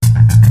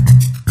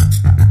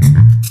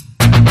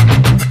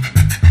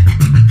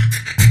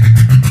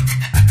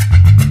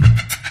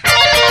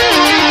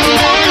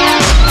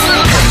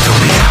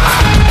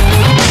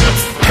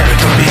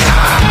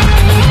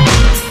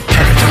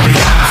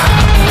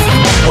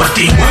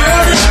The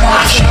world is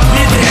watching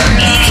with their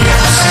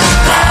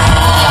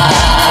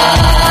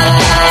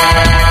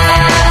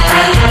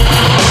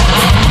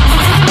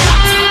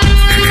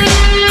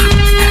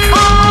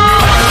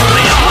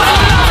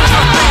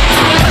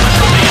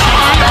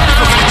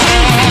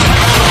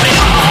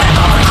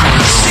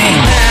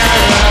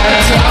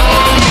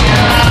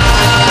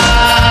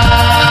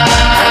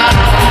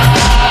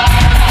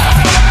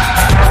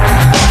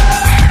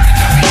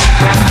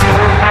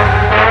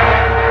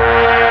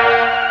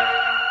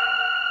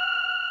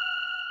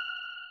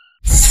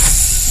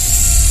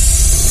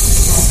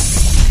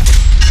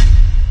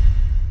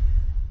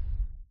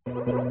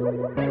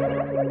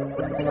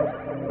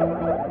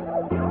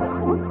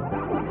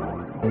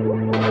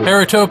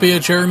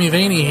Paratopia, Jeremy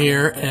Vaney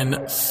here, and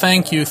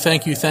thank you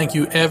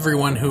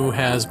everyone who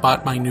has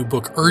bought my new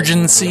book,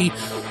 Urgency.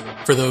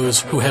 For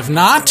those who have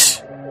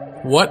not,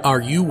 what are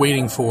you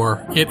waiting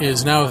for? It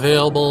is now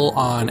available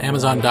on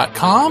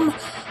Amazon.com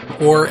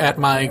or at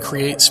my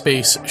Create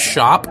Space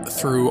shop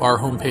through our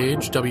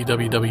homepage,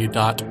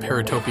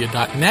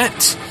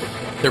 www.paratopia.net.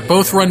 They're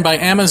both run by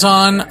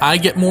Amazon. I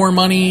get more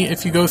money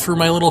if you go through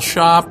my little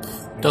shop.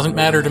 Doesn't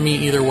matter to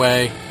me either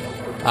way.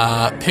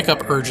 Pick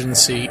up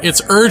Urgency. It's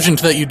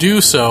urgent that you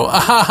do so.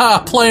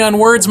 Ahaha, play on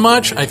words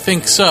much? I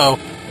think so.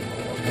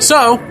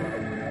 So,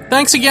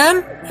 thanks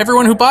again,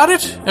 everyone who bought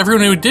it,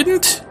 everyone who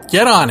didn't,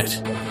 get on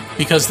it.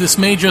 Because this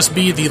may just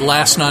be the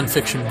last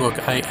nonfiction book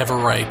I ever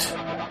write.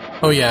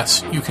 Oh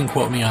yes, you can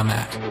quote me on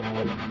that.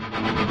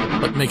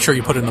 But make sure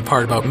you put in the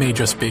part about may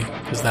just be,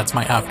 because that's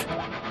my out.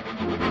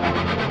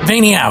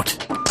 Vaney out.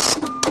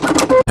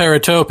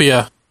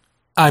 Paratopia,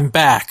 I'm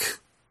back.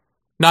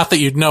 Not that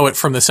you'd know it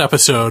from this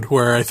episode,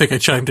 where I think I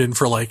chimed in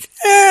for like,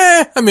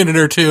 a minute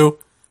or two.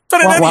 But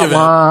in any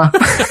event.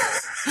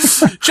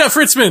 Jeff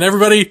Ritzman,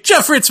 everybody.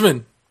 Jeff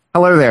Ritzman.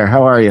 Hello there.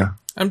 How are you?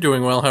 I'm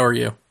doing well. How are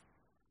you?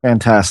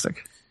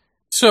 Fantastic.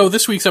 So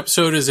this week's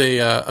episode is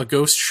a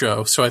ghost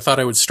show, so I thought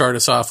I would start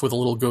us off with a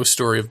little ghost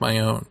story of my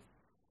own.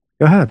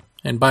 Go ahead.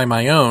 And by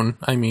my own,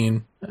 I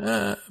mean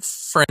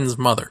friend's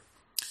mother.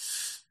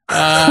 When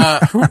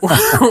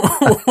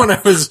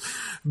I was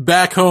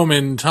back home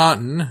in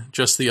Taunton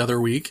just the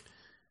other week,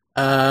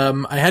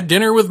 I had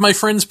dinner with my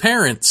friend's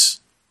parents.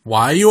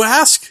 Why, you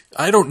ask?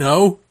 I don't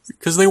know.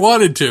 Because they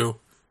wanted to.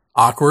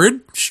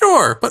 Awkward?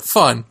 Sure, but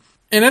fun.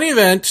 In any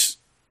event,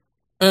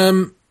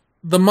 the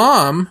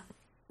mom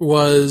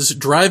was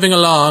driving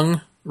along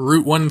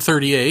Route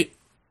 138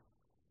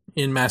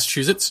 in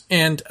Massachusetts,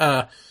 and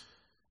I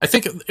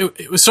think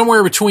it was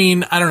somewhere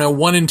between,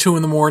 1 and 2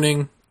 in the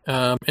morning,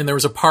 and there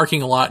was a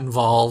parking lot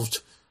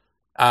involved.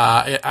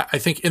 I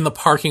think in the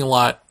parking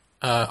lot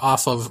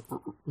off of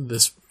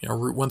this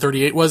Route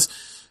 138 was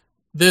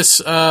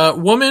this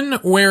woman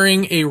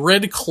wearing a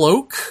red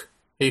cloak,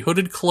 a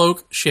hooded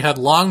cloak. She had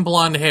long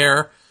blonde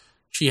hair.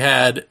 She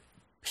had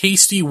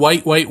pasty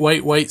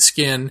white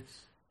skin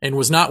and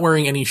was not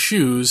wearing any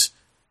shoes,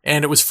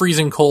 and it was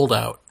freezing cold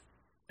out.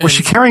 And was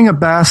she carrying a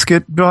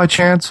basket by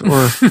chance?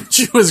 Or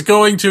she was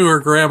going to her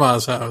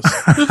grandma's house,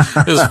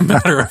 as a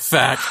matter of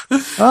fact.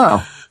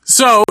 Oh.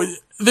 So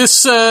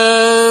this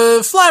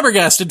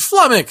flabbergasted,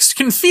 flummoxed,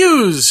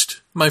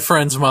 confused my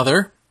friend's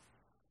mother,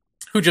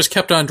 who just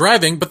kept on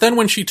driving. But then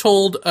when she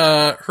told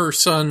her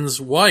son's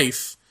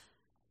wife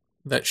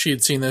that she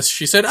had seen this,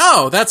 she said,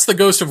 "Oh, that's the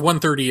ghost of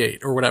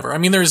 138," or whatever. I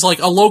mean, there's like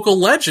a local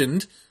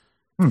legend.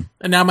 And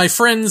now my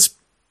friend's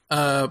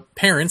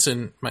parents,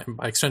 and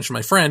by extension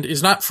my friend,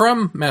 is not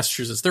from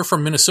Massachusetts. They're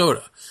from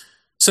Minnesota.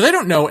 So they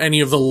don't know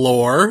any of the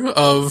lore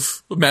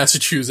of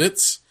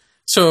Massachusetts.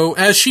 So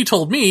as she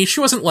told me,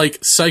 she wasn't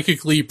like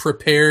psychically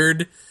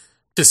prepared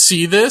to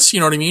see this. You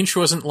know what I mean? She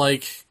wasn't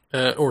like,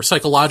 or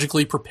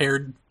psychologically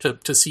prepared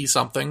to see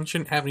something. She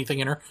didn't have anything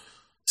in her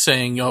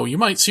saying, "Oh, you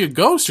might see a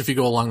ghost if you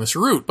go along this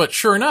route." But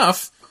sure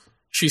enough,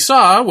 she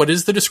saw what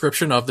is the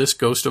description of this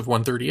ghost of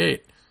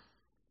 138.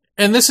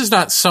 And this is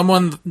not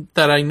someone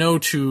that I know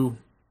to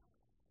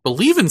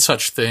believe in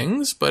such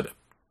things, but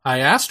I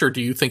asked her,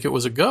 "Do you think it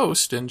was a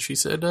ghost?" And she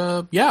said,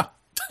 yeah.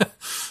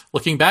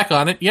 Looking back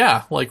on it,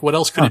 yeah. Like, what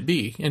else could it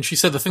be? And she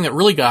said the thing that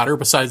really got her,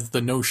 besides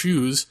the no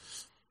shoes,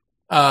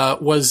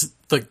 was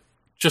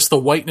just the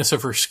whiteness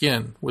of her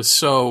skin was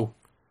so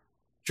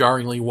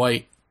jarringly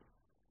white.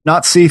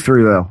 Not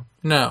see-through, though.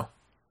 No.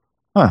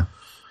 Huh.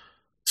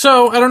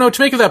 So, I don't know what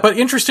to make of that, but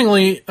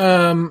interestingly,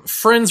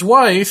 friend's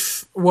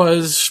wife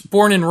was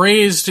born and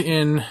raised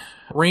in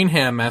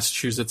Rainham,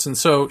 Massachusetts, and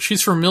so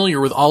she's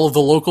familiar with all of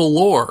the local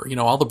lore,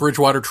 all the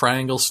Bridgewater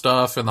Triangle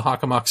stuff, and the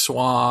Hockomock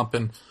Swamp,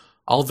 and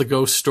all of the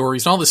ghost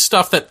stories, and all this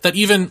stuff that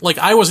even, like,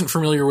 I wasn't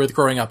familiar with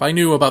growing up. I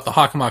knew about the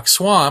Hockomock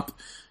Swamp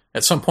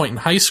at some point in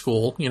high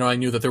school. I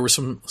knew that there was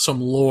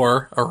some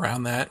lore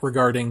around that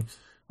regarding,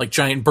 like,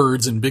 giant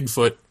birds and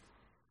Bigfoot.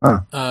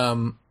 Huh.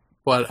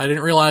 But I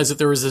didn't realize that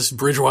there was this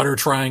Bridgewater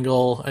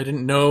Triangle. I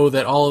didn't know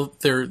that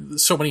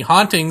there's so many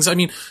hauntings. I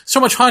mean, so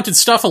much haunted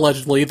stuff,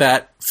 allegedly,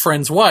 that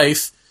friend's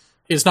wife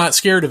is not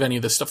scared of any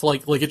of this stuff.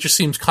 Like it just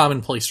seems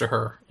commonplace to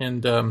her.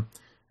 And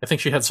I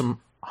think she had some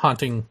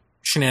haunting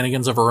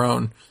shenanigans of her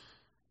own.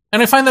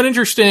 And I find that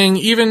interesting,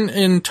 even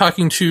in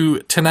talking to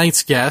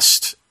tonight's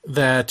guest,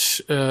 that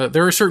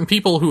there are certain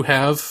people who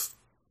have,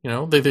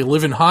 they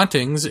live in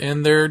hauntings,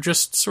 and they're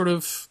just sort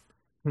of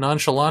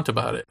nonchalant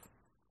about it.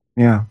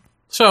 Yeah.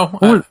 So,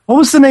 what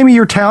was the name of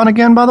your town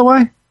again, by the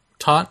way?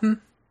 Taunton?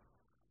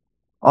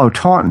 Oh,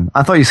 Taunton.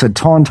 I thought you said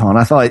Tauntaun.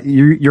 I thought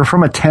you're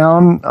from a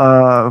town,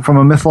 from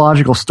a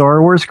mythological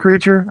Star Wars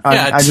creature.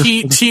 Yeah,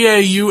 Taunton.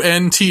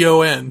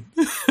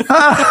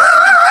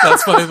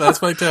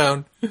 That's my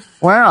town.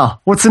 Wow.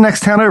 What's the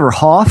next town over?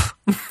 Hoth?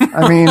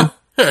 I mean...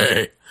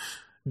 Hey,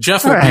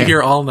 Jeff will be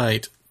here all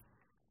night.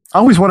 I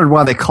always wondered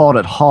why they called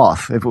it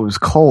Hoth if it was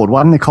cold.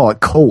 Why didn't they call it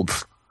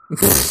Colth?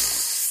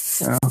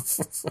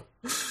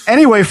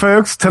 Anyway,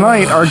 folks,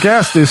 tonight our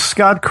guest is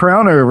Scott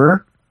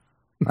Crownover.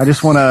 I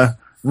just want to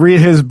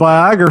read his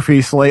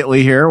biography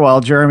slightly here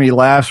while Jeremy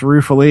laughs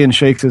ruefully and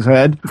shakes his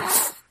head.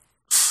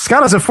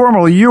 Scott is a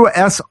former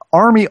U.S.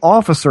 Army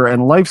officer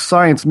and life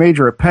science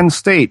major at Penn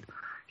State.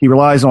 He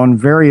relies on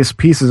various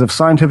pieces of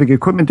scientific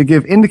equipment to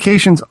give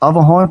indications of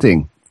a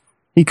haunting.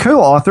 He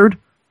co-authored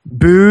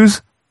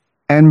Booze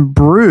and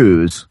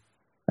Brews.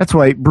 That's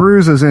right,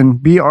 Brews is in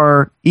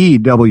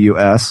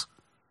B-R-E-W-S.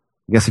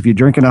 I guess if you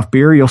drink enough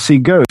beer, you'll see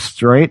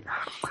ghosts, right?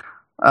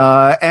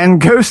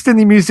 And Ghost in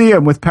the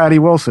Museum with Patty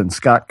Wilson.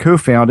 Scott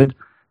co-founded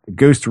the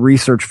Ghost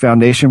Research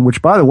Foundation,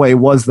 which, by the way,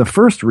 was the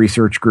first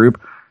research group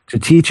to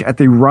teach at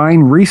the Rhine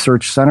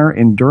Research Center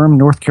in Durham,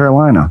 North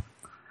Carolina,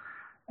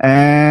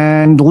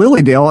 and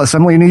Lilydale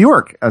Assembly in New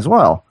York as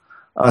well.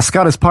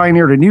 Scott has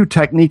pioneered a new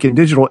technique in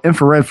digital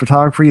infrared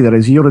photography that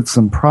has yielded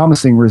some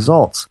promising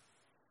results.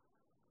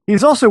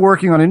 He's also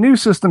working on a new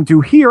system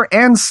to hear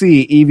and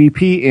see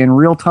EVP in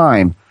real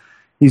time.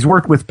 He's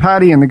worked with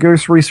Patty and the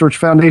Ghost Research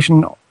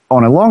Foundation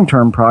on a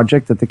long-term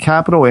project at the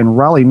Capitol in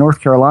Raleigh, North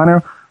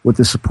Carolina, with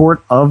the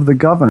support of the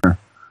governor.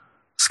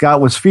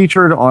 Scott was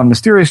featured on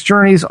Mysterious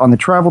Journeys on the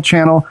Travel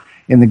Channel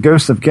in the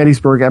Ghosts of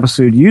Gettysburg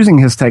episode, using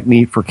his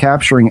technique for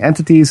capturing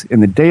entities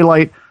in the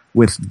daylight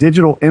with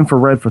digital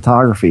infrared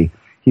photography.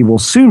 He will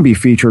soon be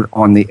featured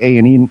on the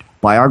A&E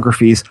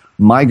biographies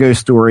My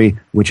Ghost Story,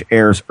 which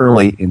airs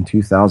early in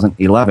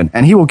 2011.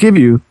 And he will give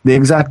you the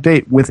exact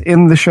date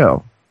within the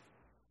show.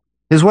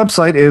 His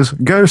website is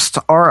Ghosts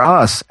Are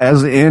Us,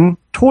 as in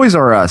Toys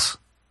R Us.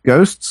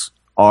 Ghosts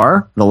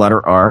are, the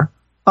letter R,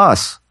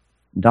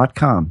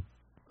 us.com.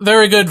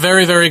 Very good,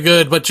 very, very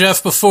good. But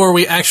Jeff, before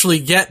we actually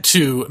get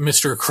to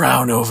Mr.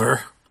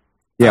 Crownover,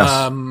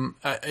 yes,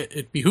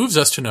 it behooves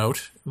us to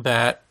note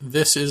that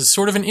this is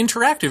sort of an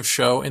interactive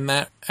show in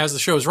that, as the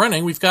show is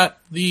running, we've got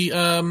the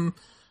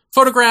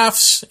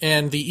photographs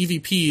and the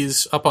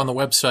EVPs up on the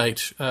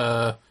website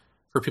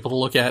for people to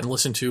look at and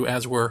listen to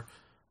as we're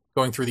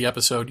going through the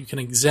episode. You can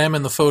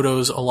examine the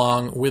photos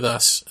along with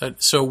us.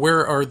 So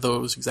where are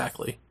those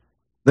exactly?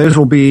 Those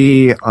will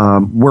be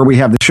where we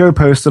have the show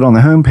posted on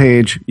the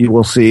homepage. You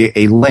will see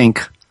a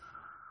link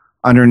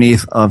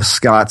underneath of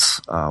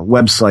Scott's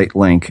website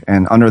link,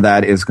 and under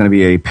that is going to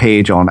be a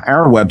page on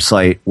our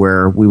website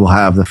where we will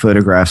have the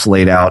photographs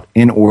laid out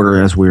in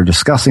order as we're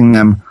discussing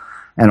them,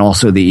 and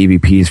also the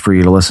EVPs for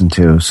you to listen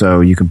to. So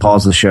you can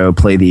pause the show,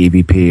 play the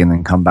EVP, and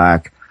then come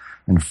back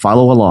and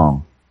follow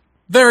along.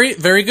 Very,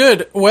 very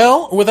good.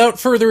 Well, without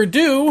further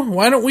ado,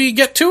 why don't we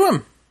get to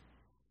him?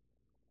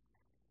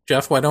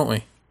 Jeff, why don't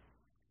we?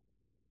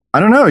 I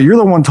don't know. You're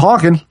the one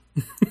talking.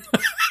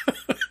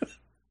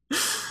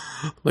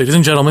 Ladies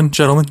and gentlemen,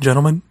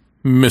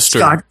 Mr.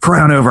 Scott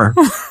Crownover.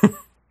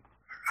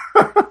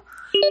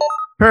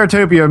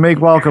 Paratopia, make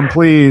welcome,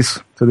 please,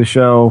 to the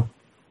show,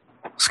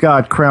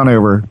 Scott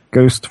Crownover,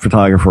 ghost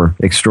photographer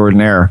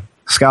extraordinaire.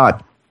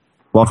 Scott,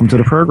 welcome to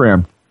the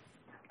program.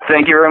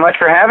 Thank you very much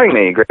for having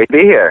me. Great to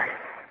be here.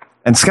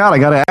 And Scott, I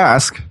got to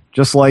ask,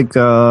 just like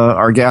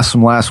our guest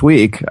from last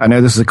week, I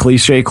know this is a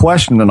cliche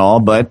question and all,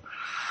 but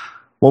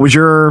what was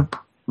your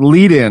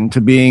lead-in to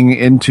being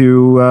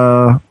into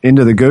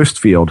the ghost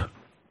field?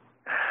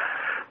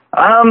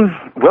 Well,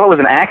 it was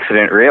an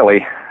accident,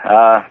 really.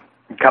 A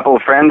couple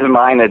of friends of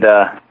mine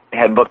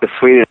had booked a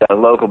suite at a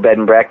local bed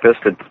and breakfast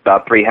that's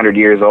about 300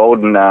 years old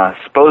and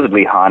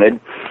supposedly haunted.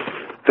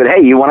 Said,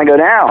 hey, you want to go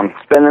down,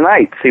 spend the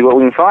night, see what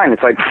we can find?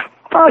 It's like,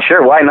 oh,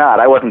 sure, why not?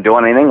 I wasn't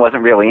doing anything,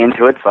 wasn't really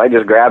into it, so I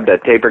just grabbed a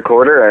tape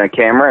recorder and a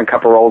camera and a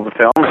couple rolls of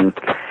film and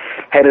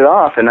headed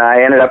off, and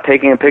I ended up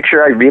taking a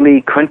picture I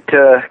really couldn't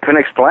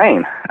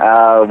explain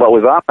what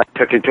was on. I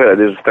took it to, it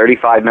was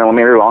 35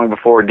 millimeter, long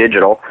before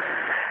digital,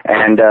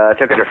 and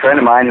took it to a friend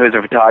of mine who was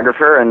a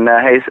photographer, and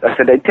I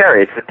said, hey,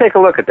 Terry, I said, take a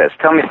look at this.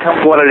 Tell me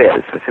what it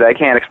is. I said, I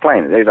can't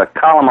explain it. There's a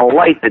column of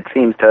light that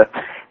seems to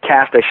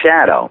cast a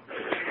shadow.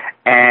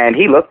 And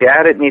he looked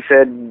at it and he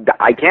said,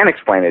 I can't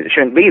explain it. It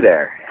shouldn't be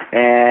there.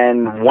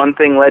 And one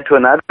thing led to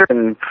another,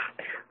 and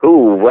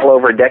well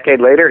over a decade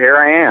later, here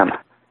I am.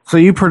 So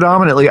are you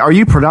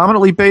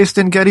predominantly based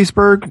in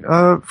Gettysburg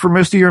for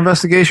most of your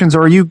investigations,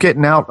 or are you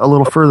getting out a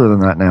little further than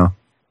that now?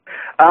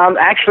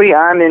 Actually,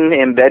 I'm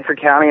in Bedford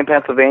County in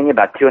Pennsylvania,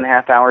 about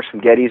 2.5 hours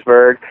from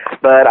Gettysburg.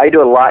 But I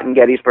do a lot in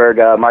Gettysburg.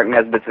 Mark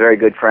Nesbitt's a very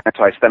good friend,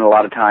 so I spend a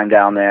lot of time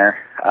down there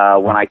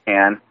when I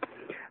can.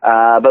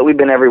 But we've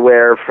been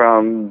everywhere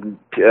from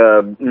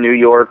New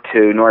York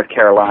to North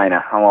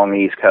Carolina along the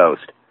East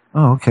Coast.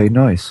 Oh, okay,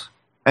 nice.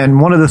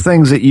 And one of the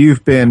things that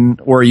you've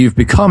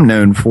become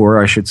known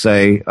for, I should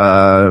say,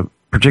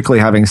 particularly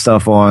having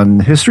stuff on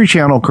History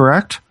Channel,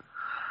 correct?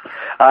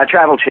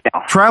 Travel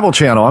Channel. Travel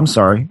Channel, I'm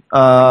sorry.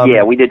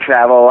 Yeah, we did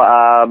Travel.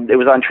 It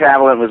was on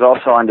Travel, and it was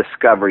also on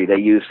Discovery. They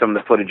used some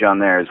of the footage on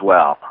there as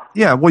well.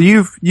 Yeah, well,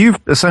 you've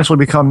essentially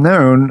become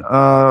known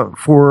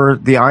for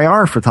the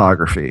IR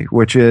photography,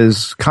 which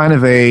is kind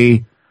of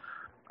a,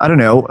 I don't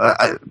know,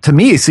 to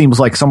me it seems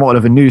like somewhat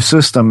of a new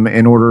system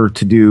in order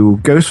to do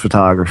ghost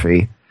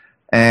photography.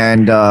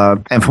 And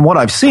from what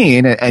I've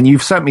seen, and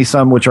you've sent me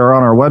some which are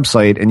on our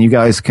website, and you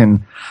guys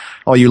can,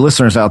 all you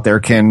listeners out there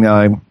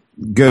can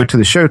go to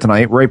the show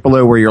tonight. Right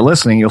below where you're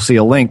listening, you'll see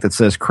a link that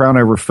says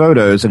Crownover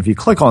Photos, and if you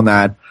click on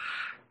that,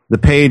 the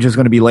page is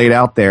going to be laid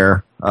out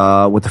there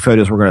with the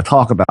photos we're going to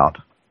talk about.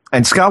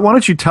 And Scott, why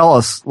don't you tell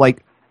us,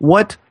 like,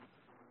 what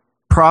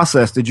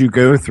process did you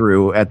go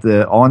through at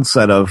the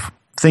onset of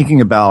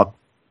thinking about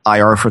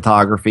IR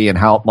photography and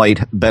how it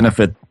might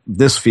benefit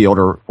this field,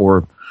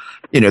 or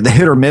the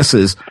hit or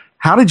misses?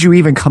 How did you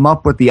even come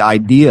up with the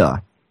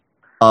idea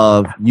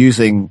of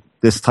using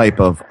this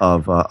type of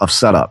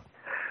setup?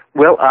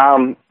 Well,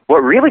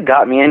 what really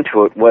got me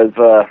into it was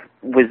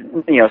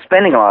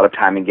spending a lot of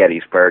time in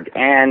Gettysburg,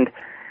 and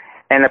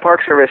the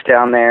Park Service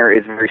down there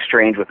is very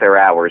strange with their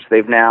hours.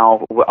 They've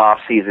now,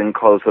 off-season,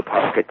 closed the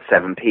park at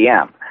 7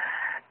 p.m.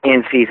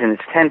 In season,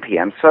 it's 10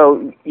 p.m.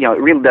 So, it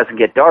really doesn't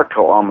get dark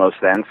till almost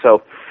then.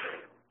 So,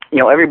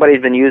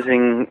 everybody's been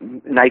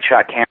using night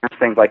shot cameras,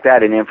 things like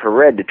that, in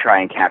infrared to try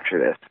and capture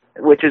this,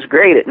 which is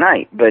great at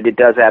night, but it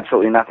does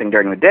absolutely nothing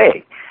during the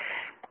day.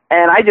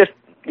 And I just,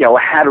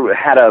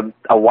 had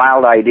a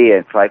wild idea.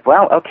 It's like,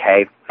 well,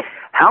 okay,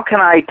 how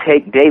can I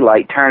take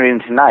daylight, turn it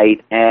into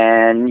night,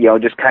 and,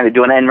 just kind of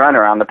do an end run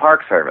around the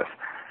Park Service?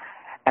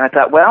 And I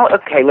thought, well,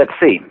 okay, let's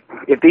see.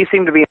 If these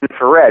seem to be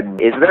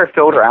infrared, is there a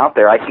filter out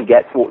there I can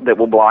get that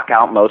will block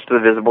out most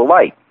of the visible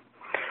light?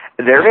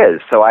 There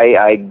is. So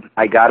I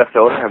got a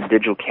filter, had a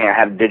digital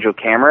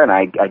camera, and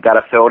I got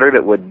a filter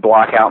that would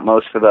block out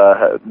most of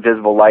the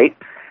visible light,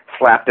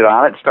 slapped it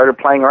on it, started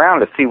playing around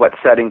to see what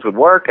settings would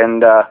work,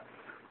 and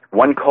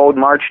one cold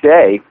March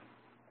day, I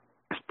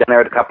was down there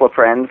with a couple of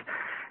friends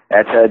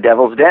at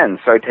Devil's Den,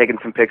 started taking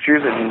some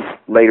pictures, and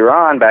later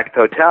on, back at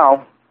the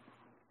hotel,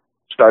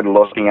 started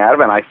looking at them,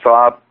 and I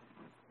saw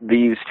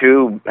these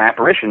two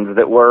apparitions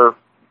that were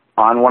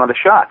on one of the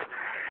shots.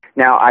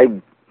 Now, I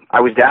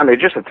was down there,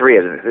 just the three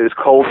of us. It was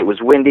cold, it was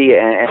windy,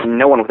 and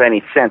no one with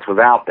any sense was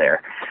out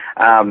there.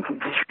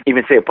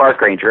 Even say a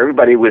park ranger,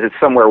 everybody was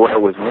somewhere where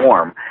it was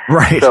warm.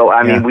 Right. So,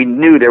 I mean, we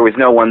knew there was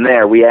no one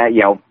there. We had,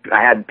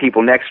 I had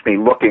people next to me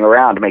looking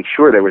around to make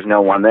sure there was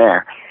no one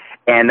there,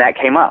 and that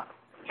came up.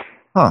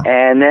 Huh.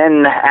 And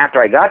then after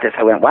I got this,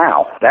 I went,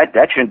 wow,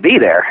 that shouldn't be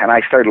there. And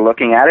I started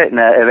looking at it, and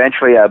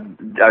eventually I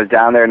was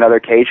down there another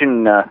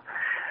occasion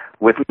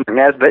with Mark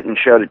Nesbitt and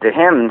showed it to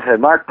him and said,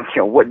 Mark,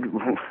 what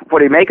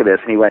do you make of this?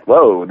 And he went,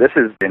 whoa, this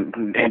is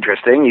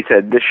interesting. He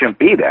said, this shouldn't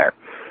be there.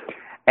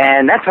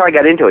 And that's how I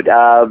got into it.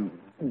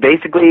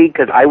 Basically,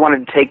 because I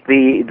wanted to take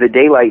the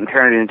daylight and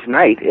turn it into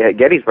night at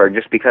Gettysburg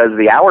just because of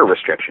the hour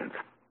restrictions.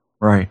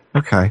 Right.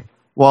 Okay.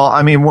 Well,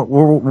 I mean,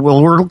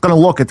 we're going to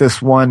look at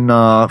this one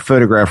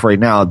photograph right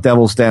now,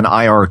 Devil's Den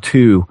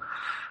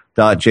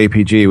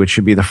IR2.jpg, which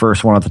should be the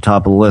first one at the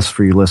top of the list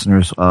for you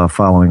listeners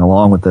following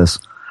along with this.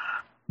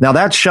 Now,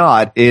 that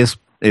shot is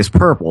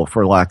purple,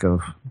 for lack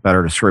of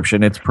better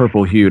description. It's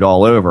purple hued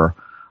all over.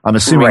 I'm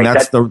assuming right,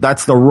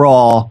 that's the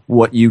raw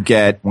what you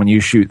get when you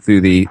shoot through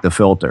the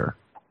filter.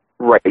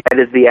 Right, that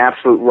is the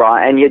absolute raw.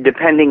 And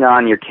depending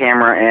on your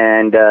camera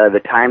and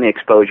the time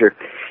exposure,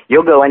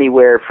 you'll go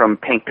anywhere from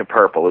pink to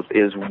purple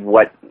is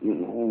what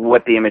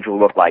the image will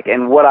look like.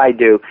 And what I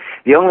do,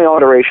 the only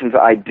alterations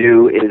I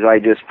do is I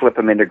just flip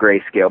them into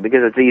grayscale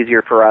because it's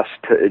easier for us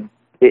to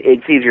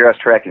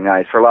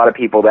recognize. For a lot of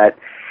people, that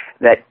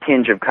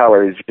tinge of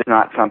color is just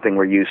not something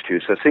we're used to.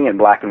 So seeing it in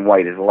black and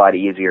white is a lot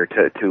easier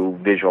to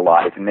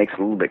visualize and makes it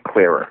a little bit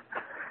clearer.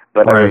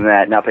 But other than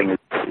that, nothing is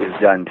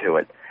done to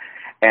it.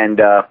 And,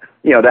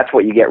 that's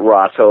what you get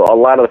raw. So a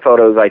lot of the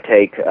photos I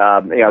take,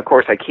 of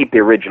course I keep the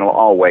original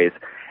always.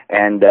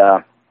 And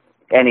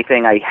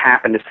anything I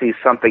happen to see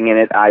something in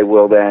it, I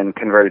will then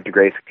convert it to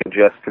grayscale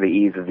just for the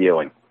ease of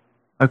viewing.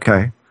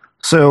 Okay.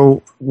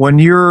 So when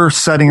you're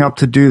setting up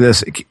to do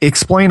this,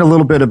 explain a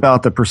little bit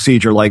about the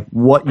procedure, like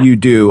what you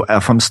do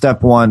from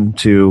step one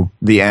to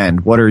the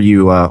end. What are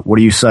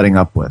you setting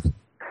up with?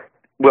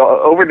 Well,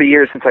 over the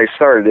years since I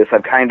started this,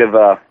 I've kind of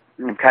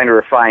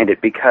refined it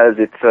because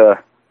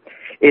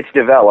it's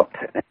developed.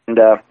 And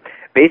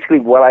basically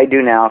what I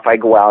do now, if I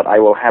go out, I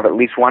will have at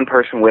least one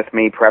person with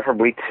me,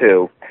 preferably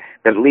two,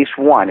 but at least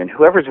one. And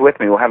whoever's with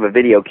me will have a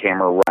video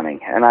camera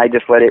running. And I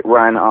just let it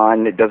run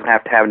on. It doesn't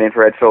have to have an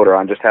infrared filter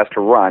on, just has to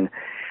run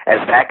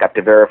as backup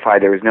to verify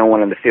there is no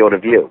one in the field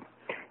of view.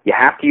 You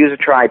have to use a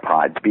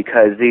tripod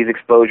because these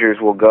exposures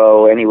will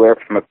go anywhere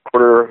from a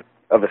quarter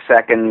of a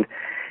second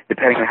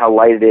depending on how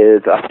light it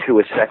is, up to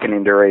a second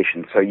in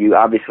duration. So you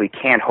obviously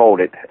can't hold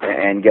it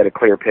and get a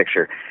clear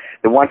picture.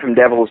 The one from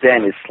Devil's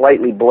Den is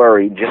slightly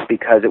blurry just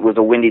because it was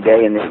a windy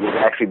day and it was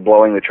actually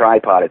blowing the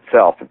tripod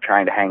itself and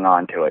trying to hang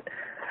on to it.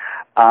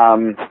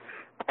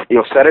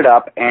 You'll set it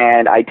up,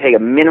 and I take a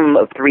minimum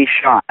of 3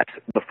 shots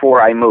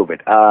before I move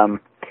it.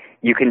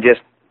 You can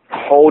just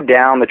hold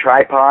down the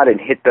tripod and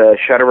hit the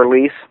shutter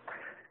release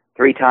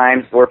 3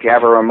 times, or if you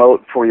have a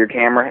remote for your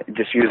camera,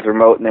 just use the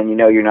remote, and then you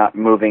know you're not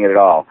moving it at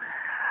all.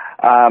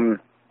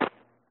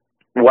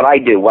 What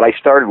I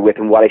started with,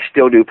 and what I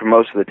still do for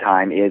most of the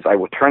time, is I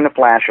will turn the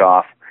flash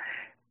off,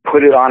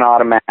 put it on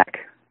automatic,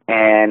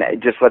 and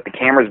just let the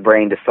camera's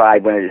brain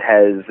decide when it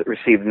has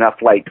received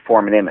enough light to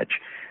form an image.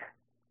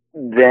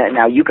 Then,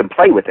 now you can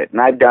play with it,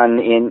 and I've done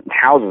in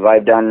houses,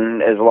 I've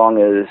done as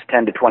long as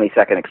 10 to 20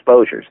 second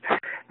exposures.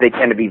 They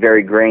tend to be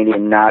very grainy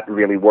and not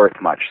really worth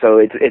much. So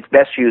it's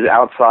best used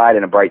outside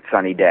in a bright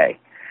sunny day.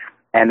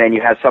 And then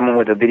you have someone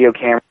with a video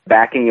camera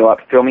backing you up,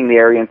 filming the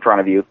area in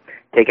front of you.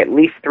 Take at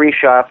least 3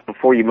 shots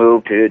before you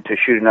move to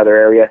shoot another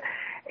area.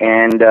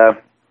 And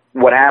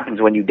what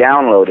happens when you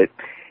download it,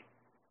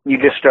 you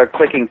just start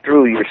clicking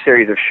through your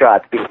series of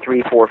shots, be it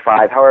 3, 4,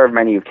 5, however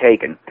many you've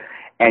taken.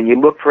 And you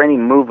look for any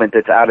movement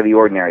that's out of the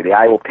ordinary. The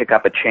eye will pick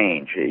up a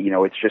change. You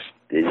know, it's just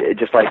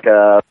like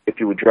if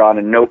you would draw in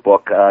a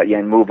notebook,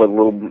 and move a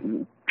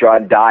little, draw a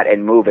dot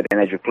and move it, and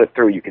as you flip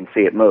through, you can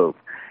see it move.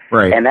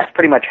 Right. And that's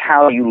pretty much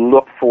how you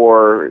look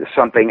for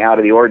something out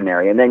of the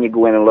ordinary, and then you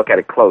go in and look at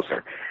it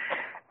closer.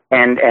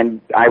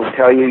 And I will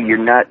tell you,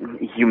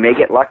 you may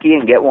get lucky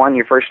and get one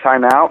your first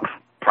time out.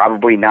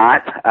 Probably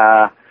not.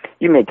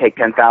 You may take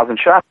 10,000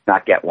 shots and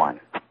not get one.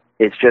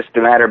 It's just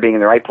a matter of being in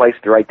the right place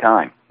at the right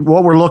time.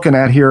 What we're looking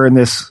at here in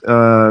this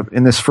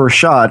first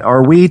shot,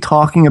 are we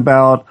talking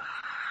about,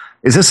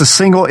 is this a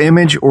single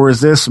image, or is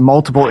this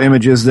multiple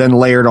images then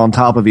layered on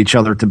top of each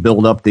other to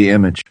build up the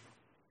image?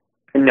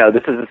 No,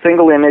 this is a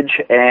single image,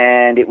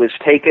 and it was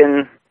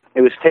taken,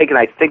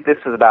 I think this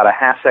is about a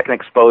half-second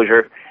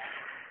exposure.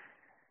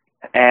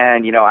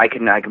 And, you know, I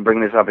can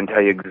bring this up and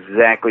tell you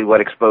exactly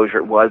what exposure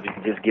it was. If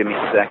you just give me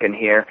a second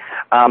here.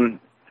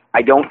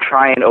 I don't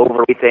try and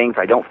overlay things.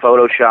 I don't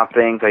Photoshop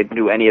things. I don't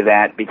do any of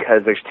that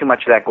because there's too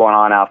much of that going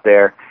on out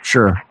there.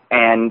 Sure.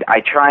 And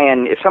I try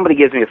and, if somebody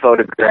gives me a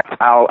photograph,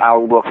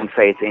 I'll look and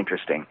say it's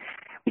interesting.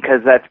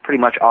 Because that's pretty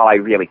much all I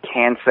really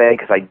can say,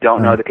 because I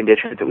don't know the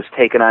conditions it was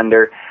taken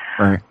under.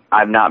 Right.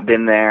 I've not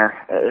been there.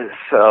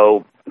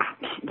 So,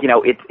 you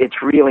know,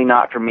 it's really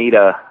not for me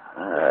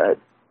to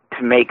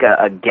make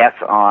a guess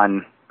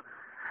on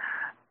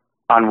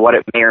what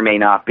it may or may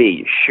not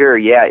be. Sure,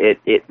 yeah,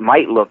 it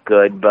might look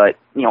good, but,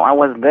 you know, I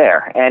wasn't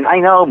there. And I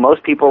know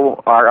most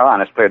people are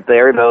honest, but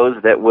there are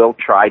those that will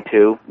try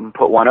to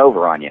put one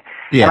over on you.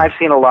 Yeah. And I've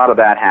seen a lot of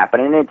that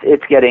happen, and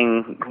it's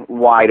getting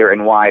wider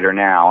and wider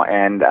now,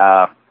 and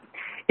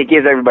it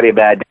gives everybody a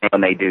bad day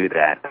when they do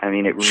that. I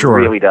mean, it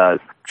really does.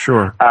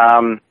 Sure.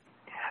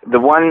 The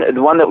one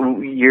that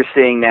you're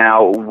seeing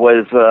now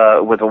was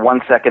a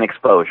 1 second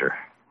exposure.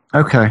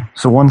 Okay,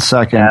 so 1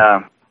 second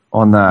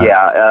on that.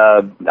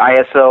 Yeah,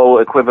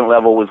 ISO equivalent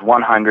level was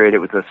 100. It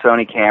was a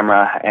Sony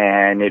camera,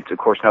 and it's of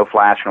course no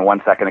flash and a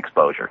 1 second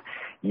exposure.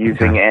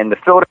 And the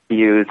filter we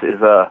use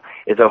is a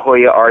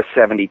Hoya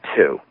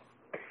R72.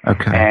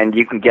 Okay. And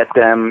you can get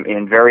them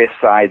in various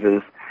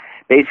sizes.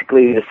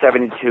 Basically, the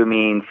 72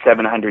 means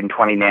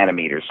 720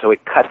 nanometers, so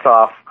it cuts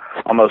off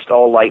almost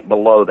all light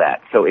below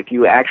that. So if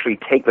you actually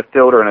take the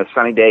filter on a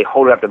sunny day,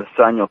 hold it up to the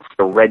sun, you'll see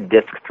a red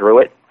disc through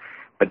it,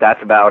 but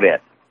that's about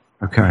it.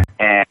 Okay.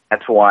 And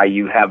that's why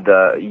you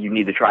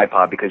need the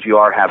tripod, because you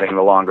are having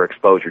the longer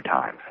exposure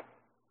times.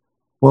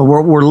 Well,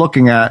 we're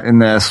looking at in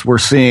this, we're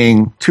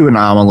seeing 2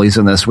 anomalies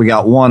in this. We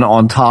got one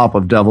on top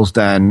of Devil's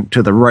Den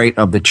to the right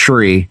of the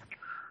tree,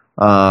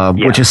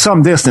 which is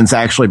some distance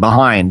actually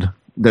behind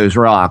those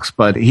rocks,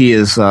 but he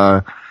is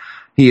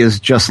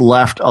just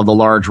left of the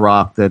large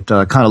rock that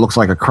kind of looks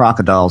like a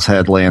crocodile's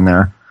head laying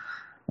there.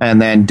 And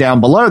then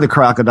down below the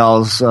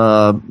crocodile's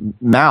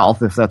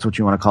mouth, if that's what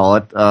you want to call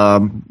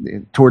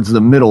it, towards the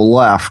middle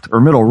left,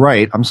 or middle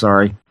right, I'm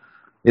sorry,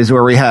 is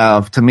where we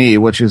have, to me,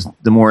 which is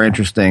the more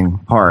interesting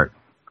part.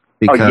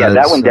 Because,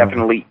 that one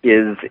definitely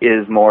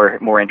is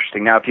more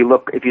interesting. Now, if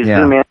you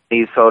zoom in on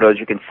these photos,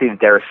 you can see that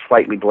they're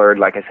slightly blurred.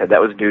 Like I said,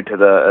 that was due to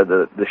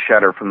the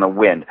shutter from the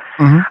wind.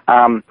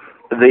 Mm-hmm.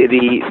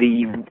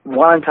 The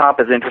one on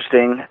top is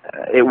interesting.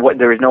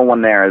 There is no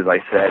one there, as I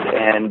said,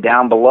 and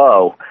down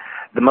below,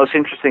 the most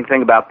interesting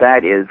thing about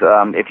that is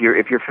if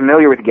you're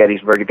familiar with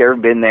Gettysburg, if you've ever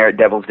been there at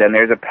Devil's Den,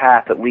 there's a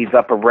path that leads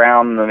up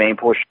around the main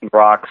portion of the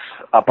rocks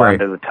up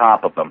onto the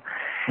top of them.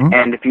 Mm-hmm.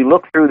 And if you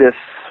look through this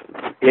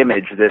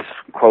image, this,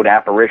 quote,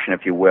 apparition,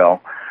 if you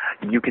will,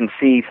 you can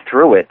see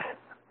through it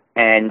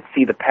and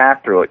see the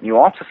path through it. And you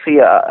also see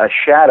a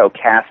shadow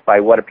cast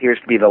by what appears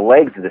to be the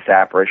legs of this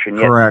apparition,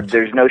 yet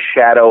there's no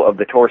shadow of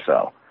the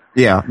torso.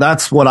 Yeah,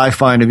 that's what I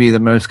find to be the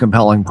most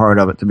compelling part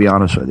of it, to be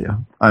honest with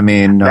you. I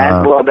mean,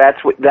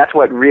 that's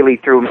what really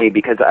threw me,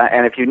 because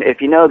and if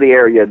you know the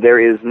area, there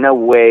is no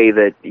way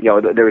that, you know,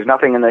 there was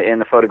nothing in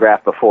the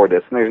photograph before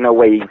this, and there's no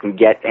way you can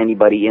get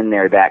anybody in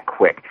there that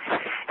quick.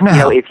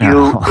 No, you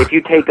know, if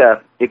you take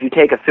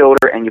a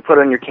filter and you put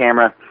it on your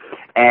camera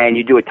and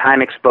you do a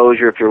time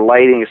exposure, if your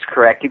lighting is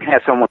correct, you can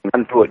have someone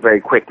run through it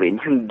very quickly, and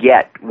you can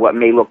get what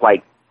may look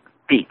like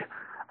feet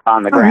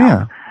on the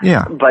ground.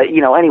 Yeah. But, you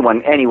know,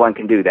 anyone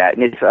can do that.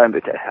 And it's,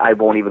 I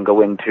won't even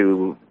go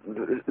into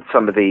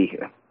some of the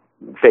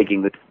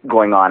faking that's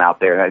going on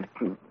out there. I'd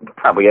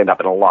probably end up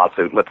in a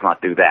lawsuit. Let's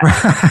not do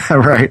that.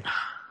 Right.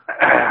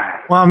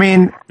 Well, I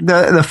mean,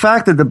 the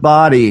fact that the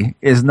body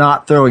is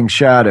not throwing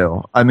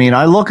shadow, I mean,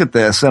 I look at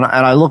this, and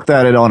I looked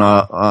at it on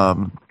a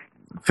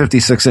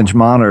 56-inch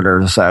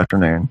monitor this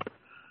afternoon.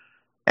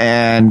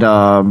 And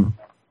I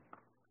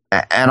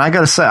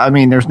got to say, I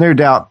mean, there's no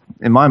doubt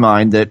in my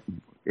mind that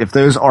if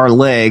those are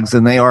legs,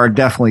 then they are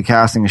definitely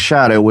casting a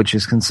shadow, which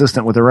is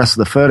consistent with the rest of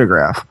the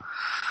photograph.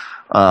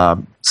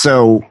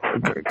 So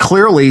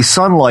clearly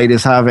sunlight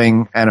is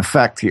having an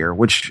effect here,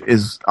 which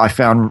is, I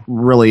found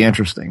really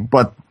interesting.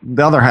 But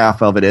the other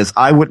half of it is,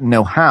 I wouldn't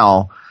know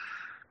how,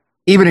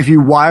 even if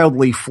you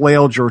wildly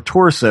flailed your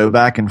torso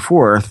back and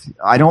forth,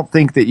 I don't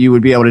think that you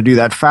would be able to do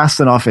that fast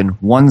enough in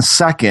 1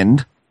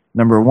 second,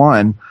 number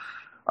one,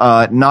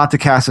 not to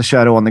cast a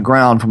shadow on the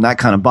ground from that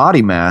kind of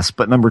body mass.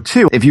 But number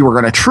two, if you were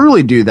going to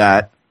truly do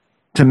that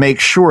to make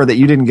sure that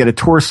you didn't get a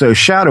torso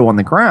shadow on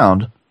the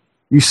ground,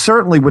 you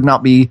certainly would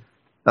not be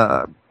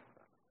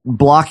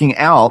blocking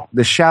out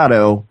the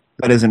shadow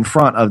that is in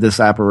front of this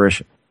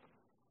apparition.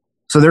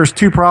 So there's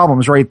two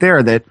problems right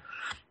there that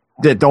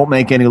don't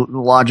make any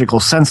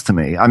logical sense to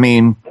me. I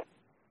mean,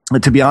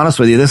 to be honest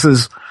with you, this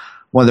is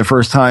one of the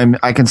first time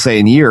I can say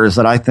in years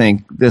that I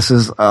think this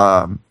is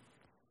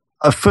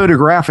a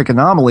photographic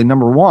anomaly,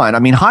 number one. I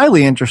mean,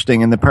 highly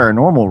interesting in the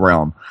paranormal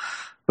realm,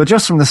 but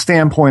just from the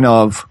standpoint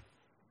of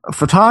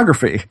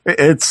photography,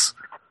 it's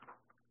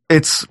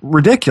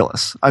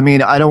ridiculous. I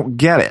mean, I don't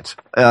get it.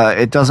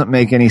 It doesn't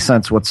make any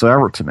sense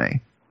whatsoever to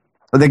me.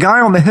 The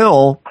guy on the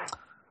hill,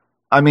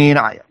 I mean,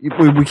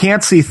 we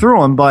can't see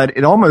through him, but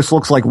it almost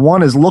looks like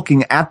one is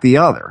looking at the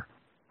other.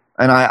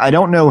 And I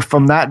don't know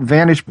from that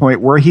vantage point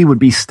where he would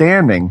be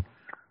standing.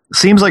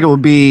 Seems like it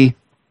would be,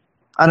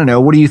 I don't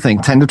know, what do you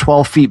think, 10 to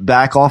 12 feet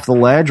back off the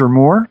ledge or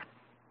more?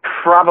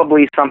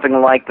 Probably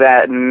something like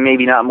that,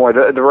 maybe not more.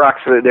 The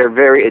rocks,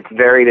 it's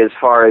varied as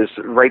far as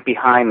right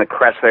behind the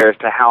crest there as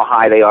to how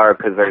high they are,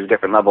 because there's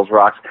different levels of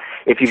rocks.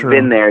 If you've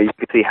been there, you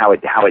can see how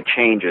it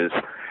changes.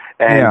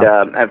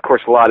 And of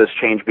course, a lot has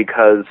changed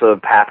because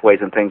of pathways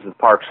and things that the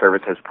Park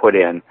Service has put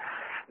in.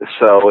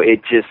 So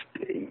it just,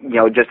 you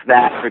know, just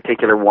that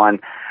particular one.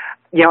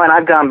 You know, and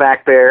I've gone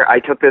back there. I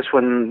took this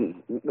one,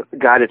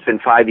 God, it's been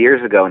 5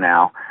 years ago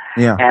now.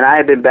 Yeah. And I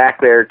have been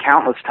back there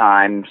countless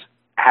times,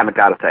 haven't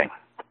got a thing.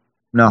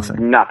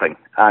 Nothing.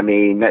 I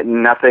mean,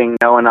 nothing,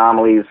 no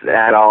anomalies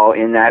at all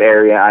in that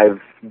area. I've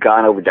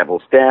gone over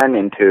Devil's Den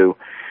into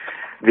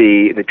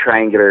the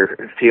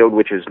triangular field,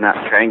 which is not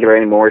triangular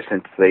anymore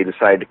since they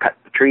decided to cut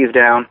the trees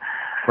down.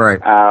 Right.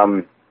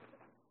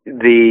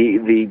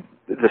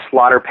 The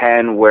slaughter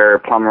pen where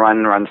Plum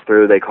Run runs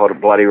through, they called it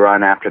Bloody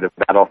Run after the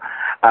battle.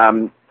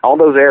 All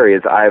those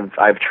areas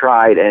I've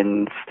tried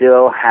and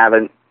still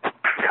haven't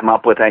come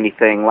up with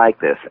anything like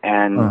this.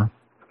 And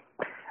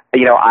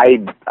you know,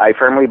 I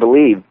firmly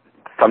believe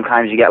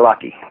sometimes you get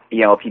lucky.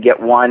 You know, if you get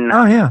one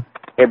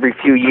every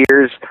few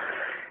years,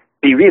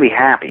 be really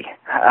happy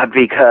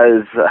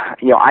because,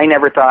 you know, I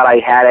never thought I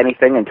had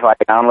anything until I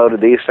downloaded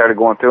these, started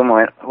going through them, and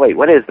went, wait,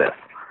 what is this?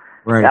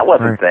 Right, that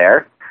wasn't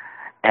there.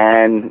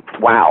 And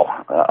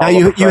wow. Now,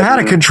 you had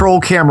a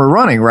control camera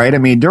running, right? I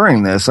mean,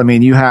 during this, I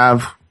mean, you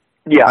have...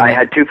 Yeah, I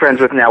had two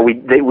friends with me. Now,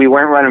 we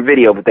weren't running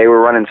video, but they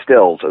were running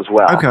stills as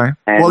well. Okay.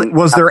 And well,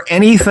 was there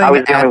anything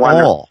at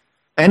all?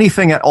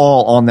 Anything at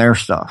all on their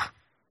stuff?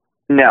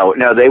 No,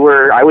 they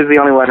were. I was the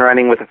only one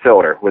running with a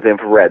filter, with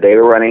infrared. They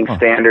were running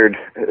standard,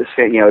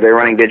 you know, they were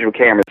running digital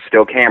cameras,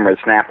 still cameras,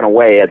 snapping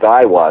away as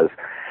I was.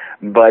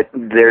 But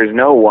there's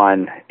no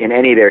one in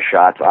any of their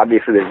shots.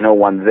 Obviously, there's no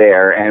one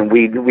there. And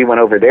we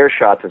went over their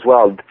shots as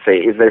well to say,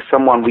 is there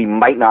someone we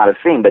might not have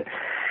seen? But,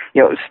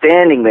 you know,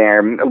 standing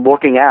there,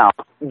 looking out,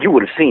 you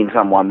would have seen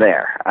someone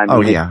there. I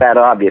mean, it's that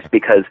obvious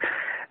because...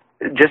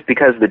 Just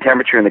because of the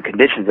temperature and the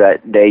conditions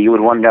that day, you would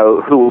want to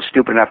know who was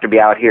stupid enough to be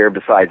out here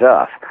besides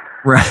us.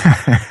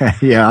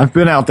 Right. Yeah, I've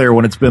been out there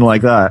when it's been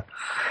like that.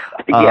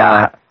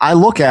 Yeah. I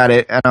look at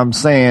it and I'm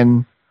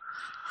saying,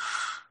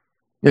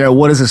 you know,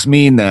 what does this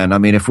mean then? I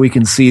mean, if we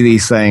can see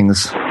these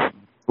things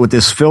with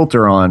this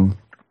filter on,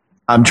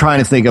 I'm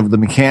trying to think of the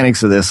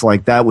mechanics of this.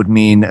 Like that would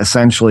mean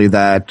essentially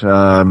that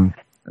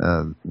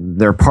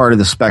they're part of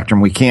the spectrum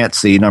we can't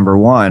see, number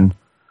one.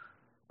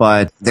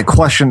 But the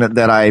question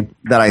that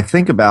I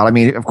think about, I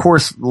mean, of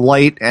course,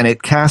 light and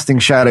it casting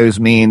shadows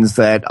means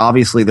that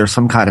obviously there's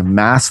some kind of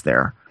mass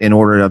there in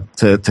order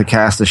to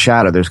cast a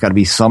shadow. There's got to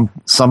be some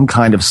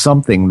kind of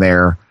something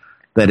there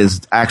that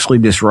is actually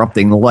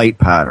disrupting the light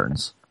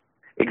patterns.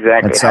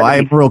 Exactly. And so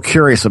I'm real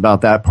curious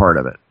about that part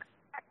of it.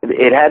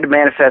 It had to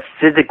manifest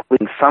physically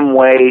in some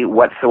way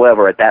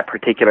whatsoever at that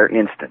particular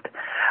instant.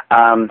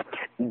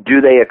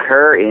 Do they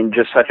occur in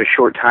just such a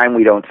short time?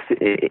 We don't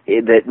see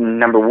that.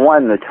 Number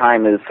one, the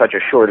time is such a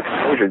short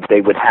exposure that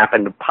they would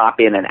happen to pop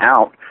in and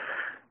out.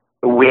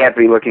 We have to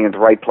be looking at the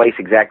right place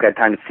exactly at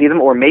that time to see them,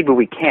 or maybe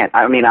we can't.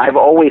 I mean, I've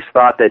always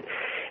thought that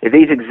if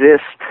these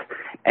exist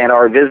and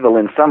are visible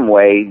in some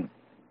way,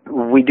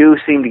 we do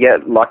seem to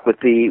get luck with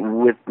the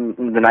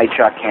night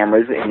shot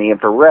cameras in the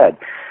infrared.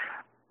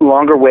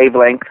 Longer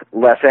wavelength,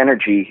 less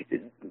energy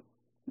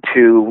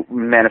to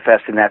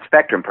manifest in that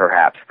spectrum,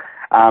 perhaps.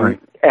 Right.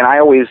 And I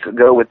always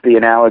go with the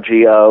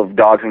analogy of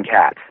dogs and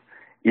cats.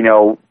 You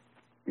know,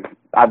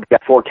 I've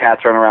got 4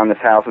 cats running around this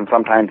house, and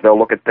sometimes they'll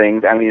look at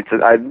things. I mean,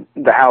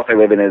 the house I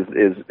live in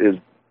is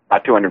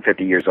about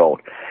 250 years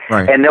old,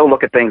 right. And they'll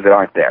look at things that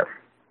aren't there.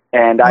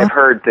 And I've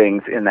heard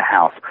things in the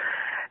house.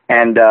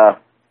 And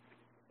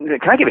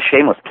can I give a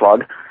shameless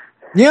plug?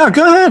 Yeah,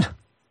 go ahead.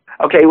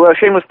 Okay, well,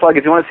 shameless plug.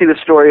 If you want to see the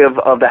story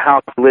of the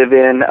house I live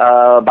in,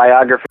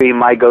 biography,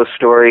 My Ghost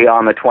Story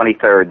on the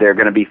 23rd, they're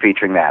going to be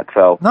featuring that.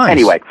 So nice.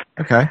 Anyway.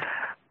 Okay.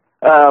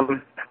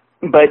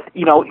 But,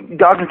 you know,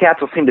 dogs and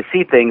cats will seem to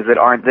see things that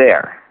aren't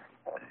there.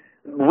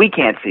 We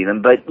can't see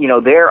them, but, you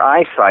know, their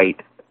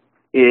eyesight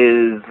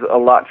is a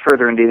lot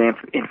further into the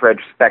infrared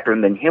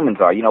spectrum than humans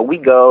are. You know, we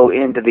go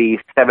into the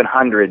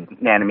 700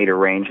 nanometer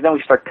range, and then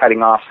we start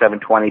cutting off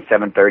 720,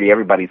 730.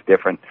 Everybody's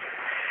different.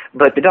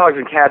 But the dogs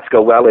and cats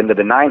go well into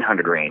the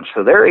 900 range,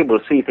 so they're able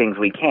to see things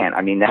we can't.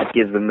 I mean, that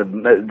gives them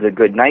the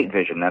good night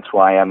vision. That's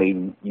why, I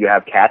mean, you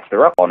have cats,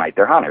 they're up all night,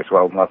 they're hunters.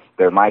 Well, unless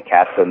they're my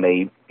cats, then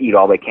they eat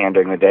all they can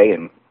during the day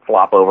and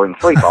flop over and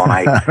sleep all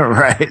night.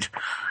 Right.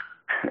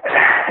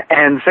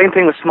 And same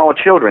thing with small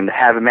children that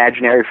have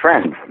imaginary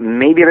friends.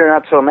 Maybe they're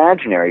not so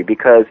imaginary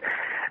because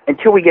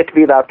until we get to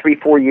be about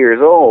 3-4 years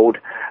old,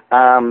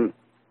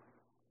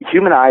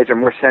 human eyes are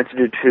more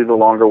sensitive to the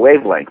longer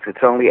wavelengths. It's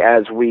only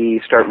as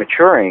we start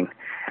maturing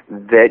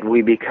that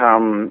we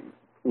become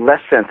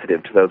less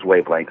sensitive to those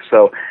wavelengths.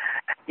 So,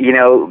 you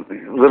know,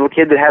 little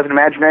kid that has an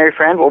imaginary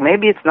friend, well,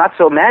 maybe it's not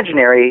so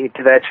imaginary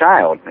to that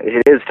child.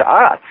 It is to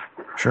us.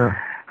 Sure.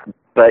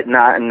 But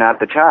not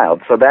the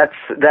child. So that.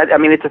 I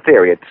mean, it's a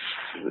theory.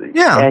 It's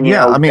yeah. And, you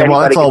know, I mean, well,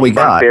 that's all we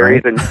got.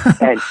 Theories,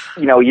 Right? and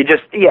you know,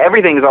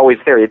 everything is always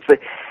theory.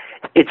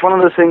 It's one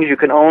of those things you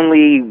can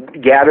only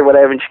gather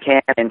whatever you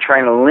can and try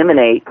and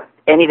eliminate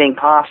anything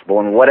possible,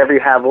 and whatever you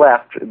have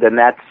left, then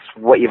that's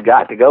what you've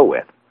got to go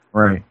with.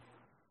 Right.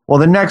 Well,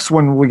 the next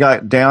one we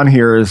got down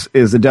here is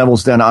the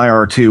Devil's Den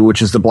IR2,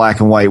 which is the black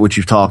and white, which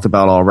you've talked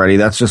about already.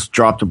 That's just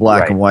dropped to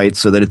black and white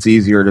so that it's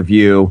easier to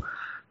view.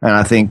 And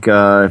I think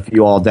if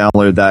you all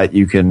download that,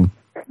 you can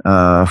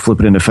flip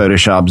it into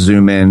Photoshop,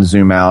 zoom in,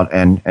 zoom out,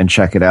 and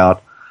check it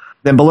out.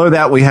 Then below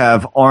that, we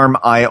have ARM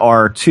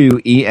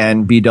IR2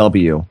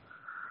 ENBW.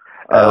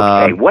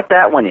 Okay, what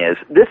that one is?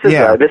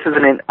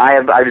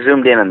 I've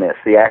zoomed in on this.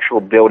 The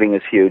actual building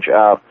is huge.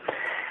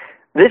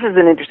 This is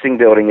an interesting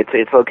building.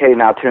 It's located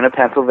in Altoona,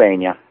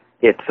 Pennsylvania.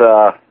 It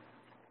was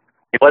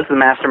the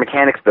Master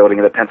Mechanics building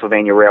of the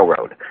Pennsylvania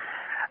Railroad.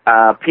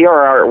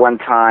 PRR at one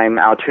time,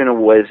 Altoona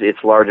was its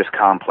largest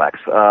complex.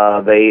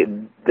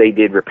 They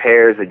did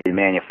repairs, they did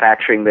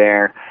manufacturing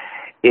there.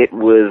 It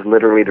was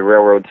literally the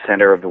railroad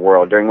center of the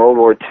world. During World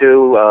War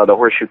II, the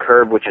Horseshoe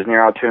Curve, which is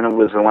near Altoona,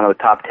 was one of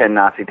the top 10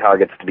 Nazi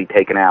targets to be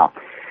taken out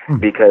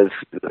because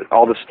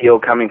all the steel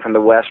coming from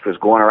the west was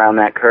going around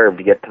that curve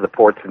to get to the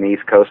ports in the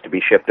East Coast to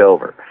be shipped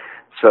over.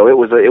 So it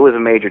was a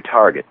major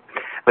target.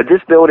 But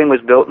this building was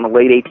built in the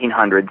late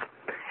 1800s,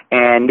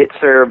 and it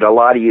served a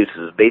lot of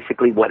uses,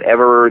 basically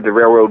whatever the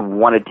railroad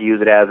wanted to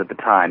use it as at the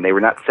time. They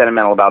were not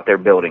sentimental about their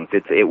buildings.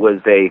 It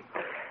was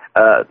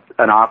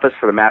an office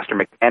for the master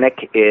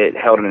mechanic. It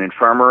held an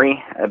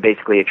infirmary,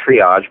 basically a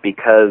triage,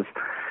 because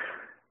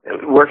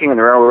working in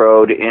the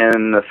railroad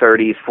in the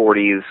 30s,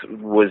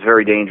 40s was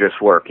very dangerous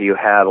work. You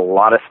had a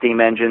lot of steam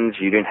engines.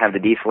 You didn't have the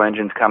diesel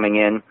engines coming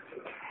in,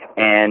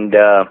 and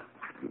a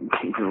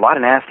lot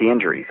of nasty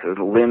injuries,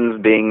 limbs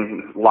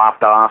being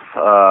lopped off,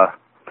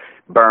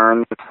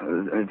 burns,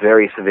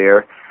 very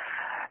severe.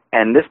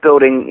 And this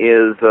building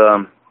is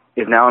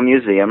now a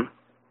museum.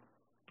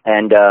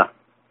 And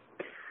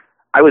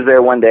I was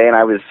there one day, and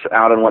I was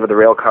out on one of the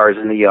rail cars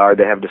in the yard.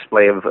 They have a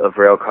display of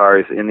rail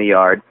cars in the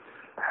yard.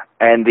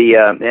 And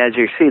as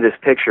you see this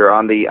picture,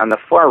 on the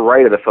far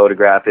right of the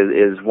photograph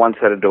is one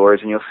set of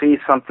doors, and you'll see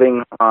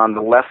something on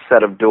the left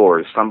set of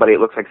doors. It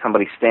looks like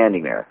somebody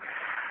standing there.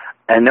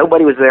 And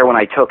nobody was there when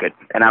I took it.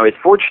 And I was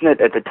fortunate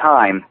at the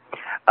time.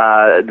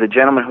 The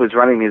gentleman who was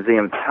running the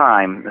museum at the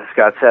time,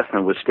 Scott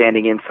Crownover, was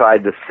standing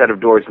inside the set of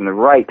doors on the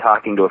right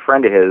talking to a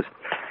friend of his,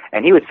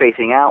 and he was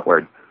facing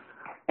outward.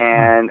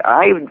 And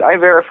I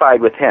verified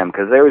with him,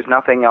 because there was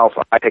nothing else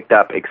I picked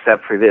up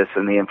except for this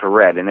in the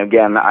infrared. And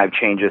again, I've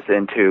changed this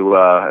into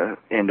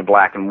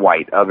black and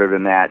white. Other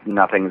than that,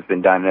 nothing's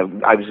been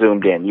done. I've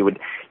zoomed in. You would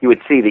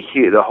see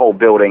the whole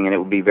building, and it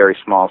would be very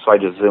small. So I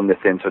just zoomed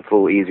this in, so it's a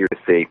little easier to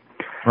see.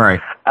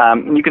 Right.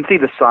 You can see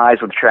the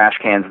size with the trash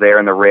cans there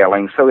and the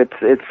railing. So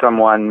it's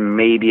someone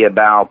maybe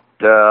about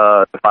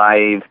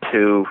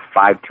 5'2",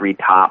 5'3"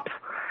 tops.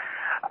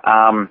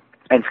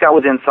 And Scott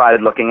was inside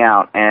looking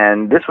out,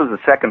 and this was the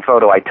second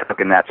photo I took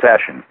in that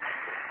session.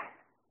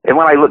 And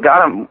when I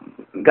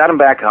got him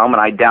back home, and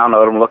I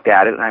downloaded him, looked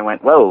at it, and I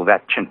went, whoa,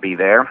 that shouldn't be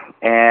there.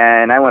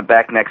 And I went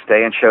back next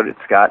day and showed it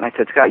to Scott, and I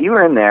said, Scott, you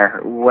were in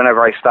there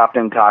whenever I stopped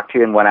in and talked to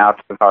you and went out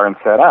to the car and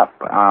set up.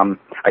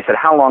 I said,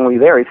 how long were you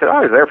there? He said, I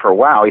was there for a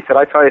while. He said,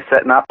 I saw you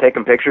setting up,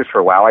 taking pictures for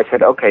a while. I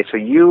said, okay, so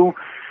you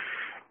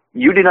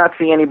did not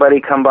see anybody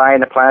come by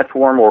in the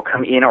platform or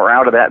come in or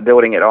out of that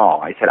building at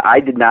all. I said, I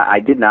did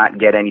not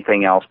get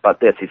anything else but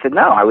this. He said,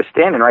 no, I was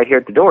standing right here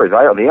at the doors.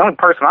 The only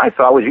person I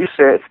saw was you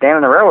standing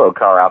in the railroad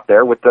car out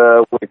there with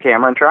the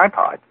camera and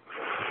tripod.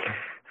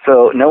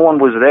 So no one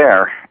was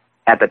there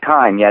at the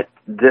time, yet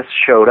this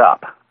showed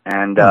up.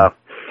 And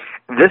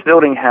this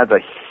building has a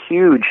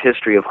huge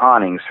history of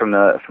hauntings from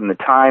the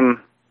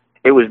time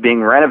it was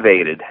being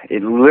renovated.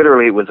 It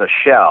literally was a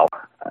shell.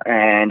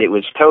 And it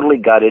was totally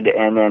gutted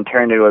and then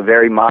turned into a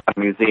very modern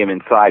museum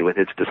inside with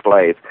its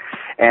displays.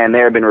 And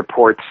there have been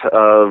reports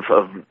of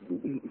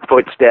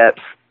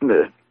footsteps,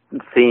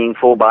 seeing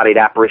full-bodied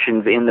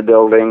apparitions in the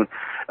building,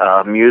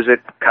 music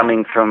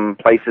coming from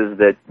places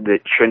that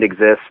shouldn't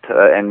exist,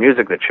 and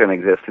music that shouldn't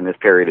exist in this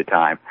period of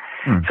time.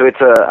 So it's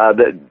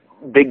the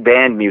big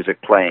band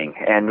music playing.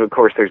 And, of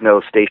course, there's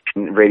no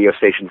radio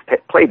stations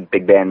play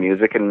big band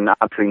music, and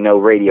obviously no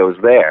radios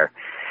there.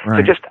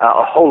 Right. So just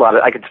a whole lot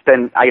of I could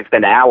spend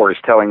hours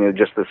telling you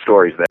just the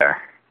stories there.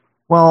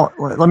 Well,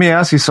 let me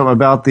ask you something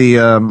about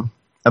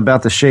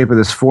the shape of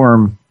this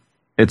form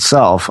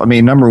itself. I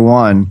mean, number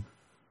one,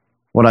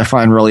 what I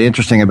find really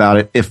interesting about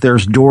it, if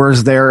there's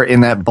doors there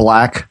in that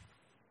black,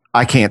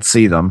 I can't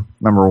see them.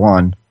 Number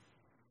one,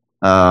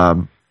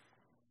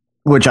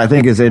 which I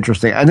think is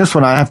interesting. And this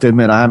one, I have to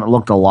admit, I haven't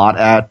looked a lot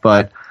at,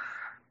 but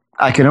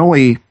I can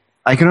only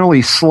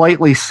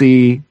slightly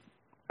see.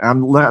 Now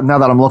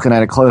that I'm looking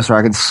at it closer,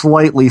 I can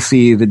slightly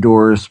see the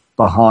doors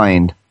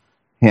behind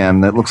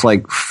him. That looks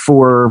like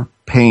 4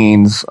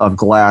 panes of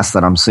glass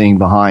that I'm seeing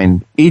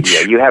behind each.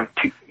 Yeah,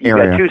 you've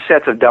got 2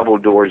 sets of double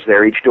doors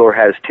there. Each door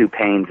has 2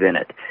 panes in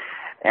it,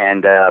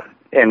 and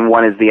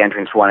one is the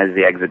entrance, one is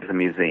the exit to the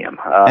museum.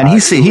 And he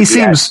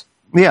seems,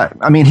 yeah.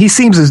 I mean, he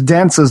seems as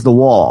dense as the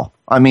wall.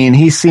 I mean,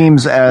 he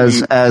seems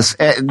as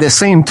the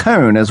same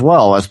tone as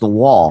well as the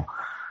wall.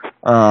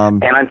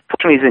 And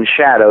unfortunately, he's in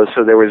shadow,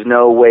 so there was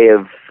no way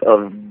of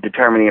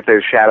determining if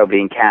there's shadow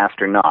being cast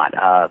or not,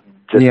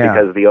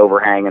 because of the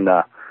overhang and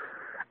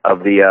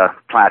of the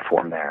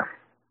platform there.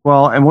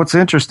 Well, and what's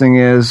interesting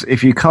is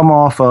if you come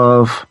off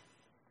of,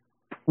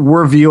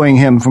 we're viewing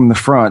him from the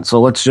front, so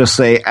let's just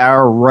say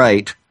our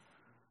right,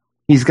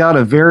 he's got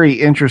a very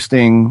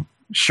interesting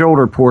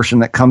shoulder portion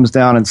that comes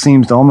down and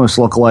seems to almost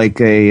look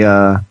like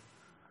a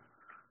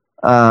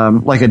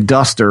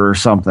duster or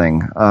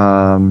something.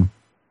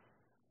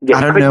 Yeah,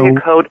 I don't know. Be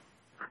a coat,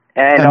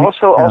 and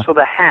also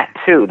the hat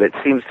too. That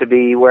seems to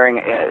be wearing.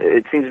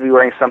 It seems to be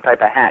wearing some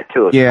type of hat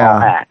too. A small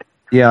hat.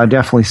 Yeah, I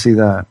definitely see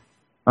that.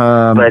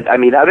 But I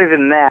mean, other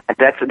than that,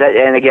 that's that.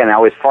 And again, I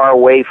was far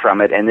away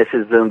from it, and this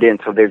is zoomed in,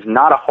 so there's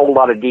not a whole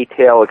lot of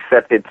detail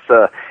except it's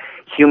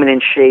human in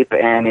shape,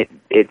 and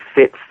it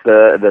fits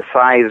the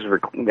size.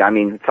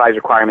 Size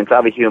requirements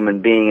of a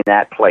human being in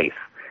that place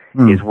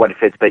is what it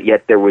fits. But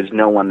yet there was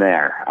no one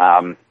there.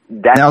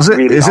 That's now, is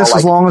this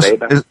as long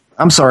as?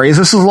 I'm sorry, is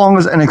this as long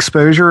as an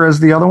exposure as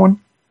the other one?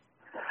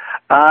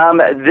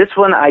 This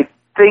one, I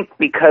think,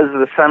 because of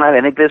the sunlight, I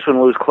think this one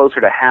was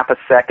closer to half a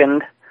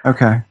second.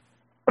 Okay.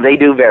 They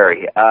do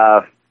vary.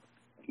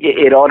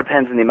 It all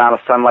depends on the amount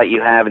of sunlight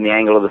you have and the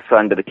angle of the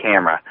sun to the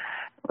camera.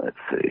 Let's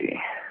see.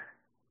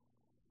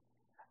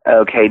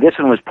 Okay, this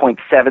one was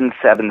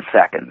 0.77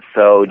 seconds,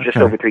 so just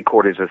over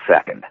 3/4 of a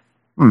second.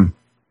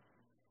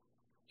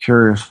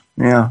 Curious,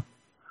 yeah.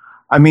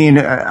 I mean,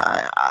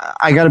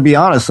 I got to be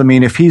honest. I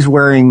mean,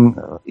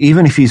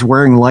 even if he's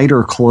wearing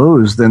lighter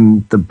clothes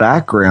than the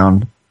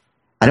background,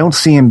 I don't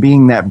see him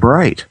being that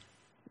bright.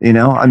 You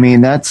know, I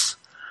mean, I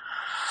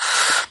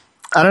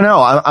don't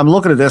know. I'm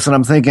looking at this and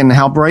I'm thinking,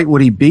 how bright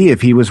would he be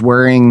if he was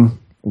wearing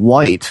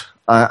white?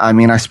 I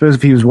mean, I suppose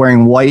if he was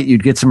wearing white,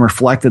 you'd get some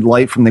reflected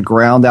light from the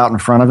ground out in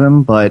front of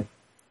him, but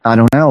I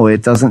don't know.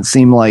 It doesn't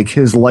seem like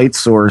his light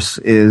source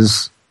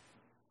is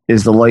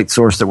the light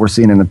source that we're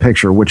seeing in the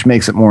picture, which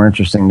makes it more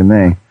interesting to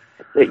me.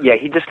 Yeah,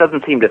 he just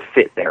doesn't seem to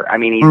fit there. I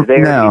mean, he's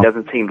there. No. He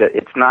doesn't seem to.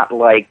 It's not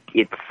like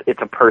it's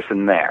a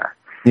person there.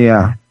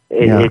 Yeah.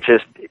 It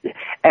just,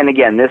 and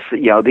again,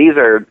 these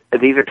are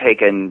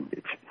taken.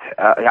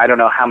 I don't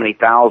know how many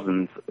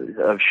thousands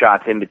of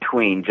shots in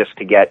between just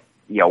to get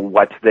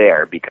what's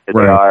there, because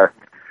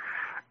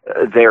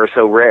they're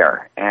so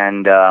rare.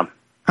 And how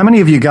many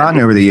have you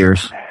gotten over the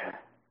years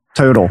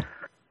total?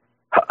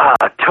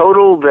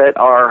 Total that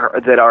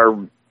are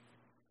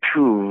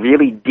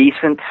really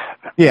decent,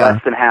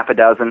 less than half a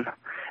dozen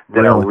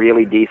that are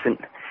really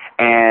decent,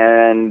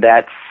 and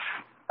that's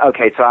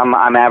okay. So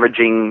I'm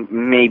averaging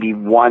maybe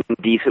one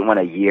decent one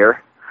a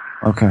year.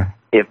 Okay.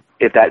 if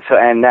that's so,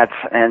 and that's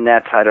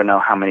I don't know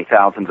how many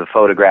thousands of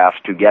photographs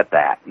to get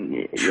that.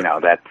 You know,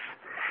 that's,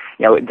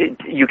 you know,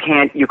 you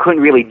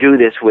couldn't really do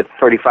this with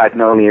 35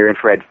 millimeter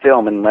infrared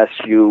film unless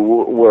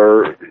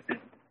you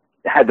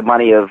had the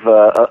money of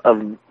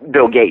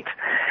Bill Gates.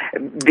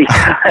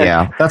 Because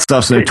yeah, that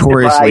stuff's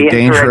notoriously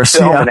dangerous.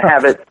 Yeah. And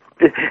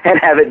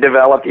have it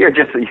developed. You're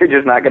just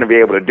not going to be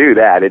able to do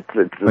that. It's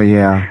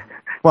yeah.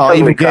 Well,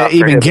 totally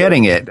even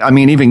getting it. I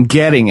mean, even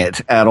getting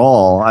it at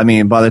all. I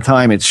mean, by the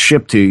time it's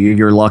shipped to you,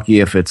 you're lucky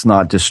if it's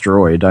not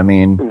destroyed. I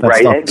mean,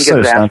 right? Because so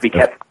it has to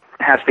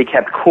be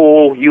kept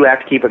cool. You have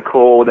to keep it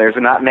cool. There's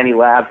not many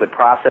labs that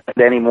process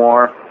it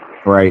anymore.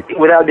 Right.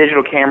 Without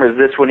digital cameras,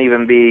 this wouldn't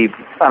even be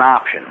an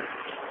option.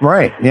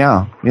 Right.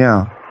 Yeah.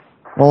 Yeah.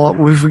 Well,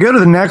 if we go to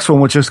the next one,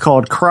 which is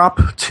called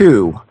Crop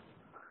 2.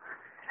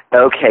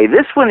 Okay,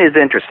 this one is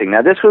interesting.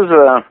 Now, this was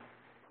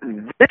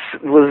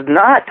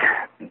not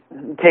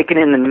taken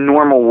in the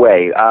normal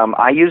way.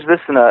 I used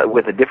this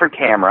with a different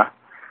camera.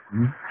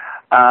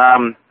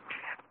 Mm-hmm.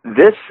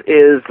 This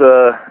is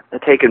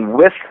taken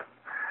with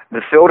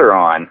the filter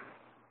on,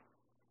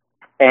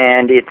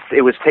 and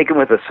it was taken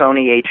with a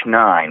Sony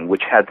H9,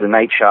 which had the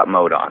night shot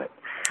mode on it.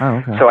 Oh,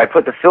 okay. So I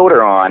put the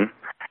filter on,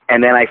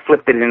 and then I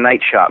flipped it in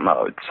night shot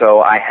mode.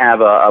 So I have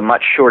a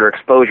much shorter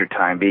exposure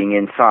time being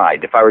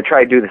inside. If I were to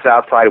try to do this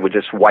outside, it would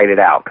just white it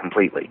out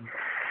completely.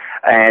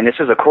 And this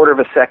is a 1/4 of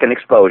a second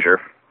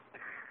exposure.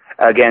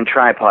 Again,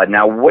 tripod.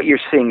 Now, what you're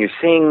seeing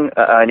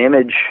an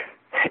image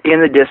in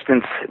the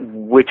distance,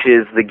 which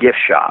is the gift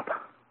shop.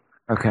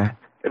 Okay.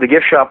 The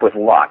gift shop was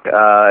locked.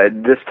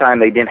 This time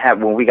they didn't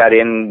have, when we got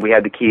in, we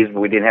had the keys, but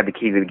we didn't have the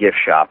key to the gift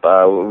shop.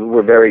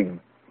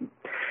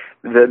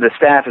 The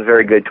staff is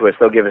very good to us.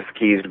 They'll give us the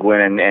keys to go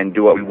in and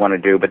do what we want to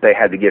do, but they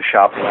had the gift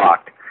shop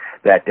locked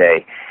that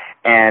day.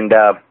 And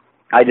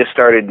I just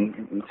started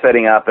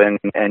setting up and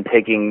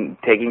taking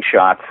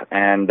shots,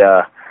 and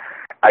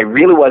I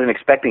really wasn't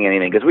expecting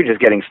anything because we were just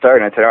getting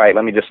started. I said, all right,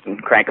 let me just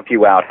crank a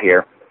few out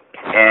here.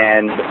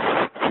 And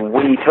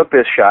we took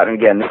this shot,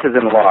 and again, this is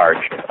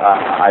enlarged.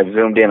 I've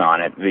zoomed in on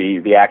it.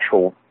 The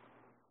actual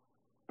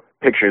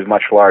picture is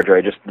much larger.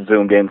 I just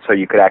zoomed in so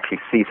you could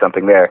actually see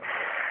something there.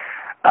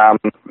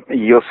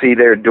 You'll see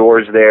there are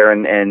doors there,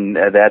 and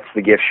that's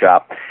the gift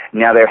shop.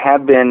 Now, there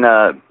have been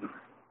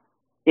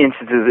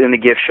instances in the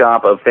gift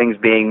shop of things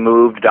being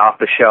moved off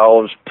the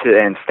shelves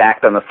and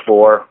stacked on the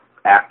floor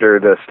after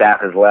the staff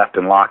has left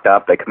and locked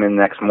up. They come in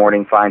the next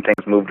morning, find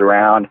things moved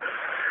around.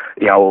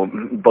 You know,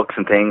 books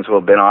and things will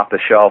have been off the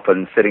shelf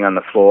and sitting on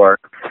the floor.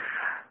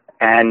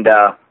 And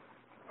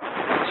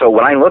so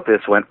when I looked at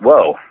this, went,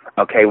 whoa.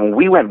 Okay, when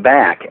we went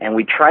back and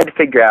we tried to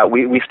figure out,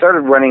 we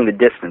started running the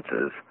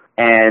distances.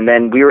 And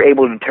then we were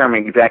able to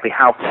determine exactly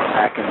how far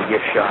back in the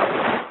gift shop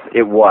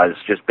it was,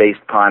 just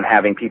based upon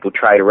having people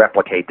try to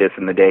replicate this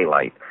in the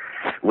daylight,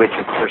 which,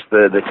 of course,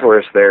 the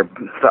tourists there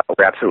thought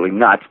were absolutely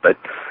nuts, but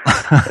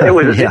it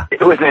was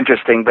it was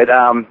interesting. But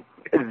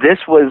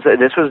this was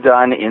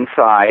done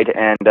inside,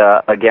 and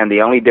again,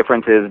 the only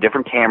difference is a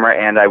different camera,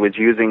 and I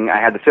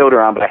had the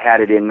filter on, but I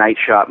had it in night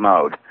shot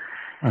mode.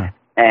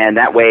 And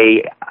that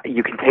way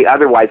you can take,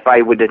 otherwise if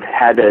I would have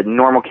had a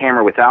normal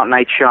camera without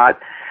night shot,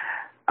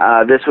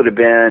 this would have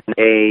been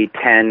a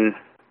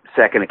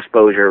 10-second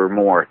exposure or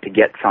more to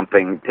get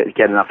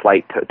enough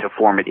light to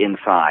form it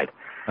inside.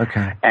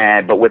 Okay.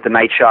 But with the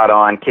night shot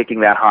on,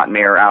 kicking that hot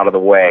mirror out of the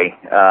way,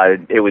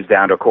 it was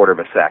down to a 1/4 of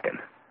a second.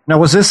 Now,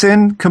 was this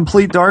in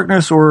complete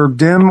darkness or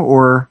dim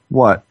or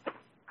what?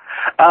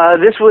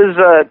 This was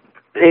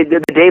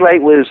the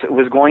daylight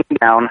was going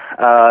down.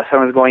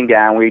 Sun was going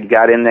down. We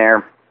got in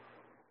there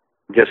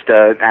just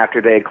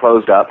after they had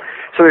closed up,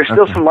 so there's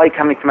still some light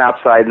coming from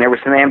outside, and there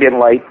was some ambient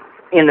light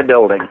in the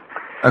building.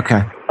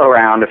 Okay.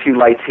 Around a few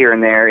lights here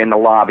and there in the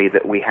lobby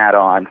that we had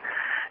on.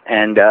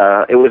 And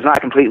it was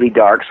not completely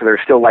dark, so there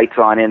were still lights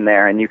on in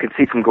there, and you could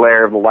see some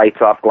glare of the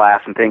lights off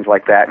glass and things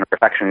like that and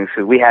reflections.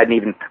 So we hadn't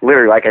even,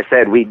 literally, like I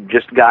said, we'd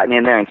just gotten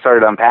in there and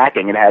started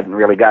unpacking and hadn't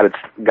really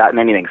gotten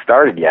anything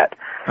started yet.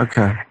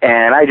 Okay.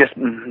 And I just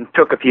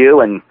took a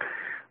few, and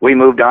we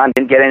moved on,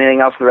 didn't get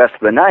anything else the rest of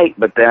the night,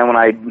 but then when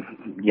I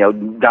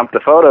dumped the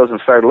photos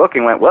and started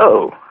looking, went,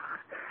 whoa.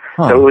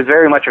 Huh. So it was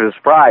very much of a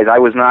surprise. I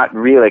was not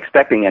really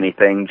expecting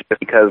anything just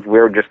because we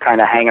were just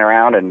kind of hanging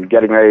around and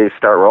getting ready to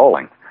start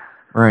rolling.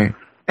 Right.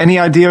 Any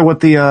idea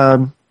what the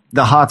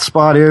hot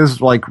spot is?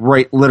 Like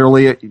right,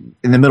 literally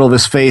in the middle of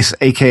his face,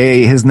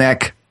 aka his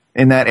neck,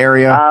 in that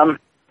area.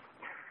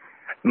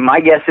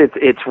 My guess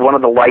it's one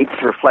of the lights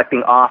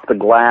reflecting off the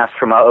glass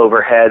from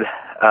overhead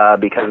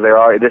because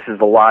this is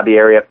the lobby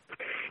area.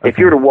 Okay. If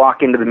you were to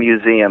walk into the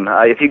museum,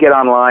 if you get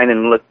online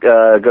and look,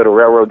 go to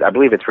Railroad, I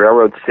believe it's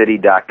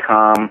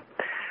railroadcity.com.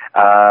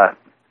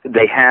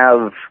 They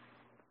have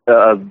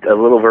a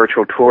little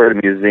virtual tour of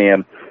the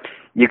museum.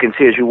 You can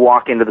see as you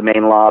walk into the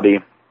main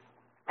lobby,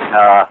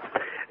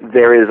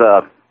 there is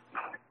a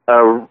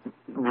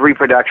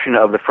reproduction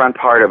of the front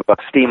part of a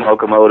steam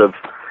locomotive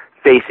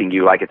facing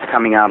you, like it's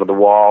coming out of the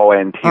wall,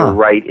 and to your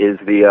right is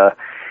the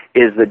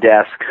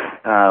desk,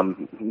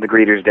 the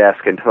greeter's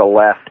desk, and to the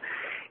left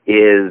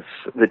is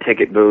the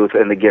ticket booth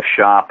and the gift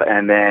shop,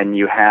 and then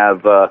you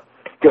have to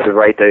the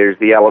right there's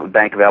the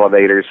bank of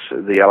elevators,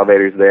 the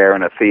elevators there,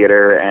 and a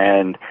theater,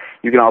 and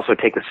you can also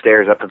take the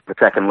stairs up to the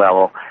second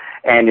level.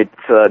 And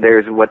it's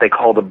there's what they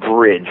call the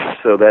bridge,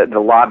 so that the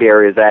lobby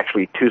area is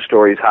actually 2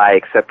 stories high,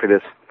 except for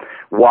this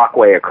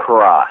walkway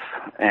across.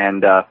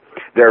 And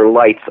there are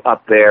lights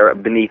up there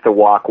beneath the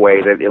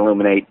walkway that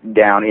illuminate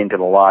down into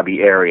the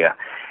lobby area.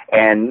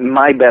 And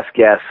my best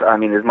guess, I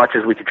mean, as much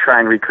as we could try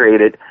and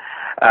recreate it,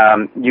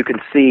 you can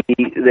see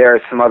there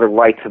are some other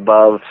lights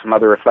above, some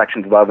other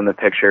reflections above in the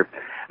picture.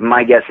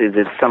 My guess is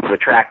it's some of the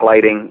track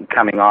lighting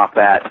coming off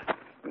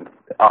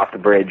the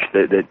bridge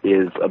that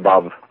is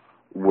above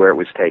where it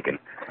was taken.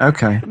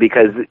 Okay.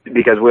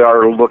 Because we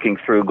are looking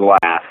through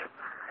glass,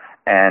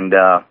 and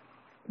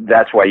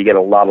that's why you get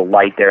a lot of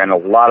light there, and a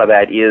lot of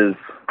that is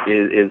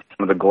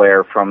some of the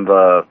glare from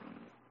the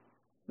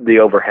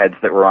overheads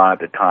that were on at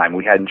the time.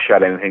 We hadn't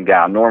shut anything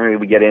down. Normally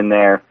we get in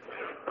there,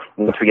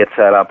 once we get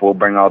set up, we'll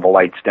bring all the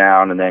lights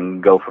down and then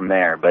go from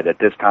there. But at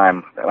this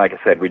time, like I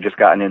said, we'd just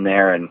gotten in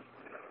there and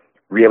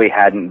really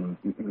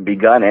hadn't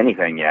begun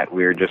anything yet.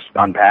 We were just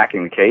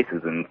unpacking the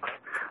cases, and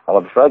all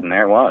of a sudden,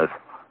 there it was.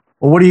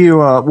 Well,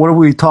 what are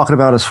we talking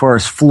about as far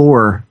as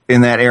floor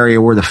in that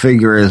area where the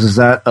figure is? Is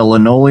that a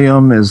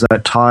linoleum? Is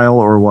that tile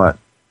or what?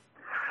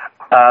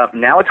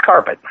 Now it's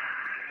carpet.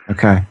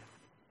 Okay.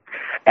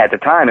 At the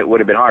time, it would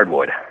have been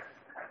hardwood.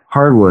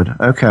 Hardwood.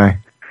 Okay.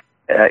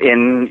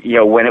 When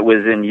it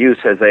was in use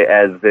as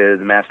the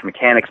Master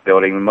Mechanics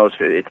building,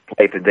 most of its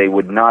places, they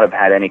would not have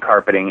had any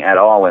carpeting at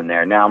all in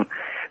there. Now,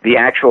 the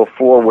actual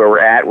floor where we're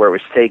at, where it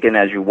was taken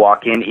as you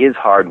walk in, is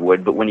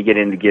hardwood, but when you get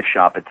into the gift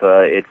shop,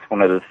 it's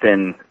one of the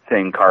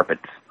thin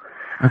carpets.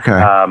 Okay.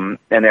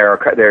 And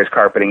there's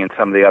carpeting in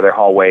some of the other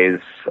hallways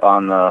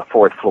on the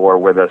 4th floor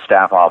where the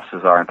staff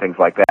offices are and things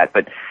like that.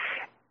 But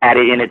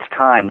in its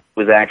time, it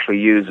was actually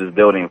used as a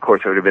building. Of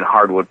course, there would have been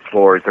hardwood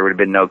floors. There would have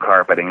been no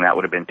carpeting. That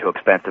would have been too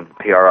expensive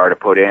PRR to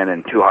put in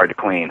and too hard to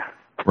clean.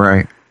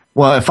 Right.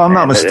 Well, if I'm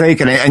not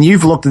mistaken, and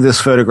you've looked at this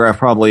photograph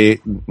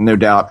probably, no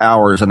doubt,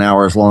 hours and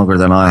hours longer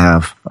than I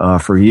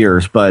have for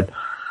years, but,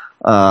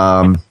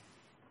 I'm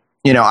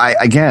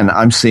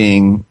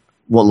seeing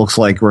what looks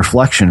like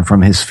reflection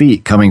from his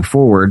feet coming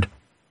forward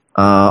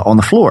on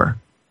the floor.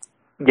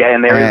 Yeah,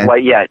 and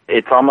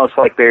it's almost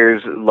like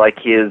there's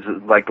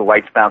the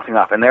lights bouncing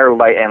off, and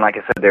and like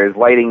I said, there's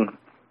lighting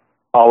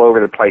all over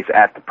the place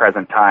at the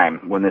present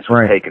time when this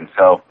was taken.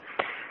 So,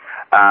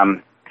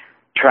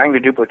 trying to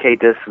duplicate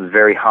this was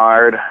very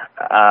hard.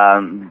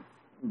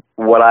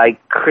 What I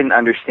couldn't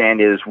understand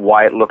is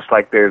why it looks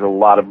like there's a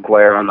lot of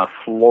glare on the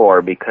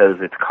floor because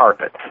it's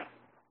carpet.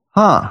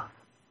 Huh.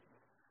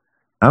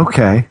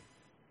 Okay.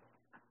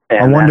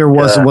 And I wonder,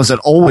 was it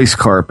always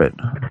carpet?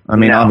 I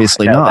mean,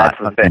 obviously not.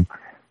 That's the thing.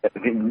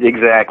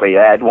 Exactly.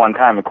 At one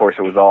time, of course,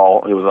 it was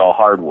all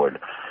hardwood,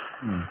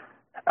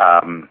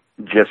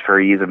 just for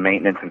ease of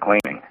maintenance and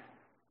cleaning.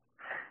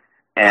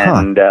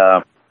 And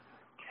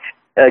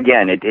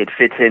again, it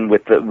fits in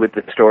with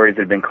the stories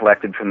that have been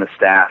collected from the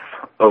staff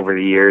over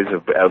the years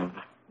of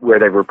where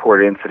they've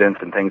reported incidents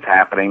and things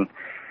happening.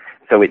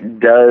 So it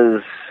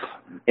does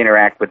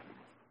interact with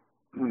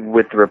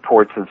the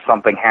reports of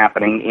something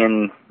happening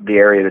in the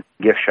area of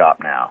the gift shop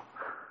now.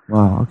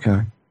 Wow.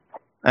 Okay.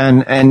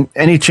 And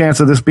any chance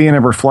of this being a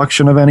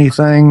reflection of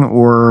anything,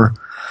 or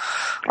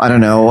I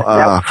don't know,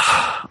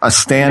 a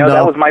stand-up?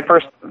 That was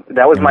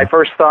my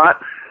first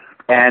thought,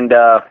 and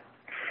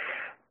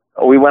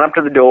we went up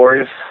to the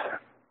doors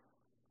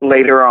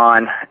later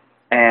on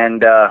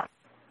and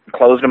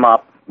closed them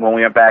up when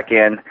we went back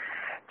in.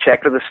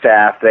 Checked with the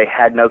staff; they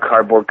had no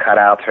cardboard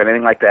cutouts or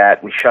anything like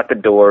that. We shut the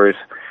doors,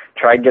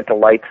 tried to get the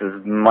lights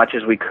as much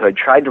as we could,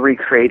 tried to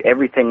recreate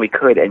everything we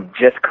could, and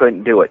just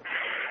couldn't do it.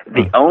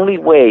 The only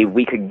way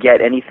we could get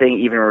anything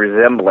even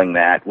resembling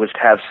that was to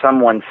have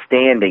someone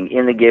standing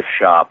in the gift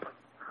shop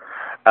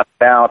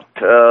about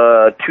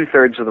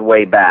 2/3 of the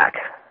way back,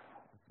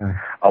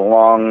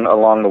 along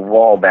the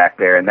wall back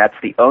there, and that's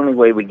the only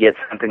way we get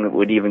something that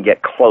would even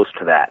get close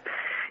to that.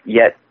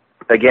 Yet,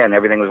 again,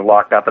 everything was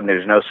locked up, and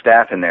there's no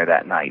staff in there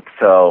that night,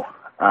 so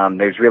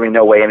there's really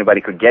no way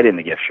anybody could get in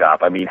the gift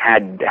shop. I mean,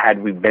 had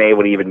we been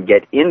able to even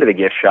get into the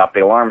gift shop,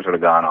 the alarms would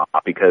have gone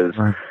off because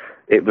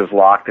it was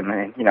locked, and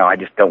I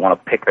just don't want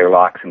to pick their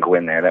locks and go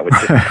in there. That would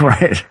just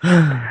right.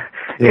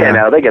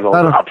 Yeah. They get a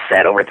little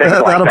upset over things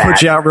like that. That'll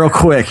put you out real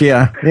quick.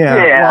 Yeah.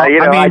 Yeah.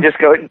 Well, I just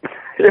go.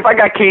 If I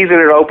got keys and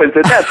it opens,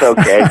 then that's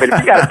okay. But if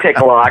you got to pick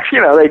locks,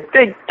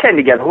 they tend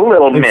to get a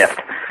little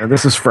miffed.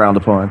 This is frowned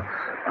upon.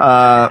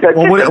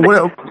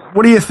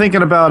 What are you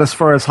thinking about as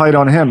far as height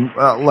on him?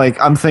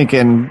 I'm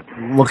thinking,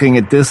 looking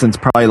at distance,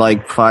 probably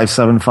like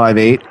 5'7",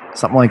 5'8",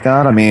 something like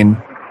that. I mean.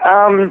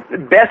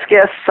 Best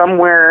guess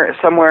somewhere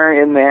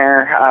in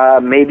there,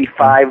 maybe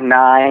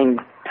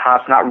 5'9",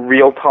 tops, not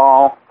real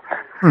tall.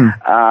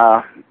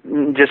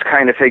 Just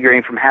kind of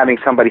figuring from having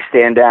somebody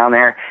stand down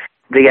there.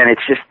 Again,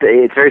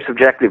 it's very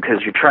subjective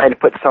because you're trying to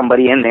put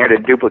somebody in there to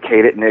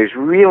duplicate it, and there's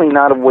really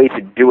not a way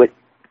to do it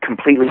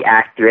completely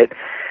accurate.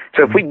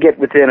 So if we get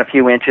within a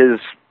few inches,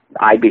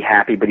 I'd be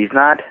happy, but he's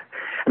not.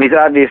 I mean, he's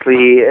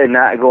obviously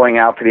not going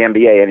out for the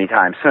NBA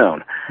anytime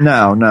soon.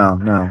 No.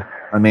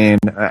 I mean,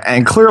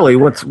 and clearly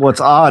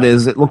what's odd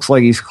is it looks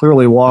like he's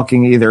clearly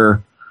walking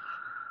either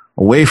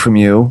away from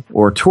you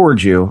or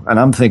towards you, and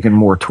I'm thinking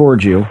more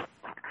towards you.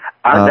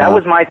 That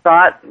was my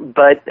thought,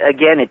 but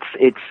again,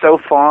 it's so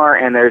far,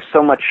 and there's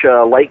so much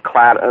light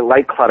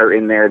clutter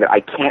in there that I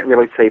can't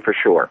really say for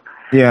sure.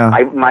 Yeah.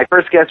 My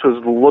first guess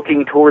was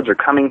looking towards or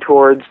coming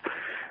towards,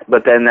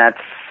 but then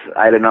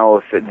I don't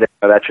know if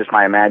that's just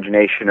my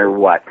imagination or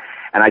what.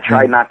 And I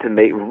tried not to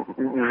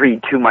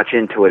read too much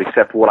into it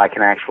except what I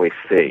can actually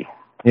see.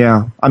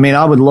 Yeah. I mean,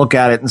 I would look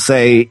at it and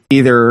say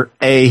either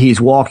A,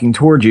 he's walking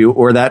towards you,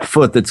 or that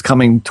foot that's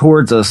coming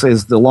towards us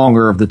is the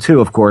longer of the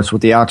two, of course,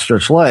 with the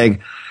outstretched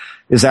leg,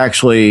 is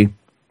actually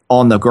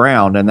on the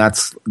ground, and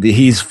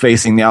he's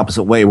facing the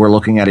opposite way. We're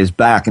looking at his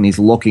back, and he's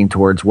looking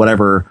towards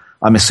whatever.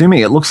 I'm assuming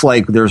it looks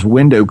like there's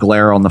window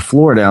glare on the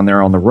floor down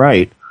there on the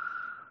right,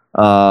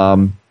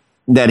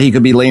 that he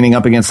could be leaning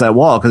up against that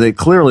wall, because it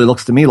clearly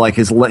looks to me like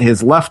his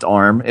left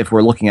arm, if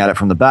we're looking at it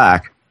from the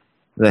back,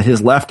 that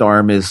his left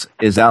arm is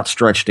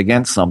outstretched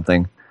against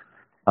something,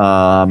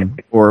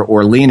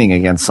 or leaning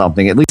against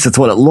something. At least it's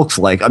what it looks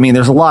like. I mean,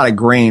 there's a lot of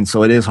grain,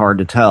 so it is hard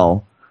to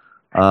tell.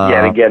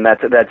 Yeah, and again,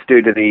 that's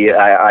due to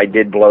I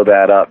did blow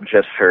that up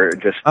just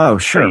oh,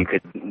 sure. So you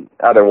could,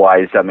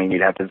 otherwise, I mean,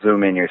 you'd have to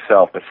zoom in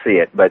yourself to see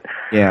it. But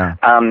yeah,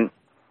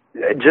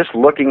 just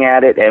looking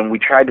at it, and we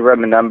tried to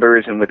run the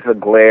numbers, and with the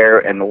glare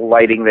and the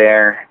lighting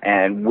there,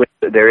 and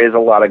there is a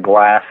lot of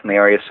glass in the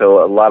area,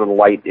 so a lot of the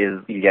light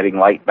you're getting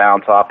light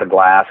bounce off the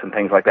glass and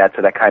things like that,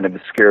 so that kind of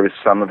obscures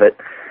some of it.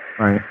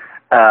 Right.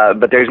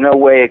 But there's no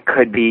way it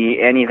could be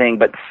anything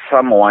but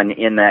someone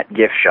in that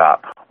gift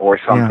shop or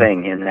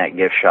something in that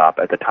gift shop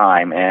at the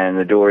time, and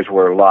the doors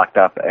were locked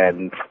up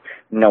and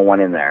no one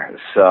in there.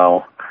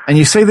 So. And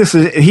you say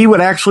he would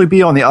actually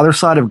be on the other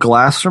side of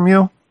glass from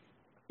you?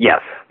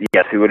 Yes,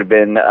 he would have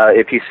been.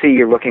 If you see,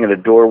 you're looking at a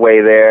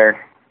doorway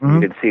there.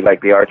 Mm-hmm. You can see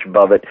like the arch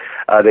above it.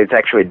 There's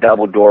actually a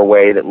double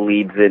doorway that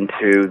leads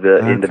into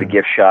the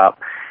gift shop.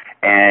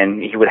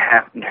 And he would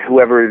have,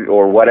 whoever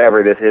or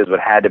whatever this is, would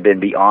have to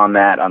been beyond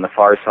that on the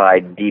far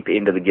side, deep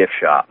into the gift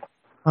shop.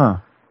 Huh.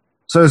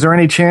 So is there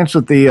any chance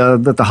that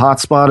the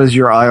hot spot is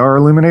your IR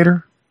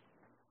illuminator,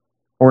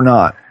 or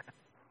not?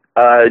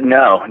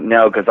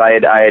 No, because I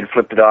had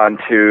flipped it on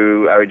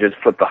I would just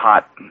flip the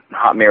hot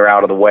mirror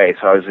out of the way,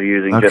 so I was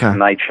using just a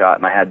night shot,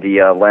 and I had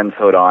the lens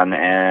hood on,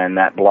 and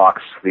that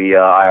blocks the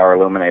IR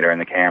illuminator in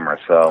the camera.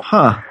 So,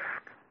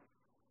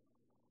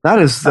 that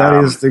is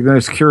the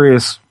most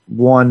curious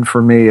one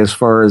for me as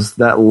far as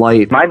that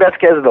light. My best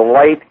guess is the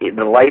light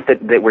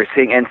that we're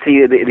seeing. And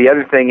see, the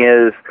other thing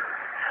is,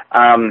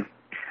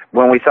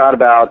 when we thought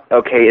about,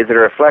 okay, is it a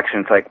reflection?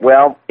 It's like,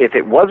 well, if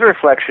it was a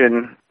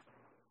reflection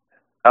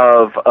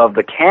of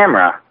the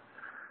camera,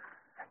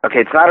 okay,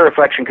 it's not a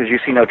reflection because you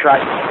see no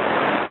track.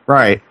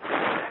 Right.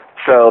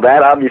 So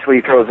that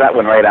obviously throws that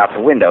one right out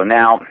the window.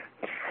 Now,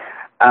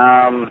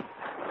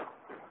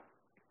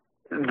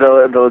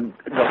 the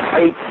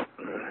light.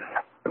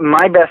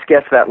 My best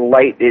guess, that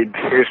light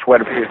appears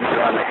what appears to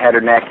be on the head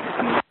or neck.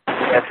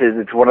 My guess is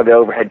it's one of the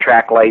overhead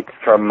track lights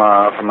from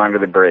under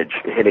the bridge,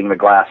 hitting the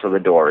glass of the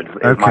door. Is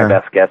my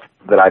best guess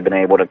that I've been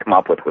able to come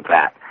up with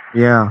that.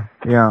 Yeah.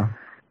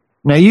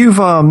 Now you've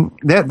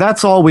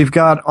that's all we've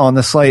got on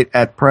the site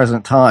at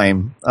present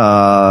time.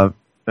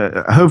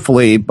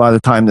 Hopefully, by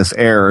the time this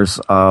airs,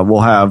 we'll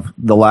have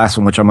the last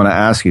one, which I'm going to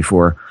ask you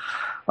for,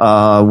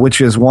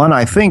 which is one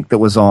I think that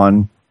was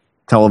on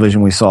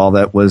television. We saw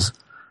that was.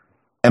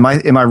 Am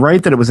I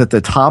right that it was at the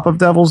top of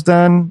Devil's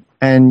Den,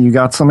 and you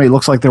got somebody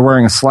looks like they're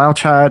wearing a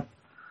slouch hat?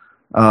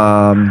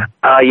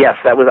 Yes,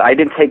 that was. I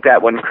didn't take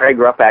that one. Craig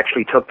Rupp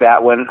actually took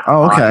that one.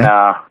 Oh, okay.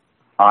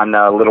 On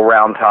Little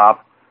Round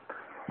Top.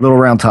 Little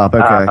Round Top.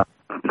 Okay.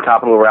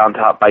 Top of Little Round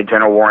Top by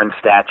General Warren's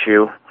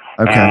statue.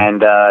 Okay.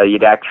 And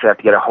you'd actually have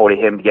to get a hold of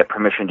him to get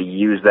permission to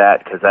use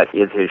that because that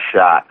is his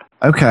shot.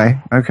 Okay.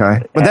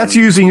 But that's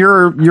using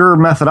your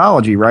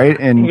methodology, right?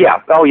 And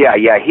yeah. Oh yeah.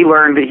 He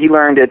learned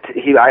it.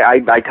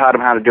 I taught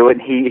him how to do it.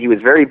 And he was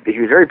very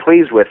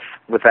pleased with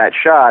that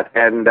shot,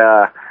 and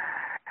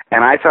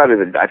I thought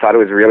it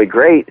was really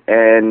great.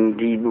 And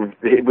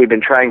we've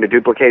been trying to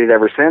duplicate it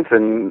ever since,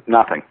 and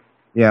nothing.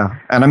 Yeah,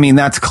 and I mean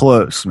that's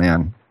close,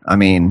 man. I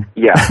mean,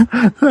 yeah,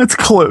 that's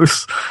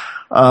close.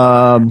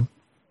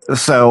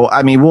 So,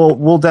 I mean,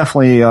 we'll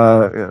definitely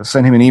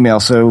send him an email.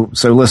 So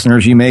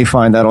listeners, you may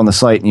find that on the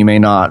site, and you may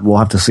not. We'll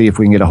have to see if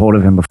we can get a hold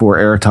of him before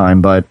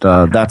airtime. But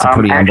that's a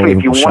pretty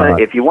unbelievable shot.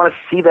 If you want to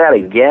see that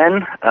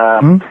again,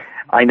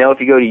 I know if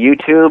you go to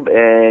YouTube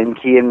and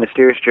key in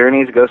Mysterious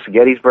Journeys, Ghost of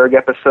Gettysburg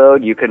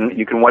episode, you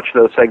can watch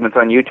those segments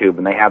on YouTube,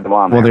 and they have them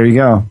on there.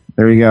 Well,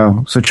 there you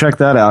go. So check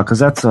that out because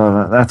that's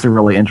a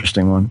really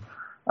interesting one.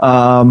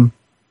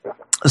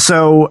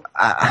 So,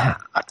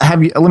 let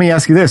me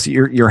ask you this: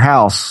 your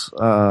house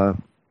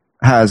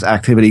has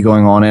activity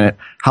going on in it.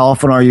 How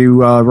often are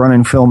you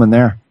running film in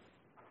there?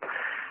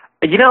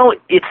 You know,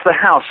 it's the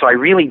house, so I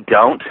really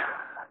don't.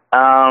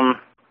 I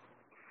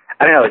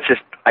don't know. It's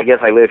just I guess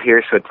I live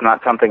here, so it's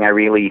not something I'm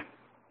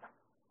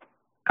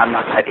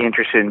not that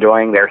interested in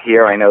doing. They're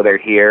here. I know they're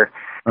here.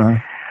 Uh-huh.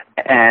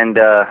 And,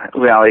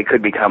 well, it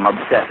could become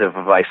obsessive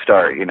if I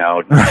start,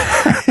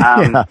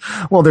 Yeah.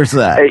 Well, there's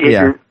that.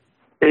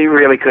 It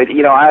really could.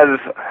 I've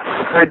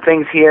heard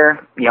things here.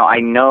 I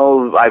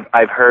know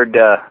I've heard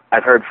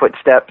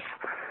footsteps.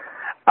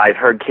 I've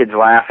heard kids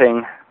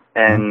laughing,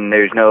 and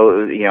there's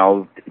no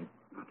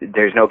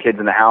kids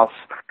in the house.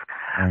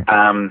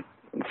 Right.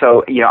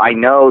 So, I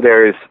know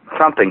there's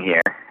something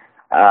here.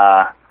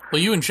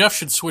 Well, you and Jeff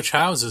should switch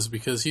houses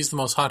because he's the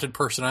most haunted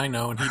person I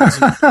know, and he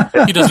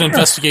doesn't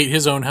investigate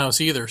his own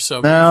house either. So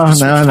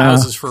switch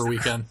houses for a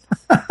weekend.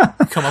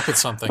 Come up with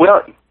something.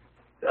 Well,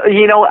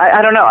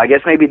 I don't know. I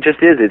guess maybe it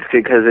just is. It's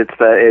because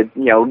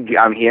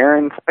I'm here,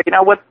 and you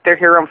know what? They're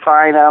here. I'm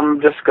fine.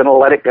 I'm just going to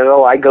let it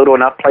go. I go to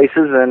enough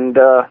places, and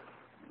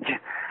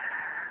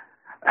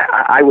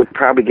I would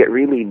probably get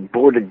really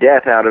bored to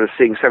death out of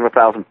seeing several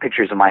thousand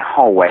pictures in my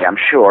hallway, I'm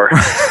sure.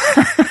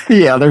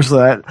 Yeah, there's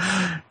that.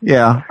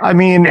 Yeah, I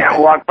mean... I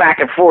walk back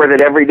and forth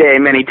it every day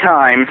many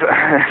times.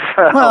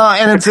 Well,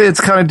 and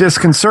it's kind of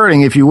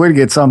disconcerting. If you would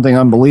get something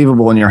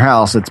unbelievable in your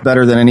house, it's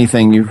better than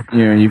anything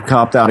you've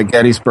copped out at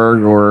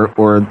Gettysburg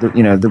or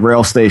the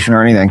rail station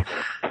or anything.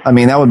 I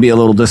mean, that would be a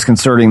little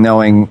disconcerting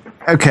knowing...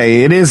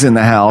 Okay, it is in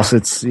the house.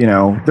 It's,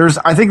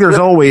 I think there's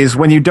always,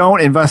 when you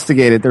don't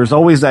investigate it, there's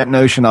always that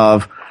notion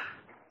of,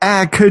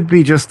 it could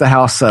be just the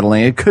house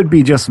settling. It could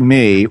be just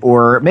me,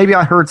 or maybe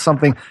I heard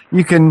something.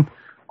 You can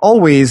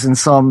always, in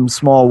some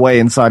small way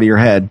inside of your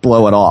head,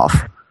 blow it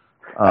off.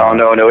 Oh,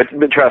 no.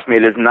 But trust me,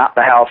 it is not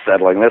the house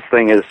settling. This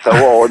thing is so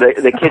old.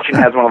 The kitchen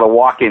has one of the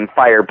walk-in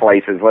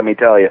fireplaces, let me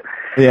tell you.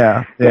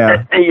 Yeah.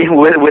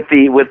 With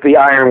the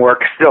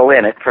ironwork still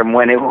in it from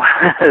when it was.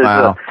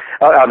 Wow.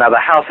 Now the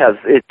house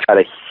it's got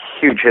a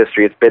huge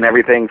history. It's been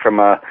everything from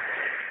a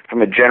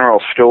general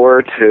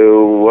store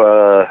to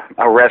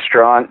a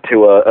restaurant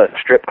to a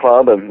strip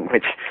club,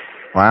 which.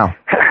 Wow.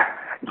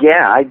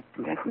 Yeah, I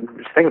was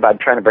thinking about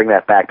trying to bring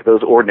that back.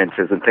 Those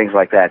ordinances and things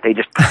like that. They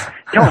just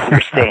don't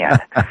understand.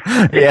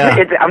 Yeah.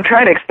 I'm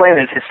trying to explain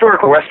it as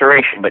historical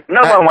restoration, but no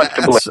one wants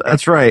to believe.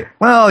 That's right.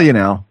 Well, are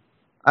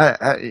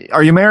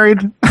you married?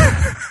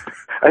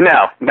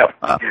 No.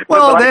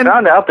 Well, then I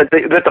found out that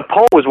the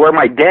pole is where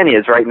my den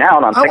is right now,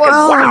 and I'm thinking,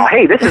 wow,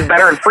 hey, this is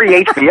better than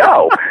free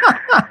HBO.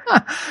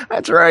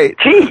 That's right.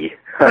 Gee.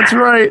 That's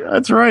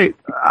right.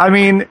 I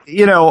mean,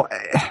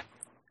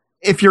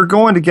 if you're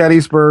going to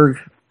Gettysburg,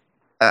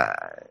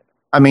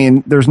 I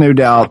mean, there's no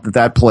doubt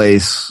that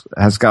place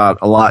has got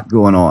a lot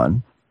going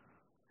on.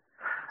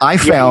 I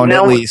found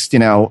at least,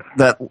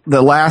 that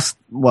the last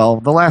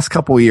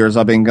couple of years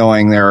I've been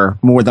going there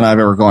more than I've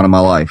ever gone in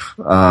my life.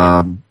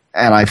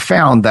 And I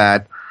found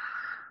that,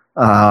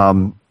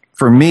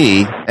 for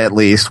me, at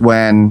least,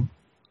 when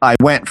I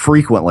went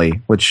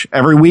frequently, which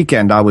every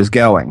weekend I was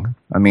going.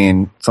 I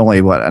mean, it's only,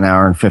 an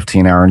hour and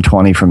 15, hour and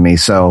 20 from me.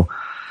 So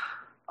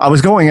I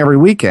was going every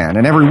weekend.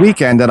 And every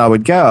weekend that I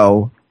would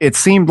go, it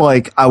seemed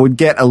like I would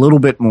get a little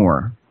bit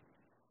more.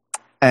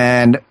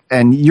 And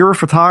your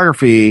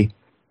photography,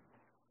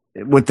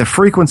 with the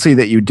frequency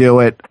that you do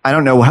it, I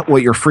don't know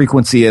what your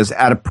frequency is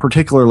at a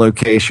particular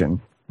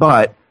location,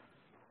 but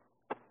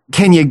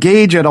can you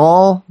gauge at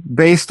all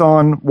based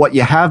on what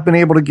you have been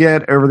able to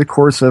get over the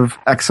course of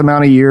X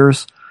amount of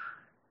years?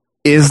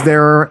 Is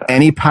there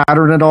any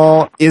pattern at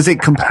all? Is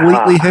it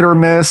completely hit or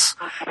miss?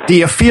 Do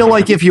you feel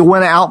like if you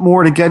went out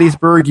more to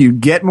Gettysburg,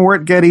 you'd get more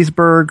at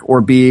Gettysburg,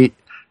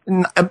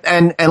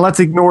 and let's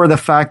ignore the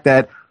fact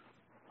that,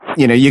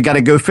 you got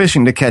to go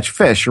fishing to catch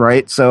fish,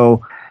 right?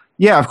 So,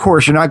 yeah, of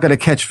course, you're not going to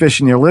catch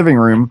fish in your living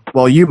room.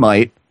 Well, you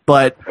might,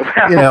 but,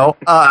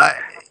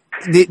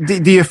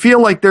 do you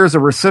feel like there's a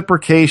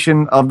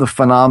reciprocation of the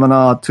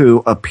phenomena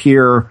to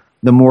appear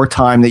the more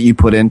time that you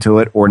put into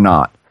it or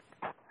not?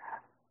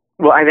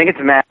 Well, I think it's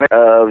a matter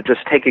of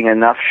just taking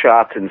enough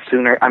shots and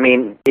sooner. I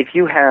mean, if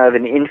you have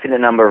an infinite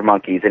number of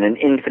monkeys and an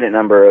infinite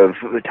number of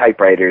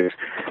typewriters,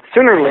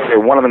 sooner or later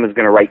one of them is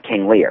going to write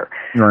King Lear.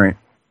 Right.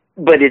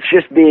 But it's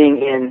just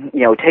being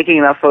taking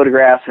enough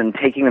photographs and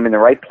taking them in the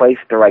right place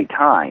at the right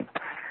time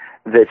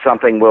that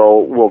something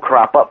will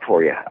crop up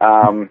for you.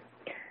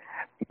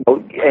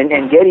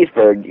 And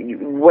Gettysburg,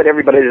 what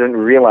everybody doesn't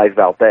realize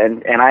about that,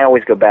 and I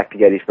always go back to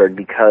Gettysburg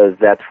because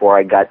that's where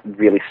I got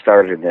really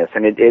started in this,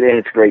 and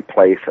it's a great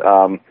place.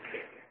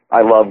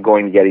 I love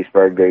going to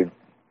Gettysburg.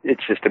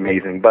 It's just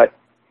amazing. But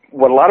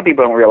what a lot of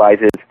people don't realize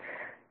is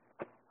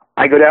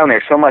I go down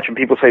there so much, and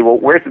people say, well,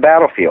 where's the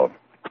battlefield?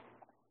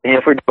 And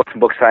if we're doing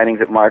some book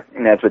signings at Mark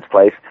Nesbitt's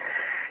place,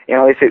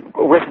 they say,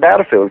 well, where's the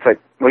battlefield? It's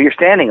like, well, you're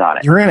standing on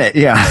it. You're in it,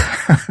 yeah.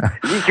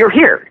 You're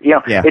here.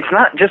 Yeah. It's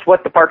not just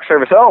what the Park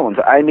Service owns.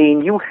 I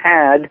mean, you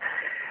had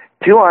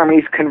two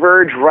armies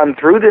converge, run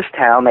through this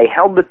town. They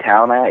held the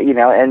town,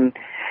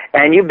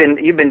 and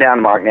you've been down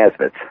to Mark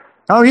Nesbitt's.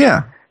 Oh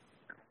yeah.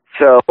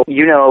 So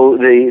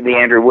the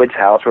Andrew Woods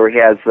house where he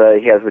has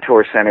the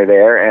tour center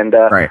there, and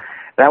right.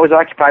 That was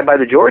occupied by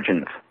the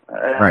Georgians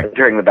right.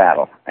 during the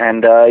battle,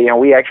 and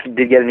we actually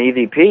did get an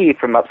EVP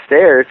from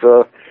upstairs.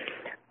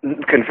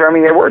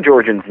 confirming there were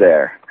Georgians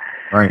there.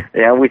 Right.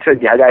 Yeah,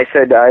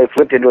 I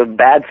flipped into a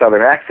bad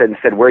Southern accent and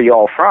said, "Where you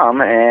all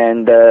from?"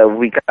 And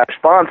we got a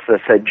response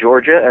that said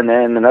Georgia, and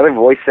then another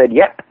voice said,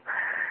 "Yep."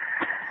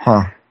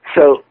 Huh.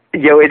 So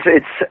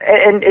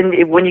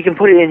and when you can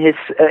put it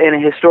in a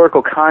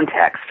historical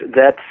context,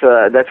 that's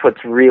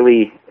what's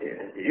really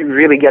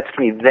gets to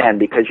me then,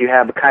 because you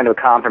have a kind of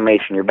a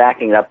confirmation. You're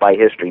backing it up by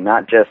history,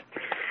 not just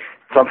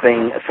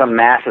some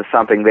massive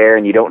something there,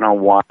 and you don't know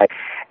why.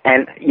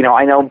 And,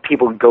 I know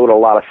people go to a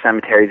lot of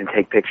cemeteries and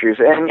take pictures,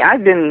 and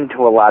I've been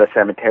to a lot of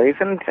cemeteries,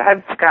 and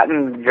I've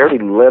gotten very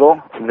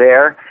little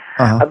there.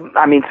 Uh-huh.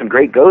 I mean, some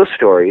great ghost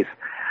stories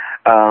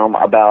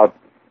about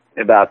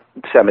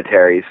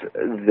cemeteries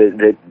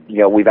that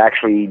we've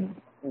actually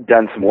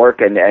done some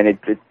work, and it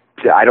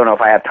I don't know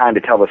if I have time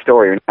to tell the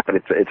story or not, but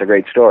it's a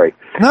great story.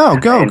 No,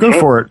 go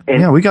for it.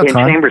 Yeah, we got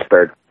time. In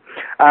Chambersburg.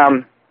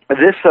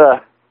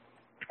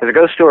 There's a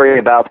ghost story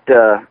about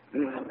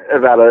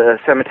a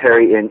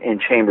cemetery in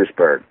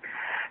Chambersburg,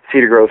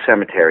 Cedar Grove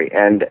Cemetery,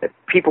 and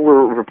people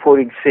were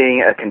reporting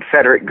seeing a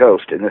Confederate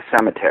ghost in the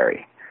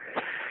cemetery,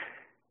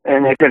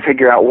 and they couldn't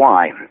figure out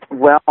why.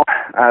 Well,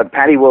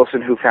 Patty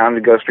Wilson, who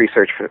founded Ghost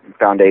Research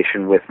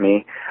Foundation with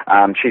me,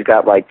 she's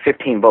got like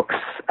 15 books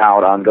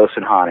out on ghosts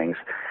and hauntings.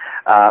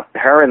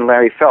 Her and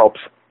Larry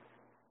Phelps,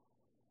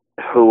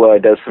 who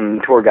does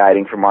some tour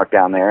guiding for Mark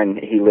down there, and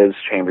he lives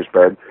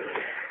Chambersburg,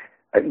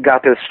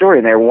 got to the story,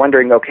 and they were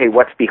wondering, okay,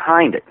 what's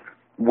behind it?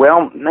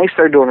 Well, they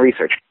started doing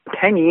research.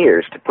 10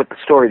 years to put the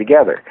story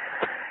together.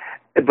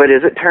 But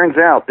as it turns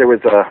out, there was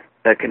a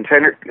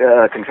Confederate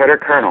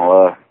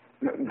colonel,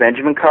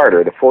 Benjamin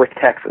Carter, the 4th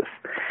Texas.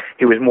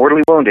 He was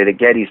mortally wounded at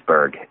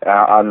Gettysburg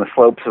on the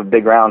slopes of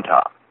Big Round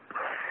Top.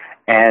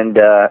 And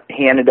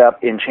he ended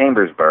up in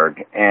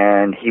Chambersburg,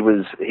 and he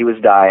was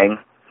dying.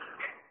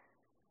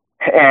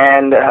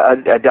 And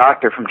a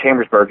doctor from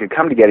Chambersburg had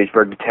come to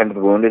Gettysburg to tend to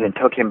the wounded and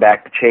took him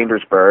back to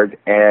Chambersburg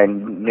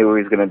and knew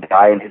he was going to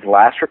die, and his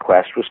last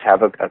request was to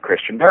have a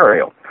Christian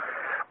burial.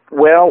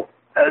 Well,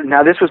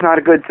 now this was not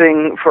a good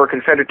thing for a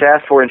Confederate to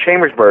ask for in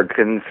Chambersburg,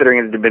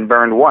 considering it had been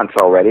burned once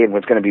already and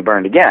was going to be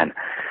burned again.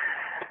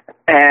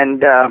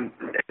 And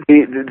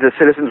the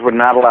citizens would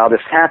not allow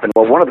this to happen.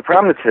 Well, one of the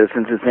prominent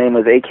citizens, his name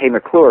was A.K.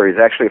 McClure, he's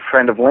actually a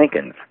friend of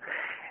Lincoln's.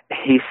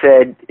 He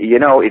said,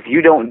 if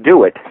you don't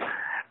do it,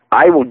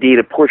 I will deed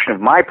a portion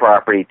of my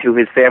property to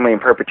his family in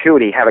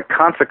perpetuity, have it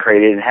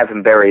consecrated, and have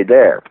him buried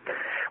there.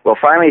 Well,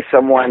 finally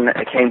someone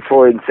came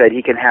forward and said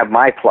he can have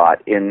my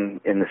plot in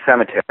the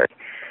cemetery.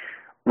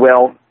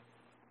 Well,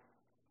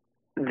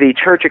 the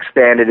church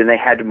expanded, and they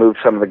had to move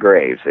some of the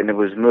graves, and it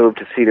was moved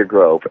to Cedar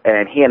Grove,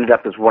 and he ended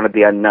up as one of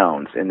the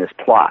unknowns in this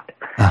plot.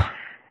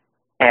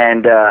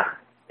 And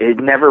it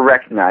never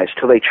recognized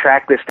till they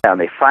tracked this down.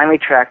 They finally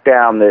tracked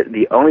down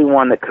the only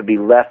one that could be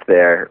left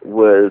there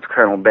was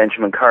Colonel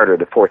Benjamin Carter,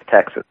 the 4th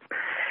Texas.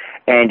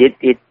 And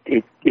it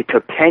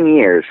took 10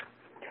 years,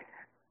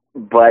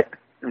 but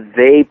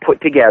they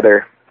put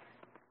together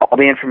all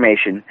the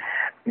information,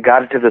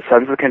 got it to the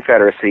Sons of the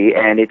Confederacy,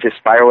 and it just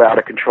spiraled out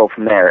of control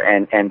from there.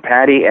 And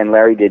Patty and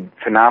Larry did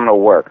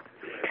phenomenal work.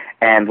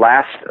 And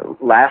last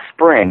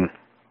spring,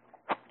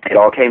 it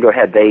all came to a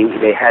head.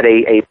 They had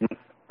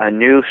a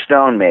new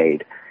stone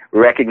made,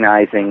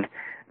 recognizing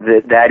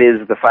that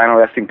is the final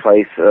resting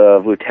place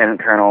of Lieutenant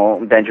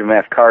Colonel Benjamin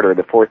F. Carter,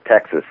 the 4th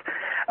Texas.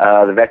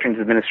 The Veterans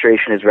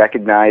Administration has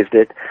recognized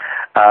it.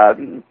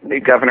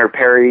 Governor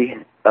Perry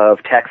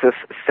of Texas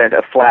sent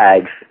a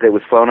flag that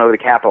was flown over the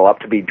Capitol up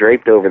to be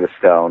draped over the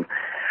stone.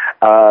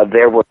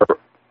 There were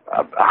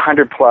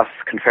 100-plus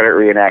Confederate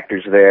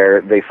reenactors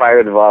there. They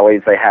fired the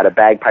volleys. They had a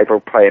bagpiper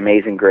play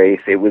Amazing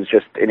Grace. It was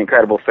just an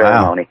incredible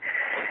ceremony. Wow.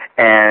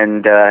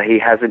 And he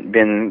hasn't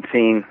been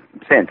seen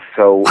since.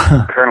 So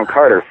Colonel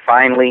Carter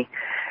finally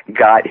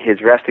got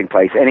his resting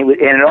place, and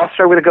it all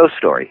started with a ghost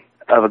story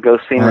of a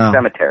ghost seen in a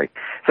cemetery.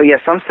 So yes,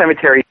 some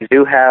cemeteries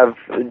do have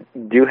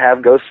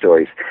ghost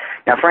stories.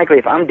 Now, frankly,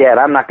 if I'm dead,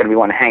 I'm not going to be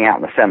wanting to hang out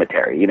in the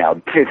cemetery.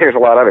 There's a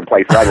lot of other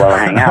places I'd want to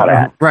hang out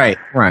at. Right.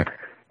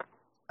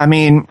 I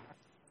mean,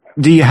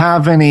 do you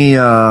have any?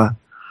 I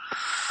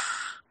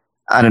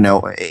don't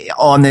know.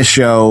 On this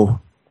show,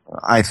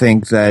 I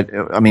think that,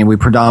 we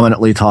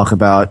predominantly talk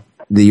about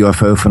the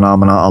UFO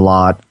phenomena a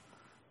lot,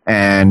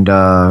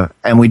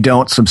 and we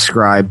don't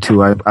subscribe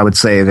to, I would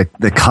say,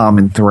 the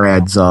common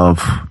threads of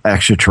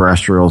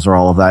extraterrestrials or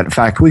all of that. In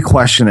fact, we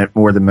question it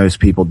more than most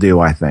people do,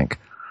 I think.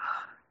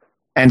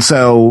 And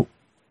so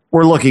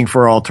we're looking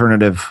for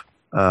alternative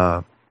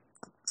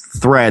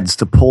threads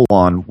to pull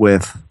on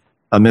with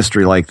a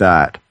mystery like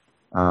that.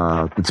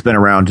 It's been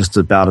around just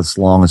about as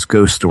long as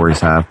ghost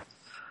stories have.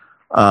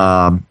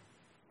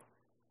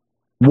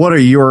 What are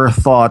your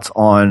thoughts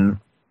on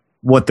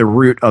what the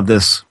root of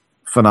this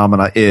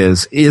phenomena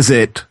is? Is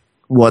it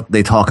what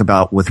they talk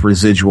about with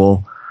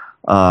residual?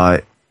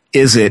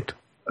 Is it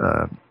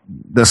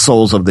the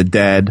souls of the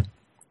dead?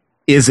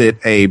 Is it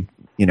a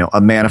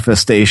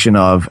manifestation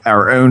of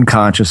our own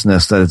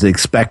consciousness that is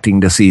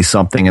expecting to see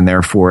something, and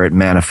therefore it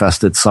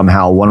manifested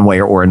somehow one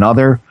way or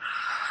another?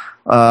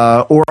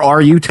 Or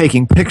are you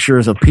taking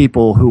pictures of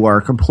people who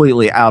are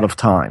completely out of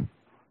time?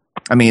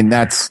 I mean,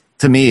 that's,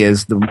 to me,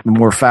 is the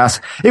more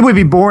fast. It would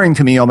be boring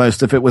to me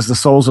almost if it was the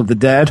souls of the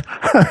dead,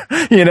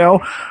 you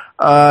know?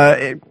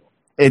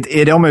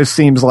 It almost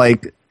seems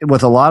like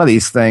with a lot of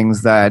these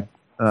things that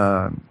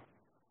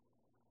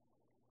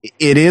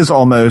it is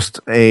almost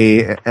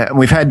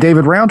we've had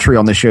David Roundtree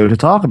on the show to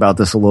talk about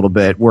this a little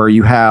bit, where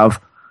you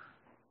have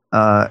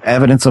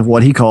evidence of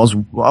what he calls a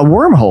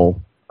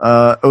wormhole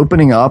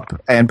opening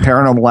up, and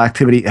paranormal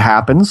activity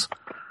happens,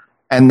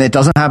 and it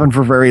doesn't happen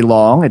for very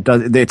long.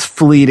 It's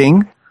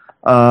fleeting.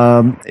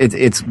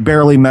 It's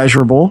barely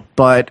measurable,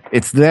 but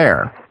it's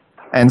there.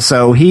 And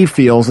so he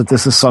feels that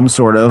this is some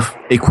sort of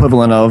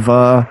equivalent of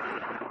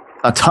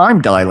a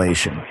time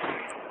dilation.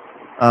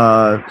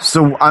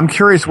 So I'm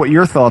curious what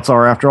your thoughts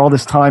are after all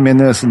this time in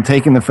this and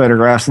taking the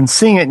photographs and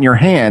seeing it in your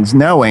hands,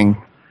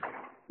 knowing,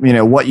 you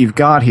know, what you've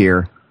got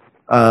here.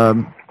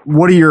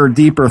 What are your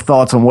deeper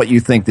thoughts on what you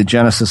think the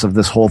genesis of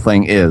this whole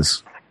thing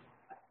is?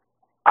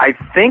 I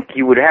think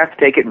you would have to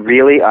take it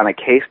really on a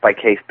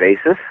case-by-case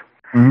basis,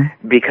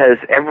 because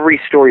every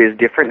story is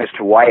different as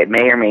to why it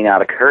may or may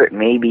not occur. It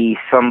may be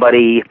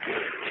somebody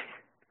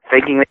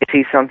thinking they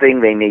see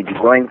something, they may be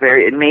going there.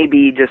 It may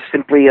be just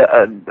simply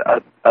a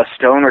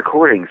stone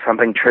recording.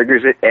 Something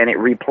triggers it and it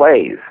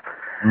replays.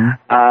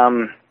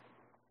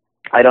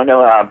 I don't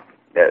know.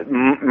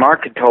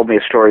 Mark had told me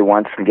a story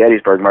once from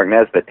Gettysburg, Mark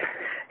Nesbitt.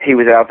 He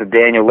was out at the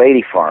Daniel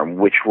Lady Farm,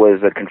 which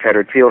was a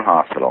Confederate field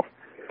hospital.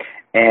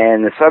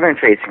 And the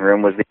southern-facing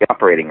room was the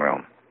operating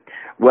room.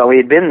 Well, he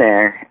had been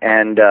there,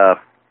 and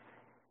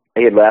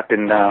he had left,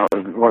 and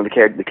one of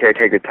the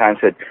caretaker at the time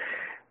said,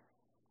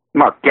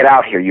 "Mark, get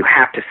out here. You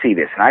have to see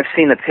this." And I've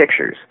seen the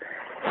pictures.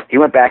 He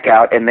went back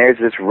out, and there's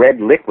this red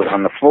liquid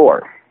on the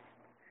floor.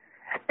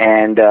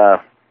 And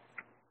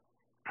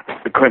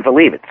he couldn't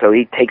believe it. So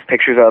he takes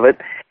pictures of it,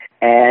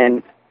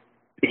 and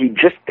he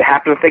just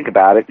happened to think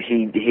about it.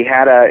 He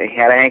had a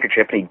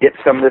handkerchief, and he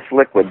dipped some of this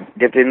liquid,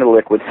 dipped it into the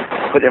liquid,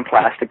 put it in a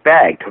plastic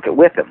bag, took it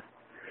with him.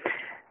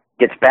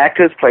 Gets back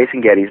to his place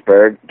in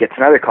Gettysburg, gets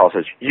another call,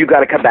 says, "You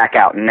got to come back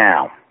out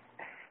now."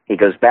 He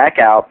goes back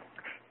out.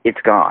 It's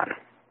gone.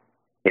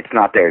 It's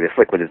not there. This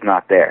liquid is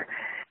not there.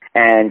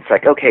 And it's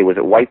like, okay, was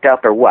it wiped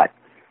out or what?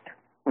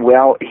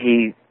 Well,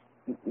 he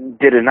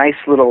did a nice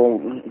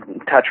little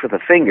touch with a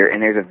finger,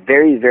 and there's a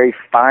very, very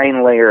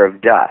fine layer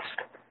of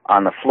dust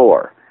on the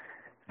floor.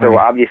 So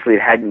obviously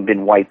it hadn't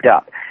been wiped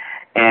up.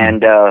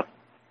 And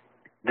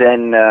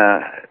then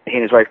he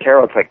and his wife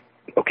Carol, it's like,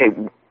 okay,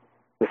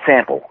 the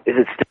sample, is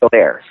it still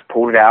there? So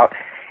pulled it out,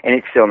 and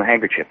it's still in the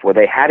handkerchief. Well,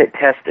 they had it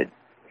tested.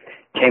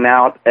 Came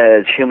out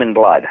as human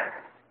blood.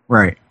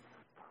 Right.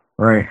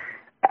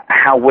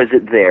 How was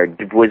it there?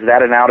 Was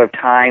that an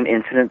out-of-time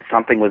incident?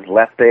 Something was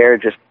left there?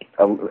 Just,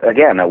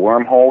 again, a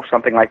wormhole,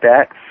 something like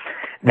that?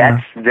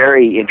 That's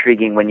very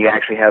intriguing when you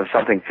actually have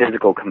something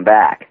physical come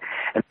back.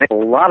 And there's a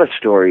lot of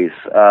stories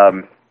that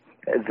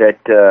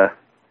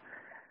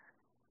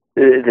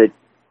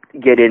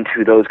get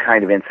into those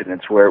kind of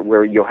incidents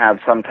where you'll have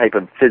some type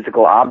of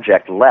physical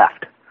object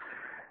left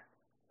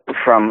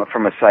from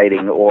a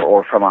sighting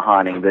or from a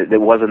haunting that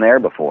wasn't there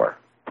before.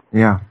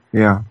 Yeah.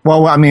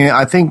 Well, I mean,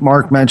 I think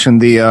Mark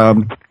mentioned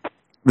the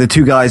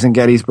two guys in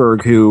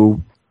Gettysburg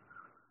who,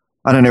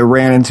 I don't know,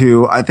 ran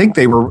into, I think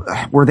they were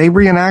they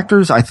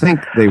reenactors? I think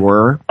they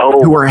were.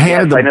 Oh, who were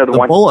handed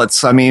the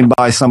bullets, I mean,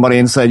 by somebody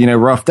and said,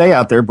 rough day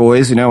out there,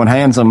 boys, and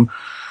hands them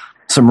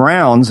some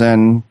rounds,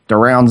 and the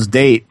rounds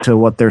date to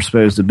what they're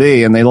supposed to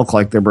be, and they look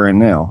like they're brand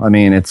new. I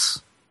mean,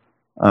 it's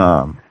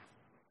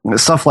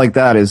stuff like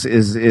that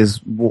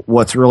is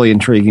what's really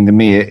intriguing to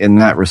me in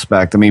that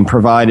respect. I mean,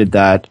 provided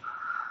that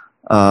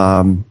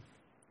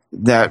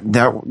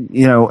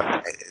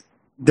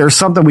there's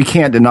something we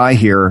can't deny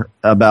here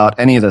about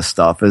any of this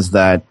stuff, is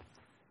that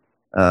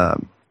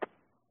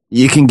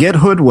you can get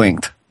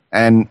hoodwinked,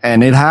 and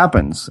it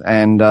happens,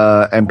 and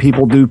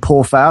people do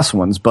pull fast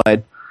ones,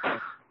 but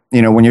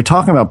when you're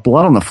talking about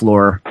blood on the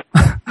floor,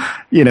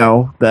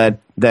 that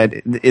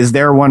is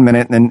there 1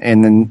 minute, and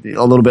then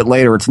a little bit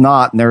later it's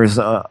not, and there's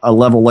a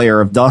level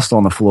layer of dust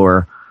on the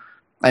floor,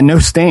 and no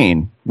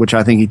stain, which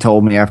I think he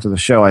told me after the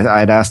show. I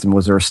had asked him,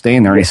 was there a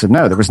stain there? And he said,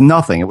 no, there was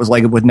nothing. It was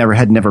like it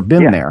had never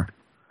been there.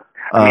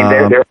 I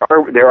mean,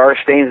 there are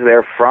stains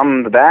there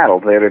from the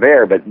battle that are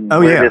there, but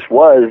this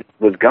was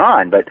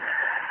gone. But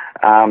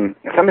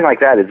something like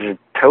that is just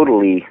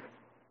totally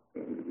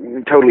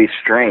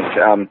strange.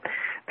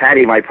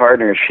 Patty, my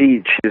partner,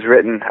 she's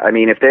written. I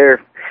mean,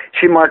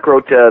 Mark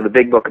wrote the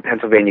Big Book of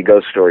Pennsylvania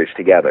Ghost Stories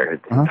together.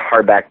 It's a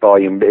hardback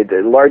volume,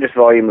 the largest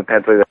volume of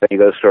Pennsylvania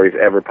ghost stories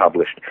ever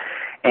published.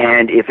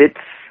 And if it's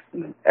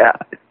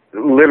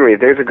literally, if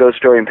there's a ghost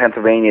story in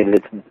Pennsylvania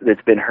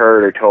that's been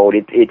heard or told,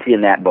 it's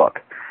in that book.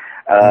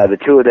 The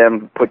two of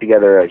them put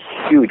together a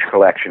huge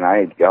collection.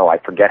 I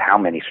forget how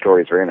many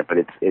stories are in it, but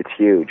it's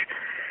huge.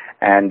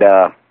 And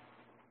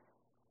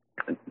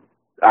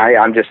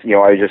I'm just,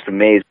 I was just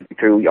amazed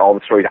through all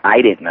the stories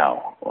I didn't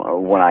know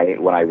when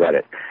I read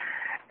it.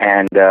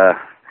 And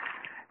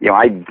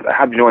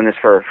I've been doing this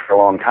for a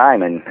long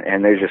time,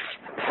 and there's just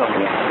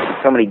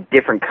so many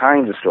different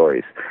kinds of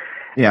stories.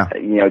 Yeah.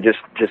 Just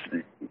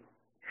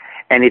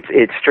and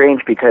it's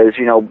strange because,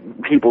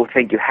 people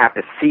think you have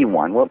to see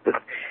one. Well,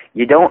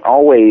 you don't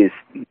always.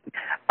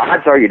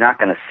 Odds are you're not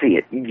going to see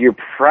it. You're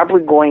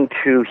probably going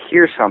to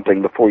hear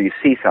something before you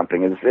see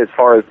something. As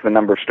far as the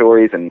number of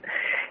stories and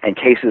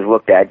cases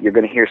looked at, you're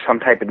going to hear some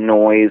type of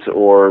noise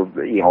or,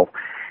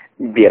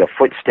 be it a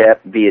footstep,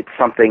 be it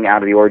something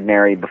out of the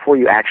ordinary before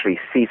you actually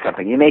see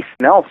something. You may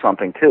smell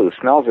something too.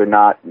 Smells are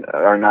not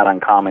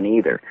uncommon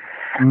either.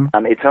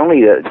 Mm-hmm. It's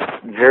only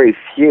very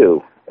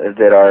few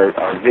that are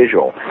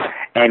visual.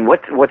 And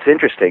what's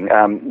interesting,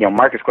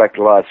 Marcus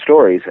collected a lot of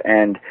stories,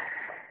 and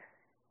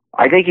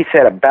I think he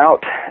said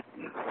about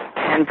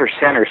 10%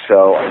 or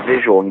so are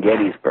visual in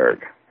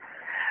Gettysburg.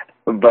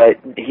 But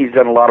he's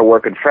done a lot of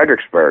work in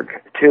Fredericksburg,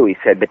 too, he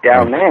said. But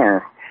down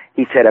there,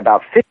 he said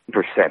about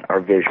 50%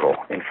 are visual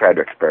in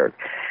Fredericksburg.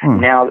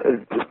 Now,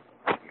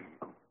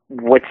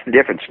 what's the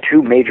difference?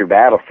 Two major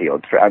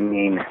battlefields. I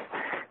mean,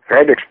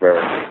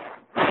 Fredericksburg,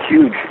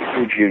 huge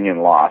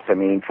Union loss.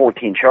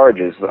 14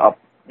 charges up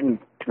to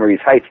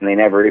Marie's Heights, and they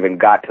never even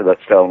got to the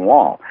stone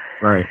wall.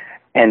 Right.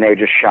 And they're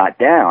just shot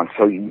down.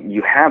 So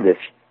you have this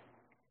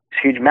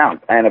huge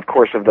amount. And, of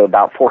course, of the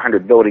about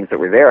 400 buildings that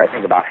were there, I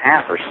think about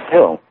half are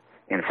still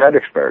in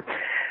Fredericksburg.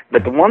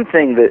 But the one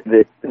thing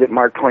that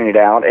Mark pointed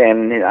out,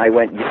 and I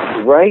went,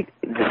 you're right,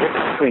 the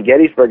difference between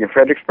Gettysburg and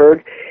Fredericksburg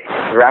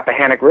is the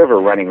Rappahannock River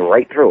running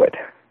right through it.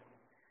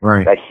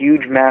 Right. That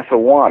huge mass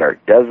of water.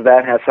 Does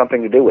that have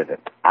something to do with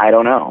it? I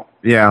don't know.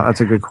 Yeah, that's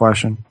a good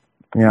question.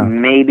 Yeah.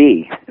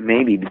 Maybe,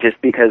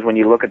 just because when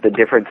you look at the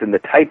difference in the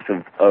types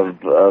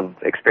of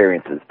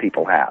experiences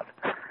people have.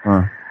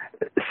 Huh.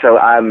 So,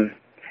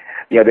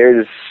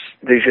 there's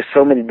just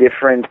so many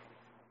different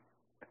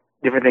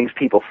things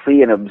people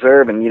see and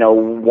observe, and,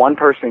 one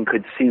person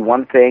could see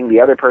one thing,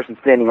 the other person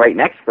standing right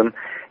next to them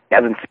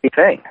doesn't see a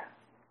thing.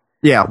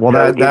 Yeah, well,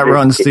 so that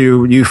runs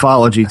through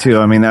ufology,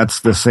 too. That's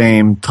the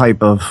same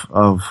type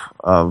of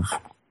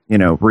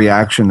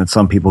reaction that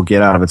some people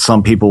get out of it.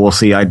 Some people will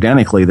see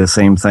identically the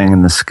same thing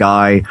in the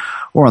sky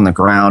or on the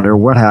ground or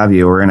what have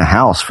you, or in a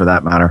house for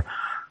that matter.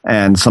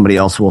 And somebody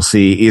else will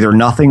see either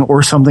nothing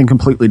or something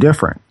completely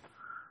different.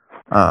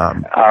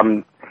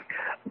 For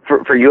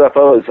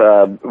UFOs,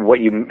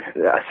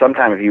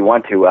 sometime if you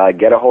want to,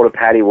 get a hold of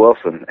Patty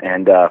Wilson,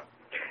 and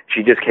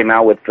she just came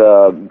out with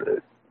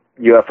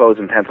UFOs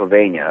in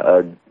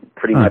Pennsylvania,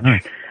 pretty much,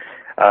 nice.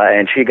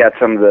 And she got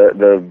some of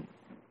the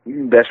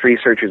best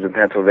researchers in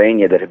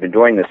Pennsylvania that have been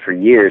doing this for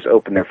years,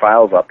 open their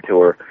files up to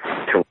her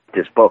to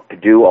this book to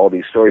do all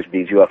these stories of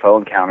these UFO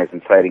encounters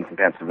and sightings in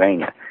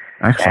Pennsylvania.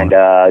 Excellent.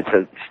 And it's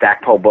a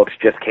Stackpole Books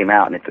just came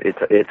out, and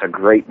it's a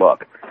great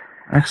book.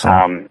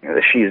 Excellent.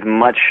 She's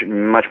much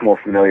more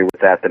familiar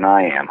with that than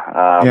I am.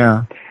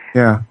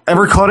 Yeah.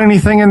 Ever caught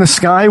anything in the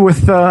sky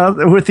with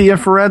the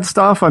infrared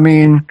stuff?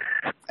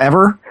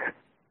 Ever?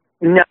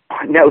 No.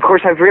 Of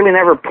course, I've really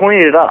never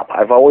pointed it up.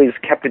 I've always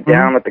kept it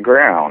down at the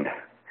ground.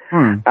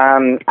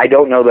 I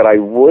don't know that I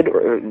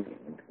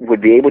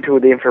would be able to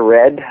with the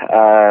infrared.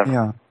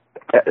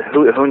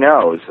 Who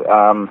knows?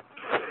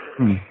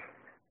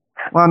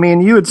 Well,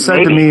 you had said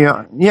maybe. To me,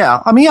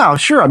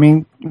 sure.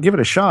 Give it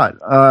a shot.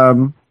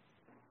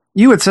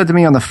 You had said to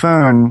me on the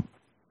phone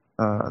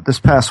this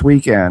past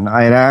weekend,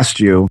 I had asked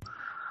you,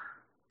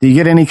 do you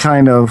get any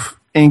kind of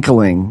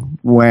inkling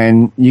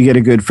when you get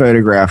a good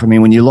photograph?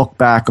 When you look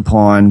back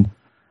upon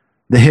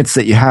the hits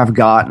that you have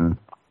gotten,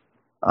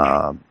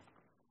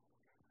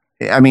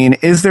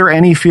 is there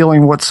any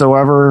feeling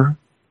whatsoever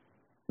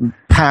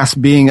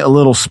past being a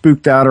little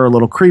spooked out or a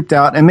little creeped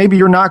out? And maybe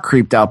you're not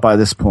creeped out by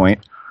this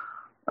point.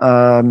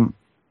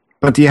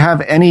 But do you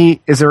have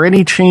is there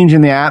any change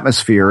in the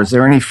atmosphere? Is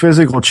there any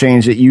physical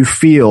change that you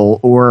feel,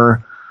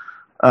 or,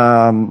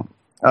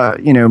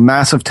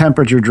 massive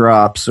temperature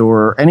drops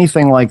or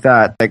anything like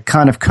that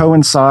kind of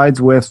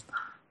coincides with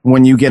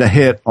when you get a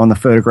hit on the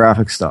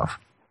photographic stuff?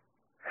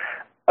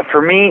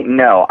 For me,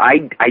 no.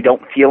 I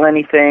don't feel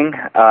anything.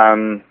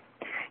 I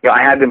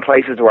have been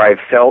places where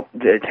I've felt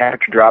the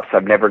temperature drops.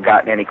 I've never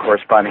gotten any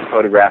corresponding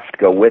photographs to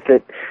go with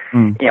it.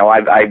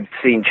 I've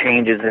seen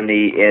changes in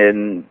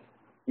the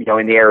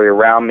area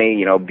around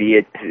me, be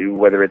it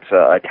whether it's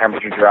a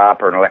temperature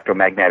drop or an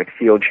electromagnetic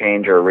field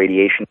change or a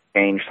radiation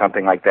change,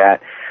 something like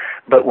that.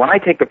 But when I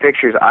take the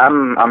pictures,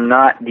 I'm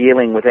not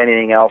dealing with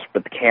anything else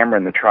but the camera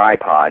and the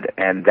tripod,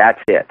 and that's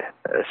it.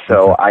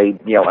 So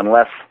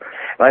unless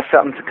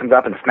something comes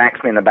up and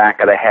smacks me in the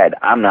back of the head,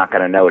 I'm not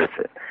going to notice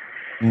it.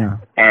 Yeah.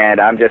 And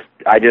I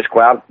just go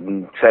out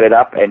and set it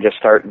up and just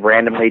start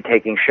randomly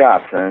taking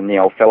shots and,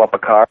 fill up a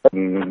car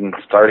and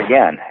start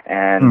again.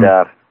 And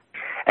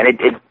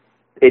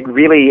it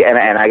really,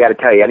 and I got to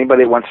tell you,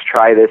 anybody that wants to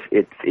try this,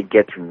 it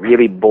gets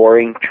really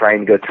boring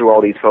trying to go through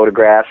all these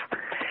photographs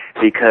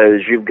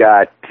because you've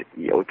got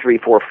 3,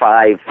 4,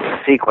 5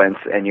 sequence,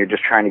 and you're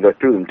just trying to go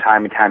through them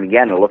time and time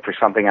again to look for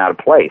something out of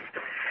place.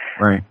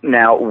 Right.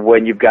 Now,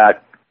 when you've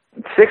got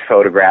 6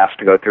 photographs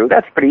to go through,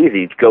 that's pretty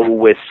easy. To go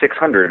with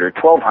 600 or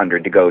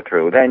 1,200 to go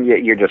through, then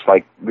you're just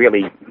like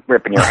really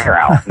ripping your hair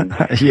out. And,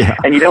 Yeah.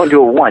 and you don't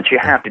do it once. You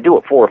have to do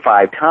it 4 or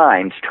 5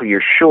 times till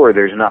you're sure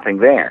there's nothing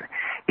there.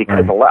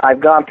 Because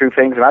I've gone through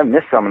things and I've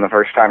missed some in the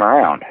first time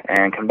around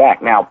and come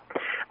back. Now,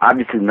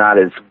 obviously not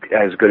as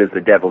good as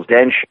the Devil's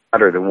Den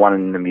shot or the one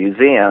in the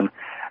museum,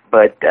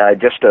 but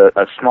just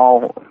a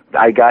small.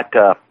 I got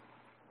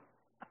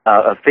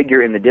a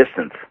figure in the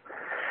distance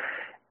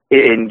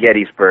in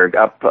Gettysburg,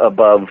 up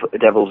above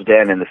Devil's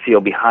Den and the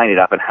field behind it,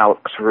 up in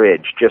Halleck's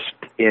Ridge.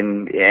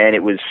 And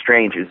it was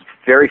strange. It was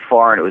very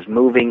far and it was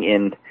moving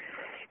in.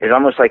 It was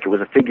almost like it was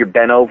a figure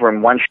bent over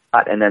in one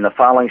shot, and then the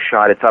following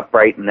shot it's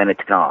upright and then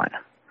it's gone.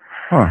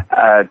 Huh.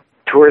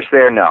 Tourists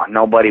there, no,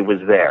 nobody was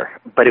there.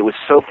 But it was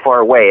so far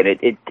away, and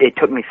it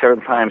took me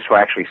several times to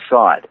actually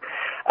saw it.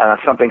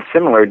 Something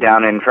similar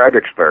down in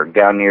Fredericksburg,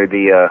 down near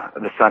the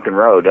Sunken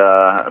Road.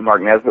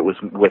 Mark Nesbitt was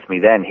with me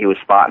then. He was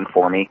spotting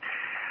for me.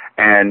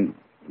 And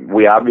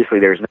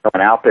there's no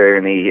one out there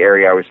in the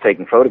area I was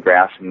taking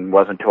photographs, and it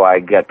wasn't until I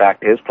got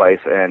back to his place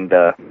and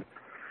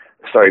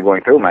started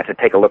going through them. I said,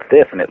 take a look at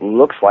this, and it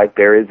looks like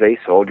there is a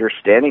soldier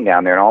standing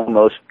down there and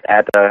almost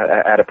at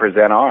a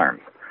present arms.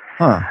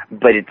 Huh.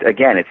 But it's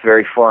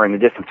very far in the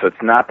distance, so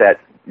it's not that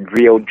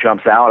real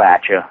jumps out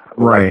at you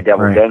like the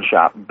Devil's Den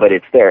shot, but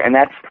it's there. And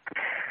that's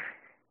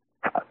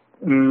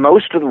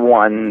most of the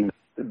ones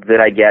that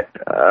I get,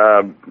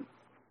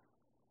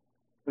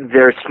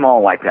 they're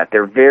small like that.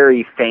 They're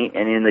very faint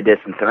and in the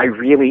distance, and I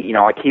really,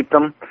 I keep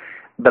them,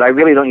 but I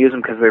really don't use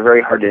them because they're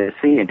very hard to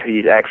see until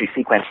you actually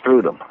sequence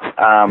through them.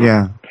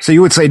 Yeah. So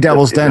you would say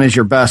Devil's Den is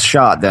your best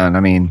shot then,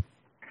 I mean.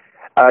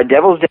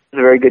 Devil's Den is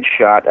a very good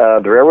shot.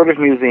 The Railroaders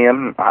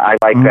Museum, I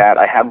like that.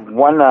 I have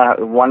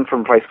one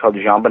from a place called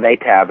Jean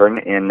Bonnet Tavern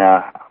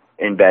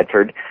in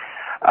Bedford.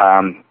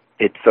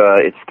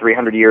 It's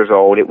 300 years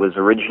old. It was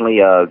originally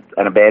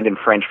an abandoned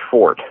French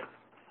fort.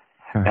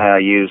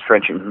 Used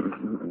French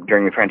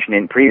during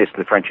the previous to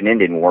the French and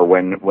Indian War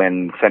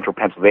when central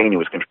Pennsylvania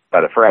was controlled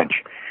by the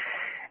French,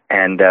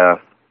 and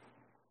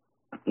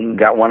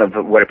got one of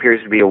what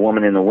appears to be a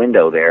woman in the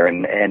window there,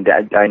 and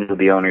I knew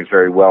the owners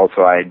very well,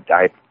 so I'd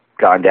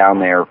gone down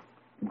there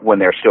when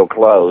they're still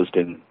closed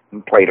and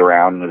played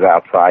around and was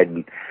outside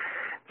and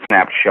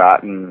snapped a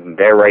shot, and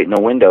there right in the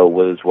window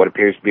was what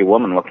appears to be a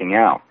woman looking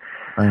out.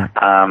 Right.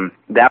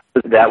 That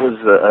was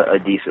a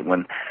decent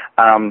one.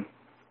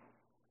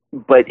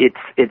 But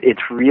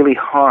it's really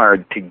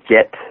hard to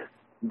get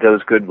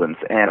those good ones,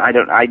 and I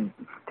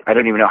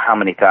don't even know how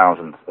many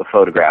thousands of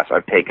photographs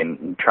I've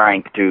taken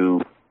trying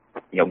to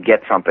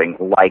get something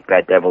like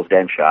that Devil's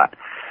Den shot.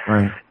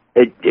 Right.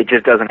 It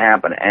just doesn't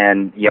happen,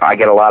 and I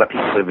get a lot of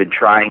people who have been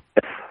trying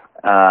this.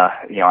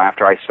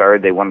 After I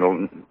started, they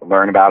wanted to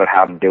learn about it,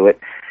 how to do it,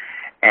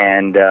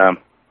 and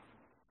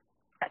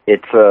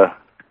it's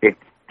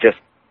just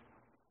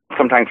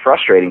sometimes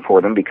frustrating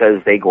for them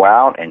because they go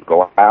out and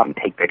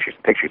take pictures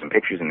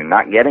and they're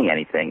not getting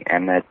anything,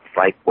 and it's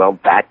like, well,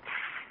 that's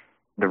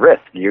the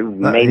risk. You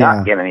may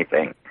not get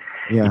anything.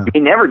 Yeah. You may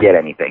never get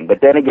anything,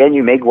 but then again,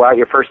 you may go out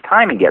your first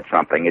time and get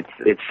something.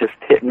 It's just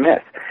hit and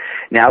miss.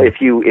 Now,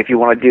 if you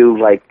want to do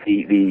like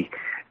the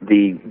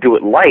do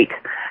it light,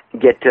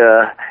 get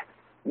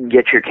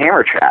your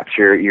camera traps,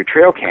 your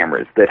trail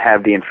cameras that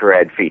have the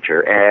infrared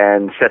feature,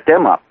 and set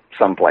them up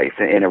someplace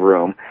in a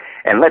room,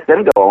 and let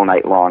them go all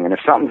night long. And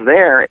if something's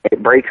there,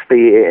 it breaks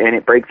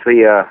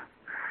the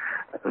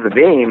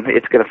beam,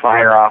 it's going to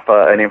fire off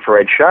an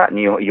infrared shot, and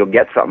you'll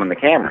get something in the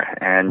camera.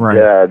 And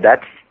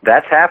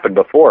that's happened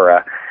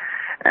before.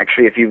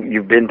 Actually, if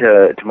you've been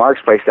to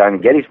Mark's place down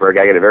in Gettysburg,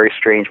 I got a very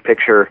strange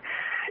picture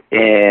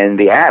in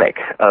the attic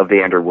of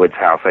the Andrew Woods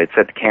house. I'd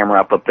set the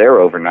camera up there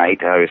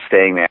overnight. I was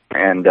staying there,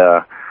 and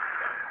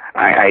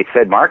I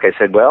said, Mark, I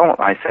said,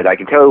 I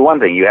can tell you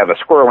one thing. You have a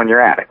squirrel in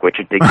your attic, which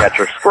it did catch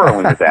a squirrel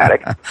in his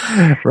attic.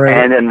 Right.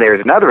 And then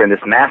there's another in this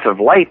massive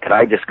light that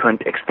I just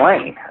couldn't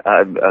explain,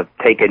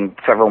 taken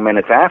several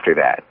minutes after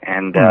that.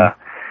 And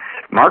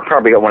Mark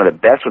probably got one of the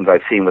best ones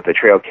I've seen with the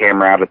trail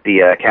camera out at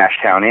the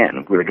Cashtown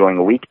Inn. We were doing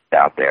a weekend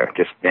out there,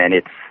 and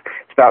it's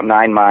about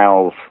 9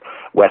 miles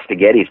west of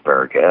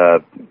Gettysburg.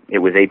 It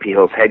was AP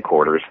Hill's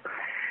headquarters.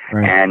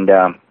 Right. And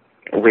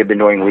we've been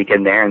doing a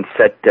weekend there, and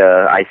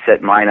I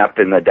set mine up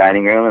in the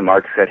dining room, and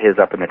Mark set his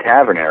up in the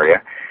tavern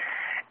area.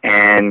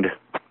 And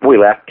we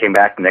left, came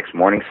back the next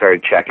morning,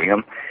 started checking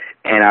them.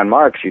 And on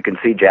Mark's, you can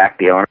see Jack,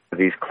 the owner,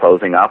 he's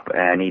closing up,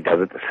 and he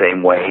does it the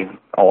same way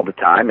all the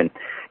time. And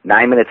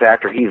 9 minutes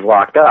after he's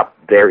locked up,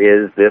 there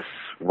is this,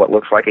 what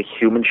looks like a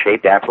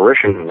human-shaped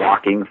apparition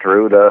walking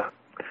through the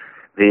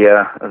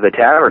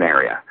tavern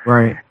area.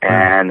 Right.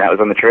 And that was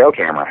on the trail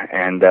camera.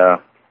 And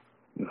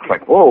it's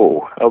like,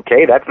 whoa,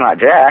 okay, that's not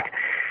Jack.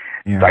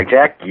 Yeah. It's like,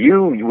 Jack,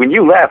 when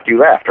you left,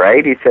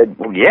 right? He said,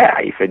 well,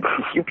 yeah. He said,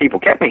 you people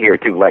kept me here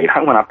too late.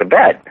 I went up to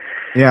bed.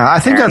 Yeah, I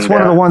think that's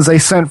one of the ones they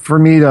sent for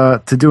me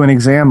to do an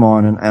exam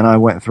on, and I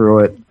went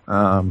through it,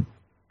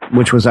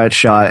 which was that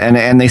shot.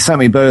 And they sent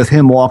me both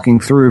him walking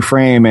through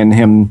frame and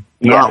him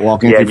not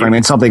walking through frame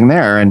and something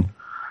there. And,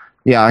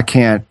 yeah, I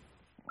can't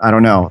I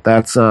don't know.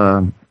 That's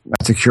a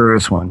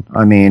curious one.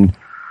 I mean,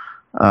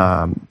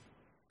 how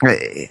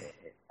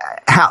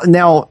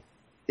now?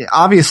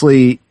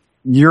 Obviously,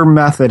 your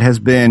method has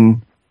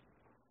been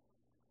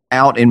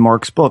out in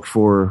Mark's book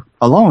for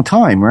a long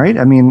time, right?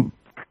 I mean,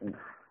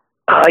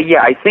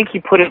 yeah, I think he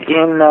put it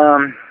in.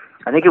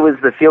 I think it was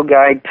the field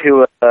guide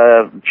to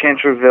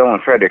Chancellorsville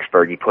and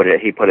Fredericksburg. He put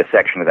a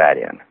section of that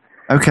in.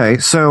 Okay,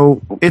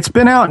 so it's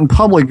been out in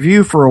public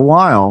view for a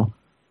while,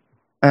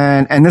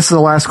 and this is the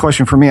last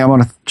question for me. I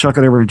want to chuck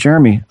it over to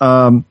Jeremy.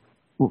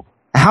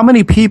 How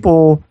many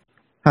people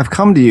have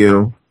come to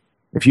you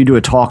if you do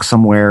a talk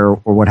somewhere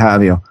or what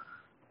have you,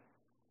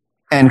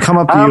 and come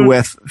up to you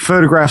with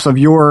photographs of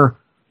your,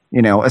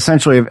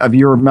 essentially of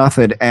your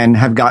method and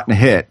have gotten a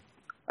hit?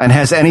 And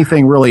has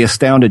anything really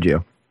astounded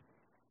you?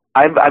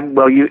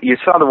 Well, you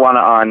saw the one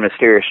on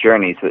Mysterious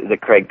Journeys that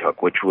Craig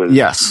took, which was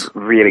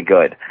really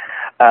good.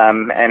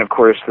 And of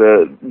course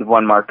the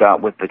one Mark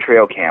got with the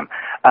trail cam.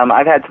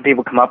 I've had some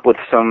people come up with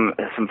some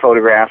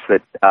photographs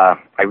that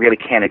I really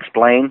can't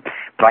explain,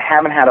 but I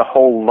haven't had a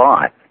whole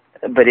lot.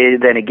 But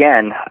then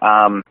again,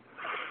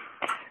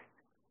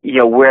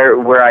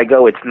 where I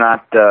go, it's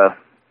not.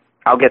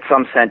 I'll get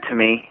some sent to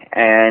me,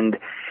 and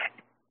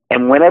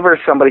whenever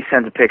somebody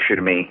sends a picture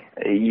to me,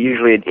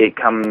 usually it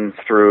comes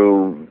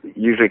through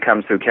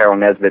Carol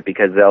Nesbitt,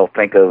 because they'll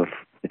think of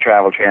the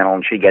Travel Channel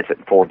and she gets it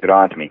and forwards it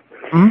on to me.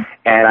 Mm-hmm.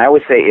 And I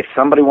always say, if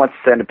somebody wants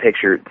to send a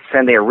picture,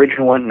 send the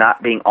original one,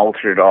 not being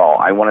altered at all.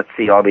 I want to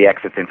see all the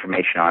exit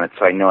information on it,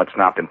 so I know it's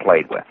not been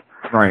played with.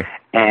 Right.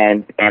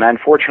 And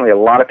unfortunately, a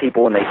lot of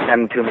people, when they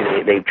send them to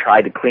me, they've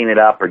tried to clean it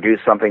up or do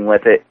something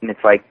with it, and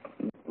it's like,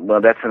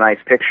 well, that's a nice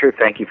picture,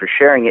 thank you for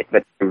sharing it,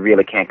 but I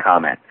really can't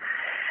comment.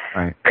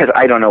 Right. Because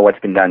I don't know what's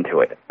been done to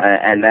it.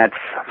 And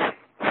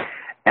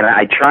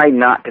I try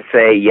not to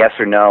say yes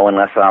or no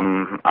unless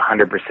I'm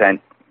 100%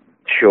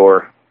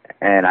 sure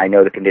and I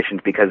know the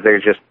conditions, because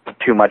there's just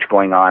too much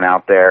going on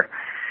out there.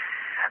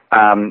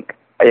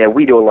 Yeah,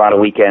 we do a lot of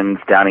weekends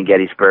down in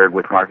Gettysburg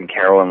with Mark and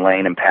Carol and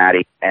Lane and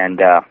Patty, and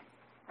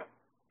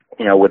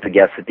with the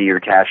guests at the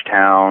Cache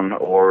Town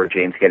or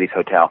James Geddes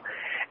Hotel.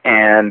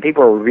 And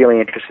people are really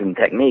interested in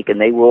technique, and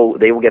they will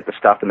get the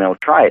stuff and they'll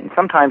try it. And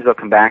sometimes they'll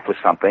come back with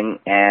something,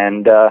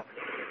 and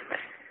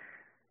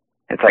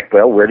it's like,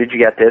 well, where did you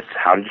get this?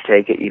 How did you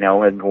take it? And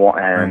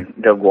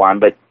they'll go on.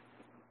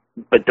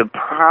 But the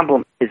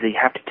problem is that you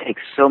have to take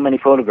so many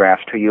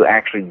photographs till you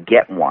actually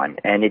get one.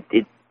 And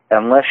it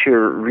unless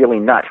you're really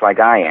nuts like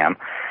I am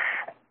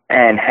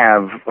and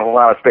have a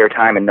lot of spare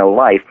time and no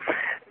life,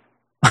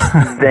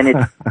 then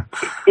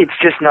it's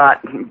just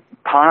not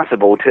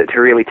possible to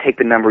really take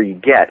the number you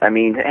get. I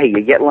mean, hey,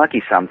 you get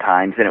lucky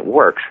sometimes and it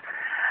works.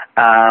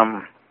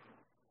 I've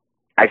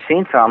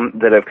seen some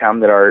that have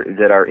come that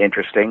are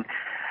interesting.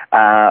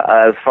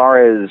 As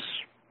far as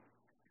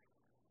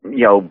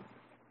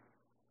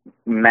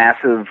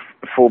massive,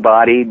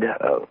 full-bodied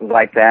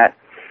like that,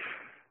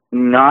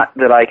 not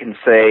that I can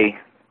say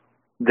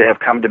that have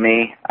come to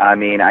me. I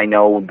mean, I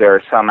know there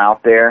are some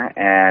out there,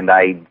 and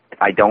I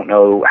don't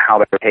know how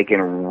they were taken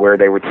or where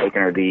they were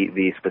taken or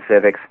the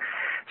specifics.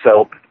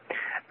 So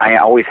I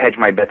always hedge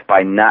my bets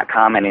by not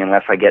commenting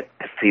unless I get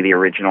to see the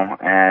original.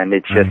 And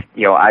it's just,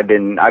 I've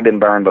been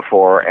burned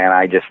before, and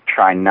I just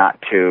try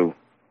not to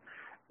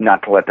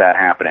let that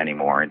happen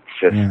anymore. It's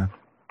just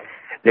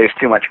there's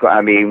too much.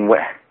 I mean,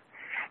 what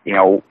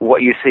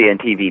you see on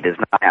TV does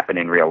not happen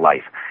in real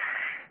life.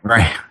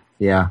 Right.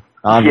 Yeah.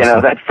 Obviously.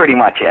 That's pretty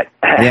much it.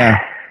 Yeah.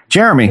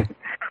 Jeremy.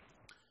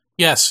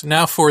 Yes.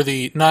 Now for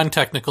the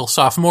non-technical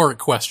sophomoric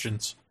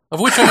questions,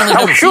 of which I only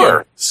have a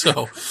few.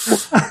 So,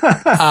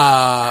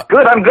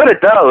 good. I'm good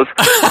at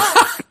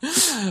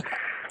those.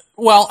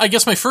 Well, I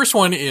guess my first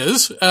one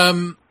is,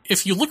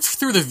 if you look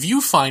through the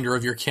viewfinder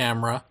of your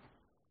camera,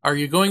 are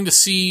you going to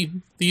see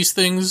these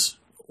things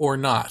or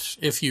not?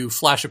 If you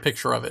flash a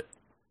picture of it,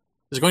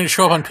 is it going to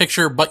show up on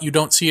picture, but you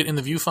don't see it in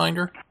the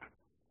viewfinder?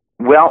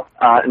 Well,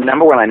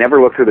 number one, I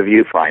never look through the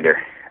viewfinder.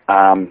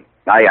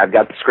 I've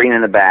got the screen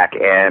in the back,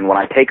 and when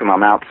I take them,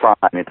 I'm outside,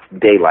 and it's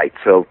daylight,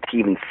 so to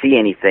even see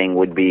anything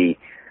would be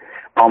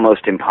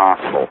almost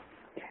impossible.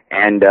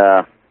 And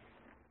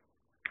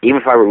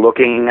even if I were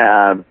looking,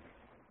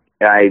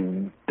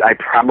 I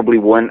probably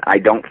wouldn't. I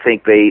don't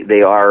think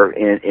they are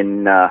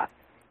in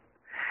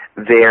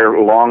there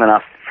long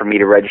enough for me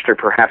to register.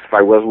 Perhaps if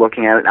I was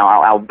looking at it.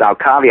 Now, I'll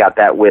caveat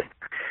that with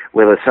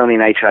a Sony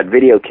Night Shot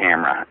video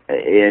camera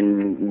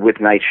with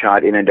Night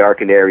Shot in a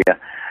darkened area.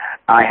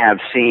 I have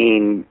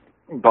seen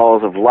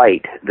balls of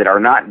light that are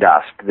not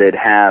dust, that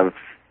have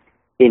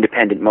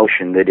independent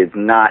motion, that is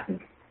not,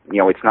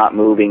 it's not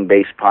moving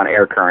based upon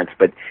air currents,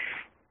 but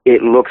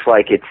it looks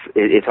like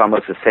it's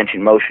almost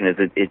ascension motion as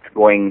it's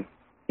going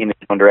in its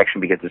own direction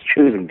because it's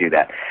choosing to do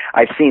that.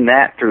 I've seen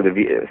that through the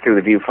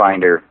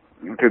viewfinder,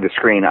 through the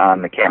screen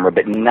on the camera,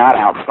 but not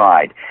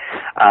outside.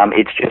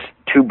 It's just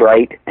too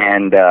bright,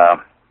 and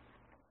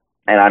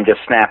I'm just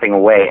snapping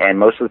away. And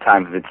most of the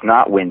time, if it's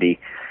not windy,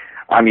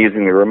 I'm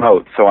using the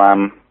remote, so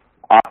I'm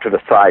off to the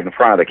side in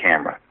front of the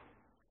camera.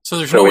 So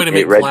there's no way to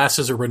make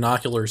glasses or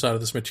binoculars out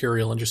of this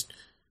material and just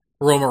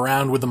roam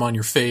around with them on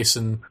your face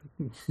and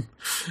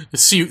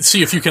see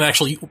if you can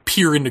actually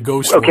peer into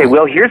ghost Okay, world.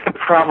 well, here's the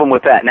problem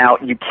with that. Now,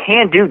 you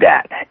can do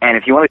that, and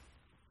if you want to...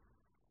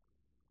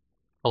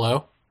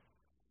 Hello?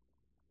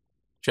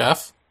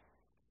 Jeff?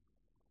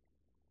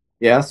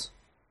 Yes?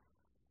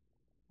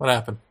 What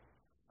happened?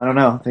 I don't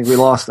know. I think we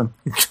lost him.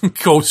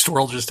 Ghost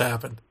world just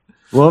happened.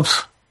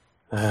 Whoops.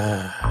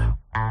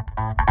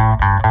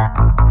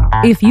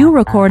 If you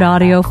record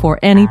audio for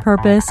any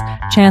purpose,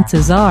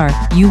 chances are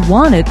you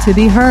want it to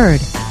be heard.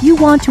 You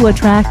want to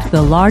attract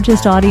the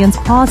largest audience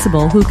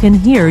possible who can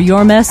hear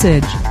your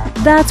message.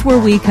 That's where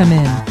we come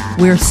in.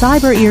 We're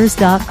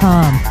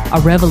CyberEars.com,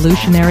 a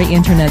revolutionary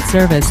internet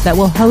service that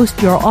will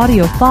host your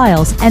audio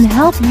files and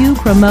help you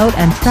promote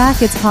and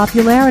track its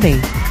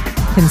popularity.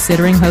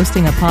 Considering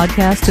hosting a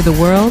podcast to the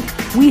world?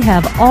 We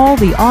have all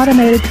the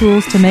automated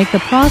tools to make the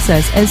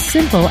process as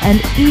simple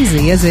and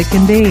easy as it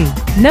can be.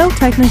 No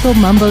technical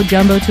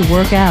mumbo-jumbo to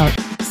work out.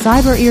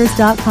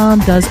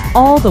 CyberEars.com does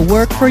all the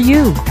work for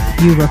you.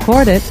 You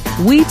record it,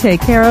 we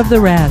take care of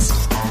the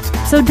rest.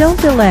 So don't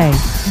delay.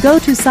 Go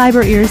to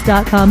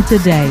CyberEars.com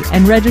today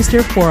and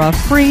register for a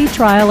free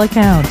trial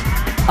account.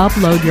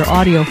 Upload your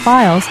audio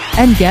files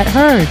and get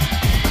heard.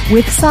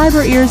 With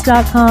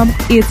CyberEars.com,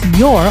 it's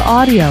your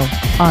audio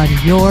on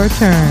your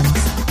terms.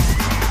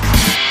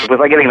 Was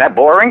I getting that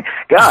boring?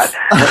 God.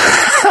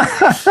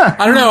 I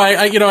don't know.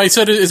 I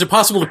said, is it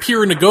possible to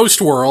peer into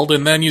ghost world?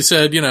 And then you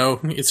said,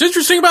 it's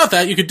interesting about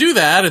that. You could do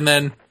that, and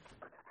then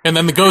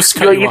the ghosts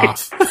cut you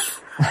off.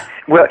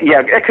 Well,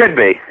 yeah, it could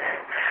be.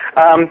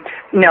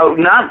 No,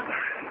 not.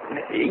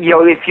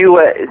 If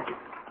you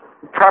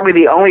probably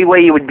the only way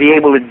you would be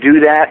able to do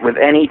that with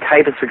any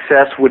type of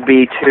success would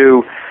be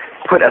to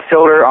put a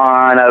filter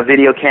on a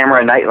video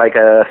camera, like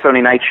a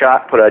Sony Night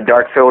Shot. Put a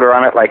dark filter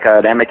on it, like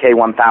an MK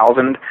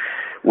 1000.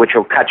 Which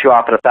will cut you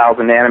off at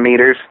 1,000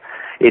 nanometers.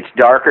 It's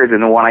darker than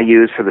the one I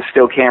use for the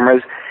still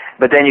cameras,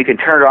 but then you can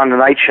turn it on the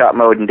night shot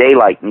mode in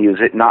daylight and use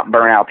it, not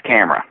burn out the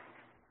camera.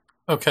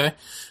 Okay.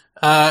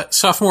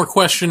 Sophomore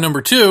question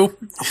number 2.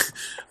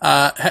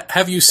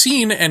 Have you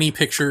seen any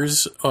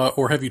pictures,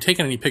 or have you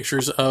taken any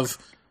pictures of,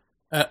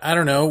 I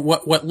don't know,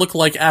 what look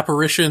like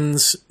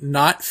apparitions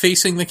not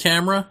facing the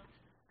camera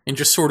in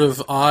just sort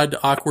of odd,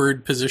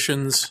 awkward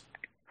positions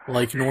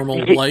like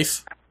normal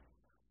life?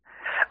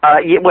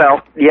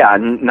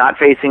 Not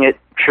facing it,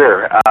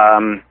 sure.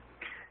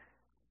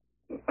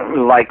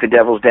 Like the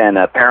Devil's Den.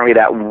 Apparently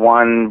that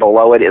one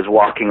below it is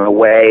walking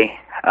away.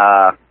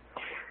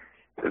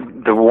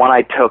 The one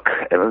I took,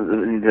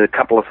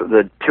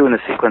 the two in the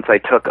sequence I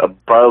took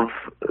above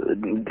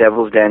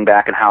Devil's Den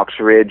back in Hawks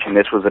Ridge, and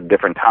this was a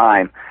different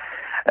time,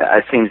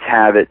 I seemed to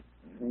have it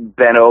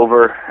bent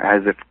over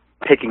as if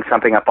picking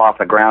something up off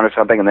the ground or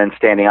something, and then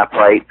standing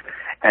upright,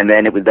 and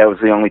then that was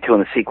the only two in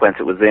the sequence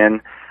it was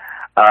in.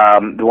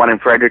 The one in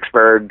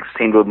Fredericksburg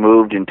seemed to have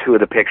moved in 2 of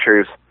the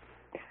pictures.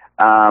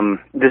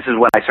 This is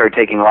when I started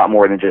taking a lot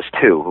more than just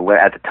 2.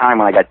 At the time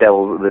when I got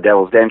the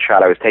Devil's Den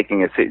shot, I was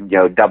taking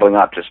doubling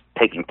up, just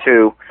taking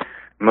 2,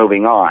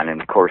 moving on.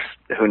 And of course,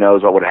 who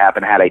knows what would have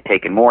happened had I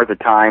taken more at the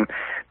time,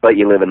 but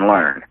you live and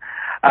learn.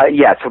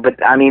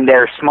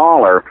 They're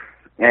smaller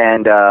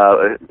and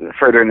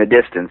further in the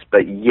distance,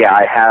 but yeah,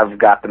 I have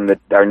got them that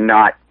are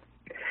not.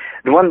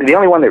 The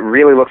only one that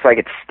really looks like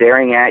it's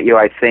staring at you,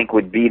 I think,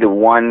 would be the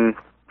one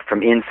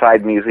from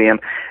inside the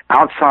museum.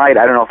 Outside,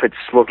 I don't know if it's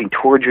looking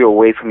towards you or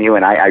away from you,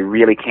 and I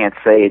really can't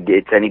say.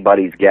 It's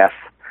anybody's guess.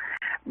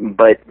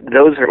 But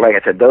those are, like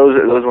I said,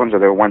 those ones are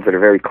the ones that are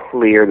very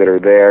clear that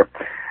are there.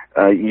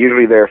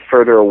 Usually they're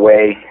further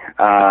away.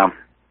 I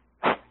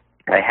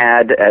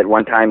had at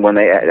one time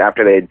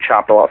after they had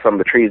chopped some of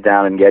the trees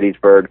down in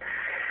Gettysburg,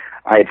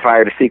 I had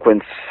fired a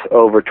sequence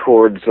over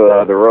towards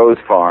the Rose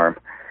Farm.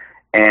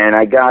 And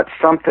I got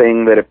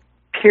something that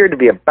appeared to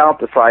be about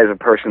the size of a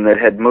person that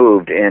had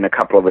moved in a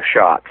couple of the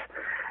shots.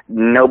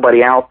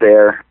 Nobody out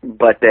there,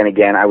 but then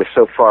again, I was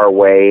so far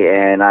away,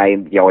 and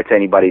it's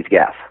anybody's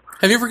guess.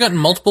 Have you ever gotten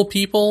multiple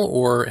people,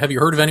 or have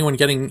you heard of anyone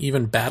getting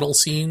even battle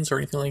scenes or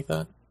anything like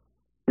that?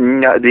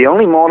 No, the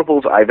only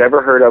multiples I've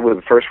ever heard of was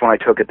the first one I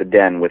took at the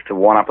Den, with the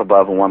one up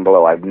above and one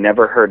below. I've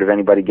never heard of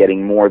anybody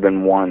getting more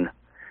than one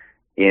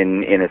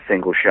in a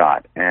single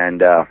shot,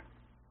 and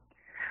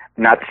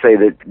not to say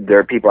that there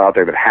are people out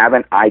there that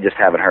haven't. I just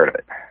haven't heard of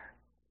it.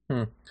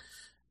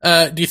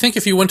 Do you think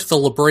if you went to the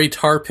La Brea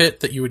tar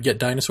pit that you would get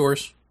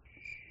dinosaurs?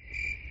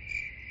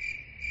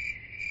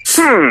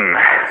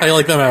 How do you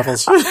like them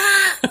apples? I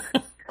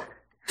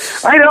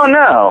don't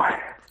know.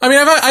 I mean,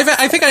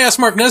 I think I asked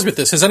Mark Nesbitt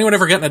this. Has anyone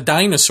ever gotten a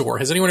dinosaur?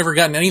 Has anyone ever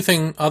gotten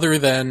anything other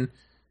than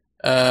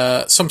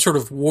some sort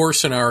of war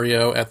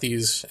scenario at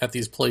these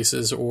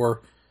places,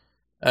 or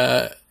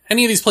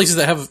any of these places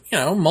that have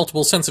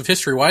multiple sense of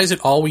history? Why is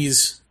it's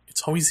always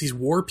these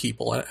war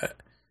people? I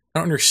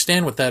don't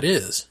understand what that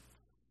is.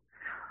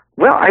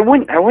 Well, I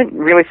wouldn't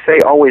really say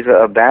always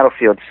a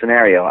battlefield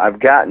scenario. I've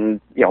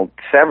gotten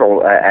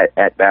several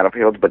at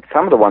battlefields, but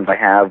some of the ones I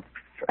have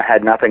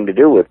had nothing to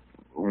do with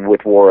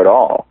war at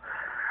all.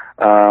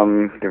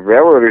 The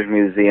Railroaders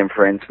Museum,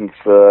 for instance,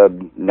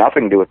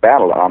 nothing to do with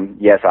battle.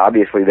 Yes,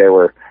 obviously there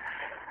were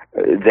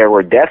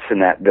deaths in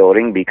that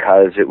building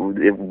because it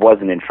was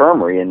an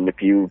infirmary, and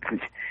if you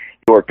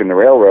worked in the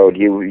railroad,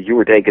 you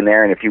were taken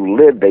there, and if you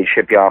lived, they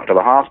ship you off to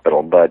the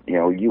hospital. But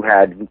you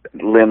had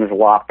limbs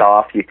lopped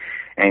off,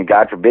 and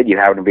God forbid you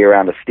happened to be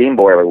around a steam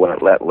boiler when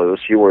it let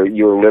loose. You were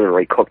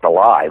literally cooked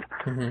alive.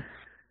 Mm-hmm.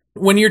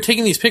 When you're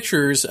taking these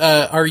pictures,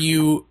 are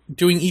you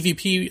doing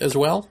EVP as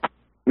well?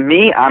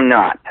 Me, I'm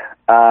not.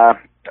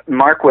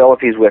 Mark will,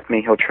 if he's with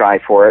me, he'll try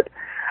for it.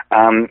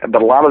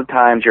 But a lot of the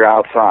times you're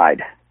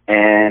outside,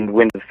 and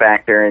wind's a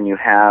factor, and you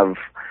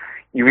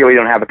really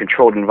don't have a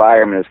controlled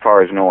environment as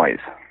far as noise.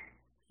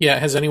 Yeah,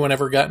 has anyone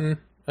ever gotten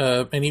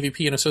an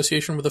EVP in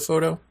association with a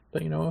photo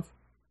that you know of?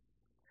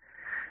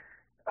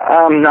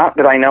 Not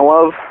that I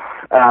know of.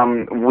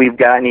 We've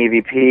gotten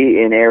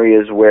EVP in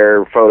areas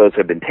where photos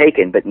have been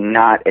taken, but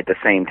not at the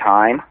same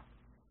time.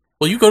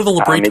 Will you go to the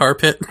La Brea Tar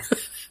Pit?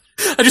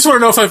 I just want to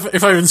know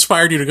if I've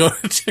inspired you to go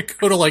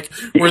to like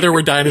where there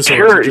were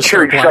dinosaurs.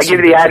 Sure. Should I give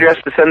you the address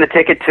to send the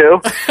ticket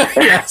to?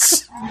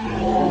 Yes.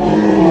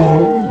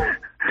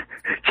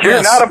 Sure,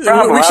 yes. Not a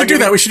problem. We should do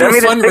that. We should do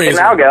a fundraiser.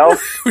 Now go.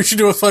 We should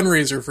do a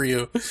fundraiser for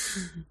you.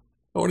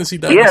 I want to see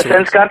dinosaurs. Yeah,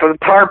 send Scott to the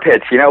tar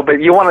pits,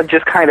 but you want to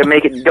just kind of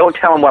make it, don't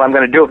tell them what I'm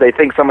going to do. If they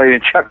think somebody's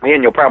going to chuck me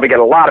in, you'll probably get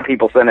a lot of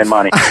people sending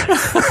money.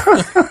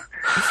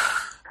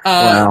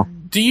 Wow.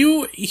 Do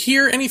you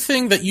hear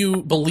anything that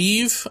you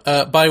believe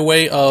by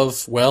way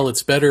of, well,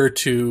 it's better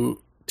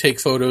to take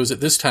photos at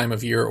this time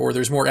of year, or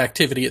there's more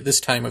activity at this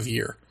time of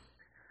year?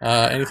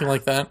 Anything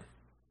like that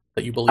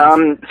you believe?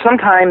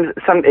 Sometimes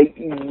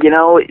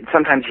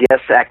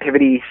yes,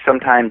 activity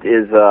sometimes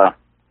is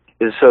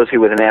associated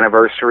with an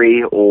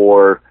anniversary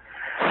or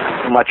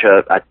much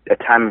a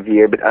time of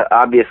year, but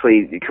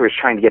obviously, of course,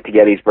 trying to get to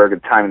Gettysburg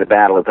at the time of the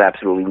battle is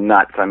absolutely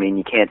nuts. I mean,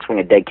 you can't swing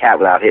a dead cat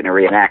without hitting a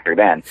reenactor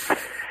then.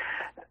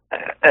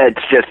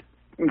 It's just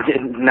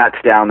nuts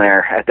down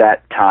there at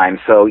that time.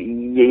 So,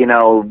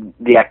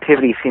 the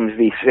activity seems to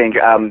be strange.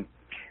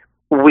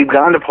 We've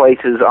gone to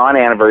places on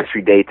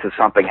anniversary dates of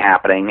something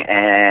happening,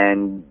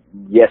 and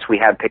yes, we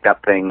have picked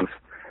up things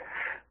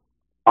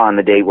on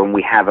the date when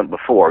we haven't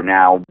before.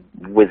 Now,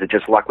 was it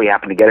just luck we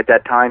happened to get at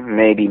that time?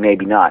 Maybe,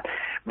 maybe not.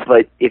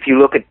 But if you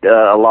look at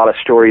a lot of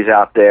stories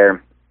out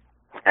there,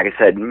 like I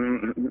said,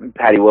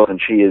 Patty Wilson,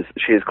 she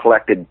has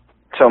collected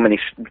so many.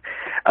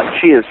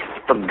 She has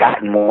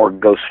forgotten more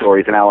ghost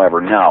stories than I'll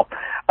ever know.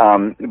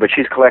 But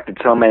she's collected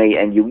so many,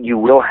 and you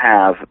will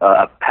have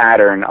a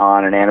pattern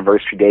on an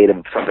anniversary date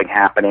of something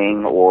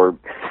happening or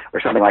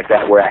something like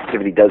that where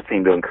activity does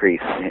seem to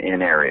increase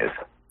in areas.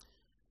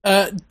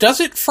 Does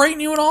it frighten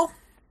you at all?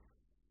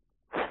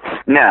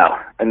 No,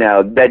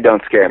 dead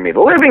don't scare me. The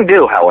living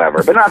do,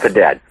 however, but not the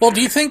dead. Well,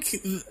 do you think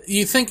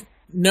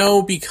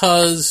no,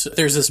 because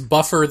there's this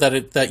buffer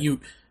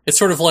it's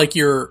sort of like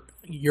you're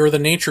the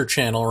Nature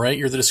Channel, right?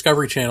 You're the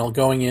Discovery Channel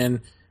going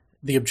in,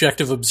 the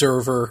objective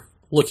observer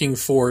looking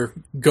for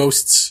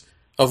ghosts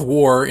of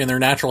war in their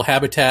natural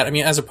habitat. I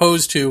mean, as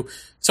opposed to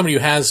somebody who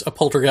has a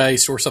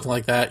poltergeist or something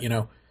like that,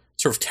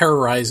 sort of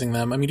terrorizing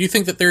them. I mean, do you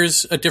think that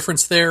there's a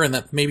difference there, and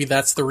that maybe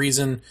that's the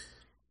reason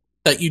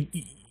that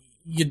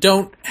you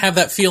don't have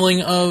that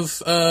feeling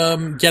of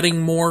getting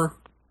more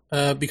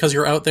because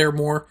you're out there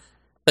more,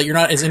 that you're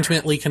not as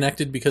intimately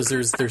connected because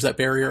there's that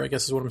barrier, I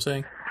guess is what I'm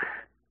saying?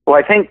 Well,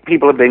 I think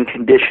people have been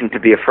conditioned to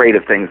be afraid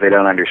of things they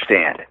don't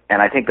understand, and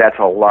I think that's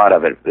a lot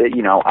of it.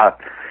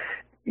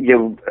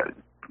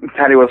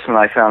 Patty Wilson and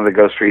I founded the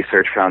Ghost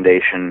Research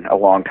Foundation a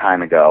long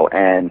time ago,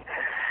 and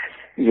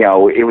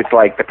it was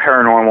like the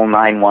paranormal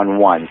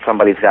 911.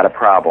 Somebody's got a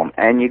problem,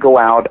 and you go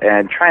out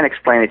and try and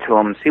explain it to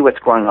them, see what's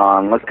going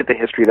on, look at the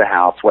history of the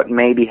house, what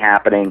may be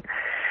happening,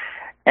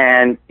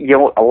 and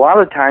a lot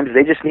of the times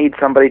they just need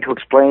somebody to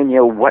explain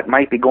what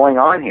might be going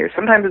on here.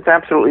 Sometimes it's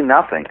absolutely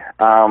nothing.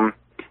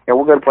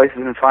 We'll go to places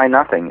and find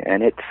nothing,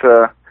 and it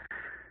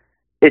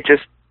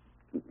just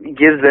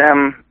gives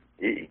them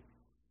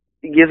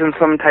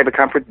some type of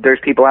comfort. There's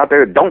people out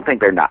there that don't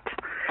think they're nuts,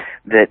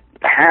 that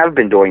have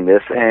been doing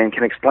this and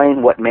can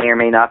explain what may or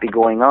may not be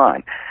going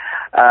on.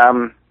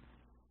 And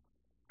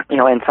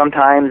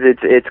sometimes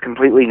it's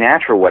completely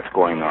natural what's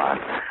going on.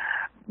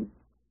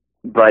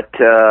 But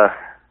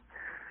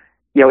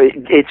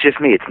it's just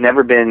me. It's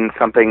never been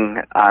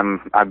something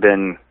I've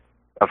been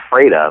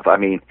afraid of. I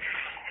mean,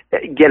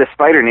 get a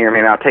spider near me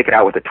and I'll take it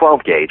out with a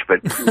 12 gauge,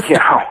 but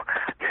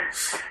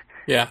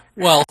Yeah,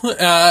 well,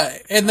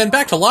 and then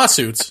back to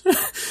lawsuits.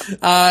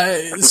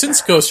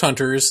 Since Ghost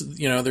Hunters,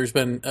 there's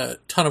been a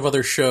ton of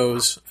other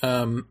shows.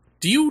 Do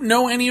you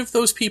know any of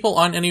those people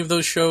on any of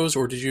those shows,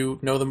 or did you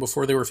know them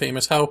before they were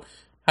famous? How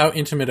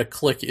intimate a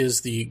clique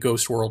is the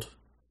ghost world?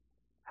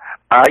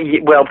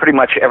 Well, pretty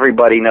much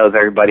everybody knows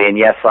everybody, and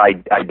yes,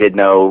 I did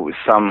know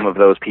some of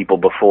those people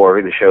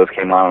before the shows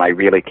came on, and I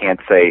really can't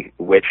say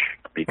which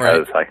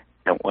because I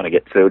don't want to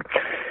get sued.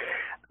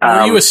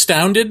 Were you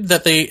astounded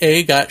that they,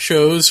 A, got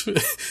shows,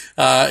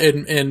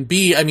 and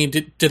B, I mean,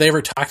 did they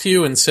ever talk to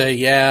you and say,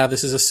 yeah,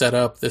 this is a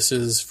setup, this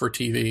is for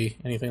TV,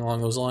 anything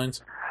along those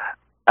lines?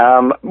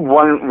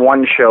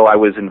 One show I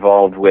was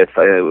involved with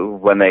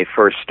when they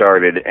first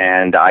started,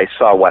 and I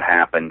saw what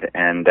happened,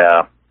 and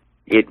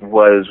it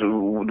was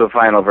the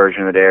final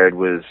version that aired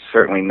was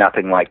certainly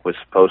nothing like was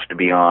supposed to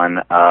be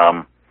on.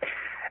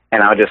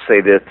 And I'll just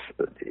say this: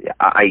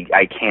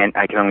 I can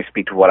only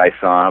speak to what I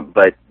saw,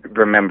 but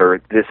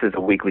remember, this is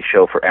a weekly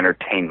show for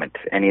entertainment.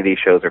 Any of these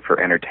shows are for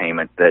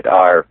entertainment that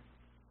are,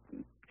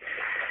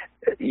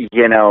 you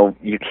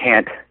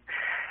can't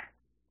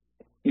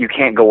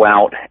go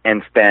out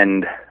and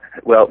spend.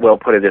 Well,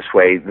 put it this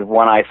way: the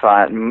one I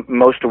saw,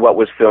 most of what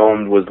was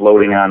filmed was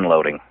loading and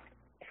unloading,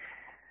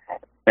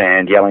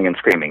 and yelling and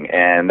screaming.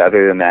 And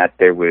other than that,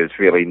 there was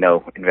really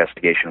no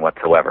investigation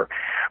whatsoever.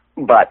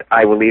 But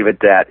I will leave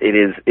it that it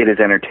is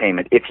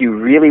entertainment. If you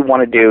really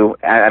want to do,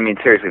 I mean,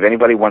 seriously, if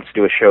anybody wants to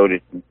do a show to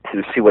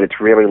see what it's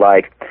really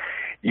like,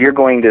 you're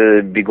going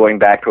to be going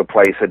back to a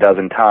place a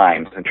dozen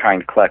times and trying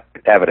to collect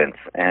evidence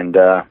and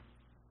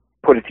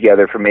put it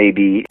together for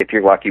maybe, if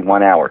you're lucky,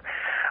 1 hour.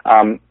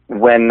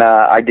 When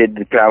I did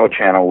the Travel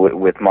Channel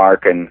with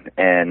Mark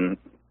and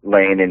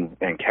Lane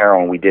and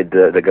Carol, and we did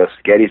the Ghost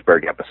of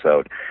Gettysburg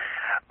episode,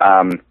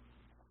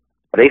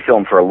 they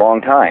filmed for a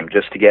long time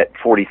just to get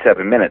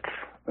 47 minutes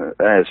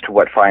as to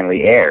what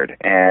finally aired.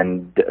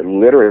 And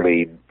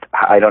literally,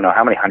 I don't know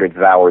how many hundreds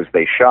of hours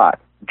they shot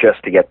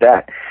just to get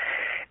that.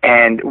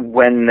 And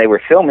when they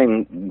were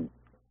filming,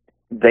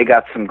 they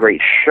got some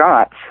great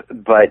shots,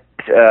 but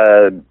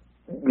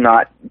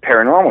not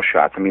paranormal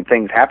shots. I mean,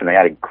 things happened. They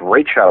had a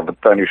great shot of a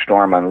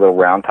thunderstorm on a little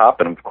round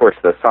top, and of course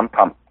the sump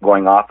pump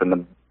going off in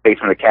the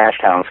basement of Cash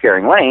Town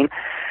scaring Lane.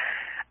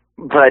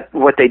 But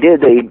what they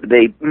did,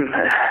 they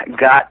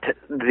got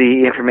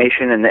the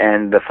information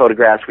and the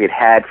photographs we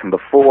had from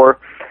before,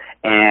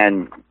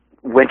 and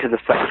went to the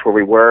sites where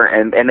we were,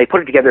 and they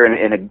put it together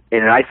in a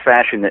nice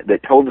fashion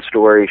that told the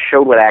story,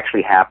 showed what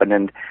actually happened,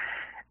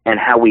 and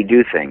how we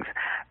do things.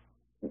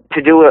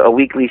 To do a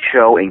weekly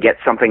show and get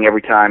something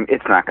every time,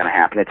 it's not going to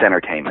happen. It's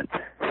entertainment.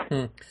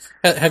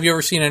 Have you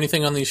ever seen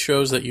anything on these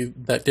shows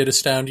that did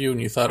astound you, and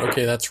you thought,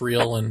 okay, that's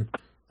real and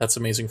that's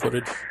amazing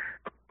footage?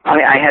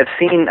 I have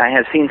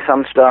seen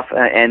some stuff,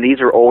 and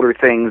these are older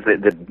things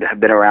that have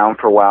been around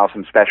for a while.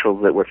 Some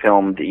specials that were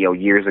filmed,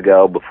 years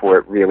ago before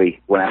it really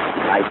went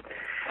out.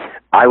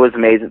 I was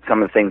amazed at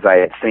some of the things I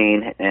had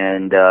seen,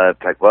 and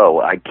it's like, whoa,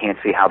 I can't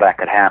see how that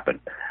could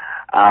happen.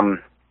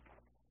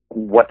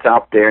 What's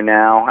out there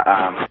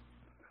now?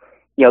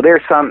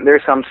 There's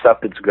some stuff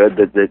that's good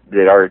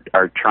that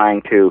are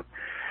trying to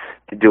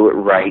do it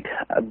right,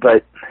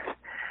 but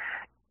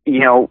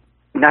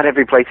not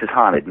every place is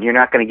haunted. You're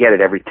not going to get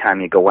it every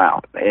time you go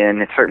out,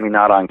 and it's certainly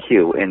not on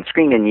cue. And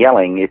screaming and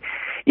yelling,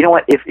 you know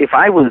what? If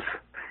I was,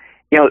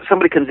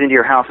 somebody comes into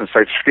your house and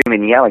starts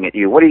screaming and yelling at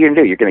you, what are you going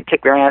to do? You're going to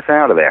kick their ass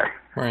out of there.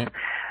 Right.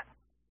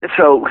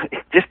 So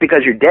just because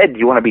you're dead, do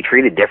you want to be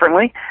treated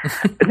differently?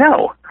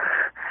 No.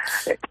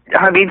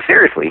 I mean,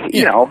 seriously,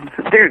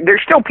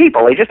 they're still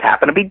people. They just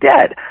happen to be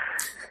dead.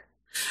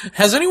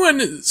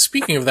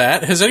 Speaking of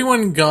that, has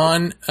anyone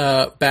gone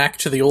back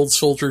to the old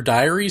soldier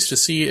diaries to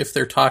see if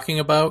they're talking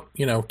about,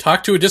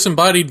 talk to a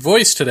disembodied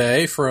voice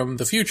today from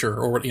the future,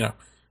 or what, of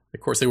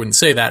course they wouldn't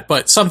say that,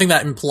 but something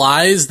that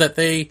implies that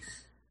they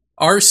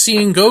are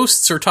seeing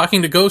ghosts or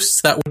talking to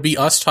ghosts that would be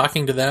us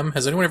talking to them.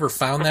 Has anyone ever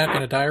found that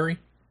in a diary?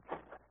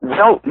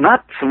 No,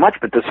 not so much,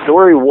 but the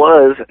story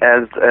was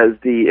as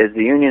the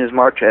Union is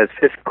marching, as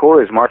Fifth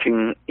Corps is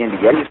marching into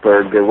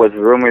Gettysburg, there was a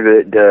rumor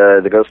that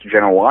the ghost of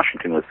General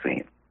Washington was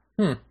seen.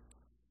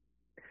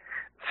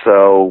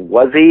 So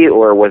was he,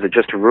 or was it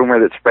just a rumor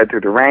that spread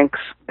through the ranks?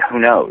 Who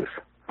knows?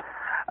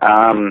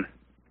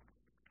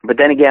 But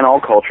then again,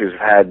 all cultures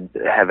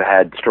have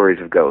had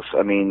stories of ghosts.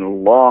 I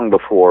mean, long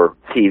before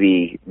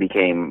TV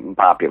became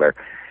popular.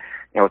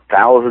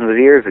 Thousands of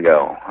years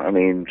ago. I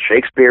mean,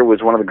 Shakespeare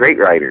was one of the great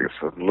writers.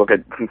 Look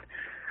at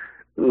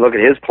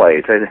his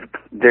plays.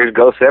 There's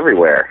ghosts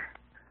everywhere.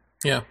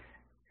 Yeah.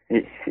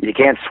 You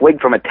can't swig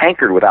from a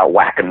tankard without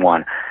whacking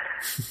one.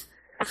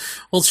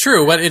 Well, it's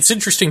true, but it's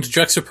interesting to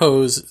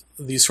juxtapose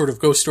these sort of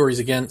ghost stories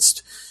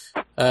against,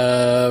 we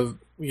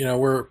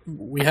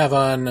have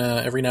on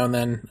every now and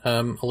then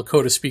a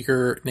Lakota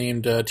speaker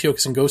named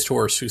Teokasin Ghost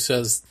Horse, who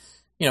says,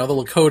 the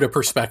Lakota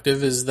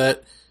perspective is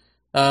that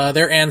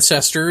their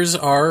ancestors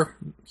are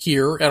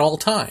here at all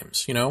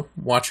times,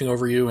 watching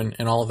over you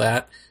and all of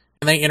that,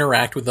 and they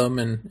interact with them.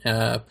 And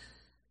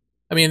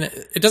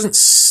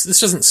this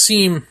doesn't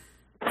seem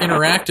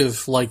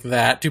interactive like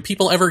that. Do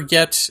people ever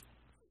get,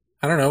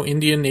 I don't know,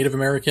 Indian, Native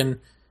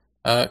American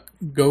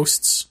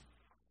ghosts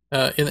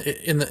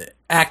in the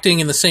acting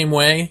in the same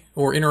way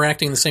or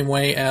interacting in the same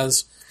way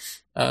as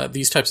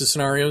these types of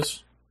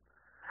scenarios?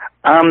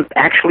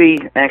 Actually,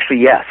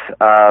 yes.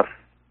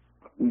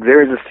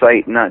 There's a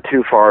site not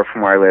too far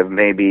from where I live,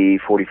 maybe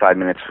 45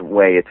 minutes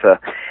away.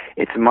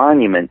 It's a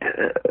monument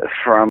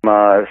from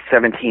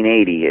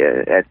 1780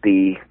 at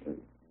the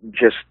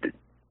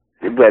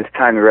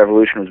time the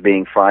Revolution was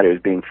being fought. It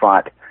was being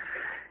fought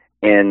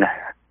in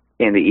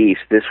the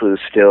East. This was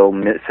still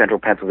central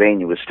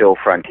Pennsylvania was still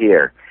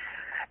frontier,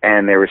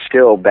 and there was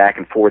still back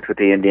and forth with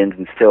the Indians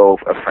and still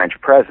a French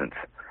presence.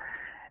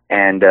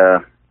 And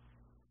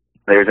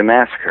there's a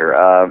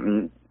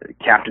massacre.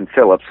 Captain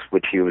Phillips,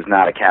 which he was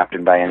not a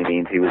captain by any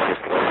means, he was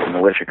just a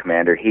militia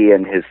commander. He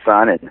and his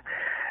son and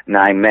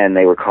 9 men,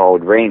 they were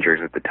called Rangers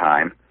at the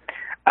time.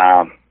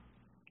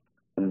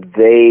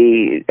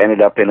 They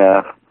ended up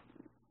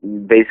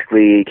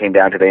basically came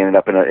down to they ended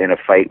up in a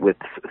fight with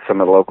some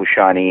of the local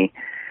Shawnee.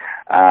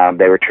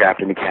 They were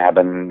trapped in the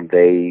cabin.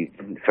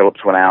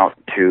 Phillips went out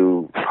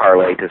to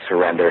parley to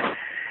surrender,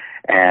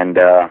 and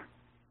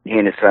he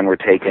and his son were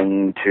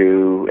taken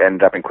to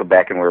end up in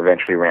Quebec and were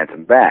eventually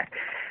ransomed back.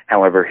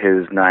 However,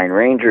 his 9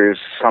 Rangers,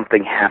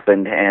 something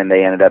happened, and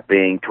they ended up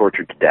being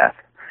tortured to death.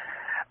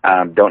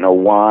 Don't know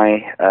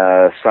why.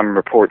 Some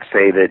reports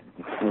say that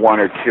 1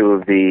 or 2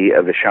 of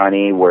the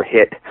Shawnee were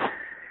hit.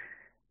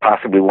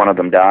 Possibly one of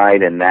them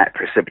died, and that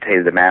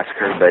precipitated the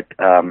massacre. But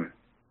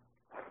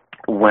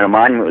when a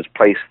monument was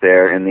placed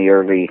there in the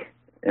early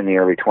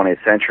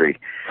 20th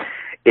century,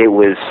 it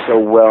was so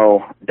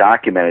well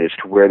documented as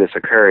to where this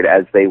occurred.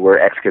 As they were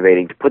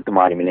excavating to put the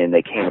monument in,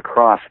 they came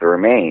across the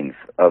remains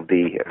of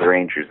the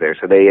Rangers there.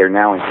 So they are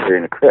now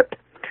in a crypt.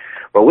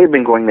 Well, we've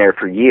been going there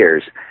for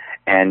years,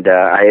 and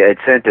I had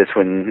sent this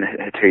one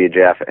to you,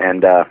 Jeff,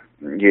 and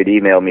you had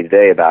emailed me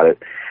today about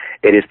it.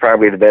 It is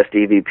probably the best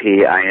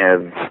EVP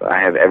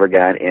I have ever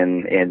got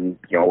in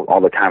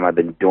all the time I've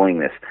been doing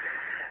this.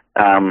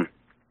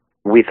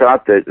 We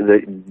thought that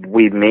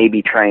we may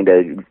be trying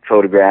to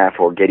photograph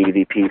or get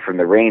EVP from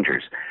the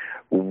Rangers.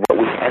 What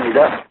we ended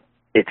up,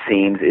 it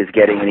seems, is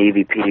getting an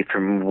EVP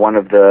from one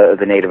of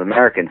the Native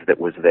Americans that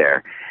was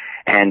there.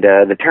 And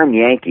the term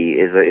Yankee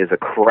is a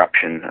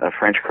corruption, a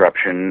French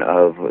corruption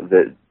of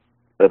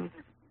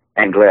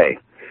Anglais,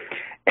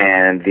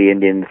 and the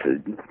Indians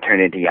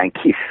turned into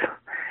Yankees,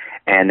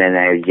 and then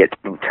you get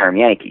the term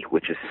Yankee,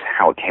 which is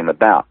how it came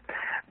about.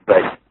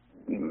 But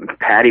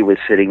Patty was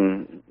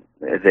sitting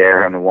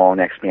there on the wall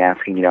next to me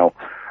asking,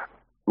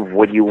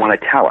 what do you want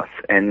to tell us?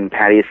 And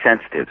Patty is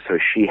sensitive, so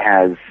she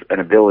has an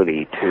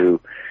ability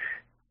to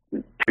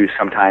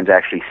sometimes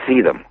actually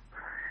see them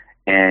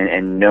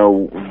and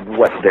know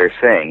what they're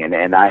saying.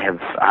 And I have,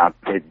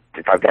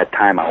 if I've got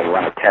time, I'll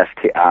run a test.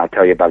 I'll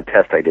tell you about a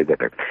test I did with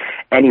her.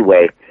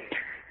 Anyway,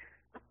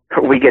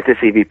 we get this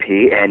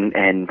EVP,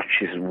 and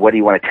she says, what do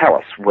you want to tell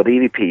us? Well, the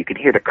EVP, you can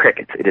hear the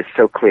crickets. It is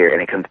so clear,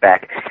 and it comes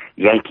back,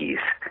 Yankees,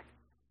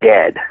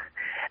 dead.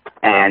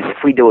 And if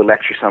we do a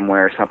lecture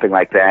somewhere or something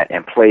like that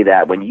and play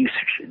that,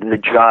 the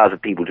jaws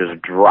of people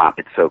just drop.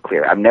 It's so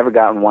clear. I've never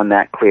gotten one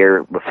that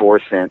clear before,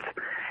 since,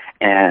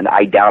 and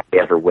I doubt they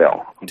ever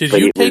will. Did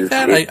you take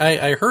that?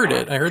 I heard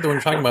it. I heard the one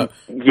you're talking about.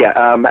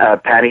 Yeah,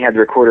 Patty had the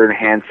recorder in her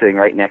hand sitting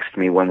right next to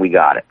me when we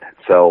got it.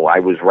 So I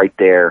was right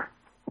there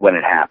when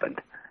it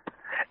happened.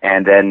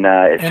 And then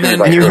as soon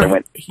as I heard it, I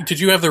went... Did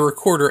you have the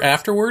recorder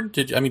afterward?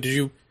 Did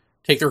you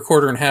take the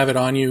recorder and have it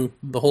on you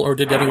the whole, or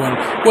did anyone,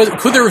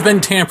 could there have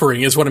been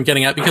tampering is what I'm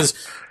getting at? Because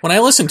when I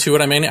listened to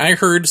it, I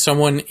heard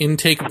someone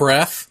intake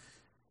breath,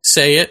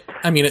 say it.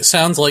 It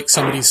sounds like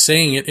somebody's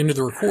saying it into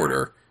the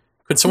recorder.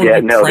 Could someone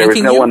be no, there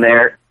was no one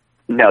there.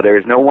 No, there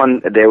was no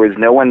one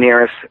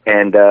near us,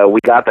 and we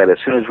got that as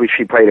soon as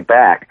she played it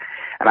back,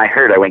 and I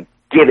went,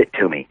 give it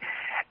to me.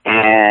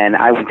 And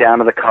I went down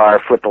to the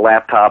car, flipped the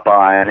laptop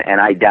on,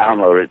 and I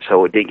downloaded it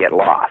so it didn't get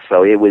lost.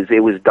 So it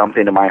was dumped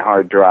into my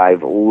hard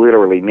drive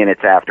literally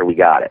minutes after we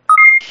got it.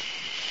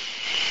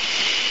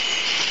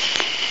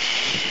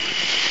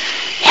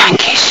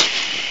 Yankees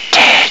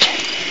dead.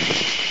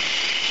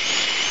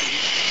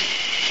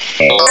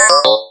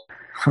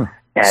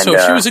 And, so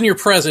she was in your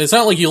presence. It's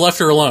not like you left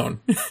her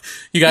alone.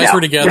 You guys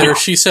were together. No.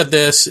 She said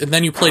this, and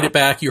then you played it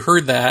back. You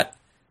heard that.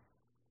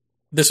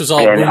 This was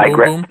all boom, boom,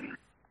 boom.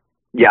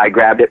 Yeah, I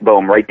grabbed it,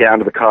 boom, right down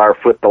to the car,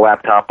 flipped the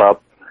laptop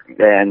up,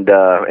 and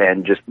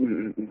just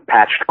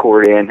patched the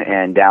cord in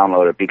and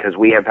downloaded it, because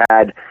we have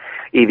had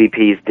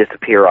EVPs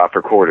disappear off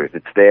recorders.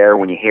 It's there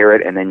when you hear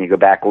it, and then you go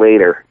back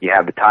later, you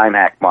have the time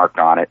hack marked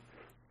on it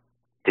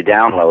to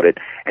download it,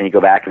 and you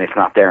go back and it's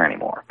not there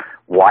anymore.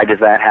 Why does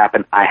that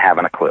happen? I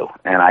haven't a clue,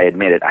 and I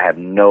admit it, I have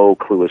no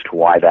clue as to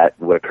why that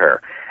would occur.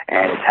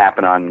 And it's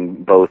happened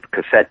on both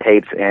cassette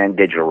tapes and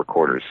digital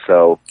recorders.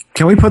 So,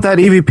 can we put that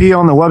EVP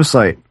on the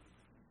website?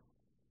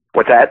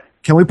 What's that?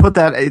 Can we put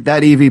that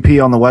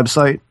EVP on the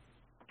website?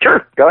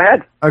 Sure, go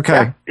ahead. Okay.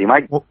 Yeah, be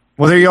my... Well,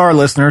 there you are,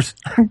 listeners.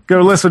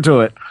 Go listen to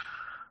it.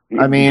 Be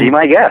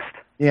my guest.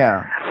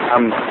 Yeah.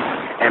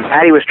 And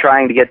Patty was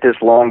trying to get this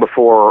long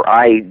before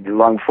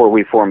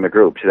we formed the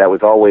group. So that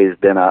was always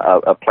been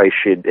a place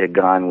she had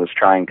gone, was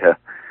trying to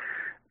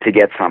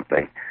get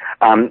something.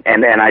 And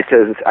I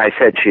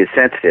said she is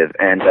sensitive,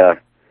 and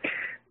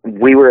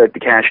we were at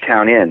the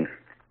Cashtown Inn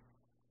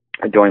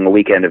doing a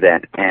weekend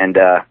event, and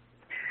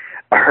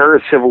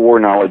her Civil War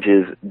knowledge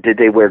is, did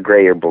they wear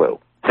gray or blue?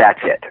 That's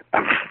it.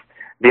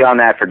 Beyond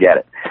that, forget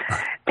it.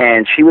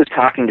 And she was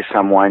talking to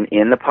someone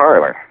in the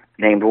parlor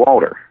named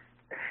Walter.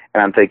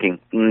 And I'm thinking,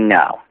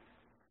 no.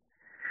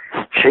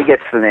 She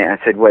gets the name.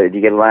 I said, what, did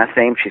you get a last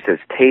name? She says,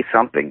 Tay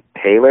something.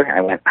 Taylor? I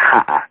went,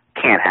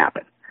 can't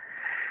happen.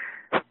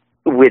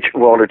 which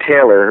Walter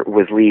Taylor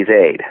was Lee's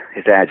aide,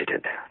 his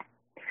adjutant.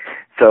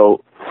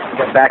 So I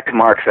got back to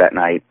Mark's that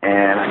night,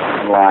 and I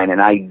got online,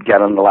 and I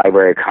got on the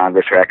Library of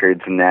Congress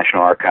records and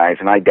National Archives,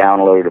 and I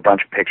downloaded a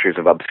bunch of pictures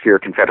of obscure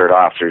Confederate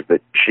officers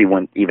that she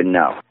wouldn't even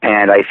know.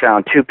 And I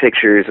found 2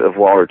 pictures of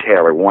Walter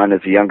Taylor, one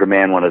as a younger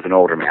man, one as an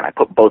older man. I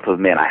put both of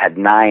them in. I had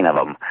 9 of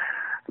them,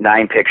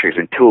 9 pictures,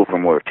 and 2 of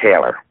them were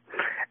Taylor.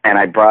 And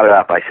I brought it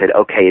up. I said,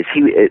 okay, is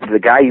he the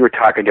guy you were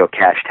talking to at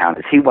Cashtown?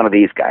 Is he one of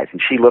these guys?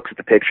 And she looks at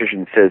the pictures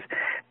and says,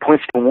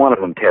 points to one of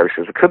them. Taylor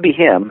says, it could be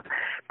him.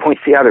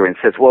 Points to the other and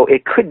says, well,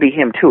 it could be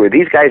him too. Are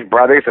these guys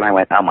brothers? And I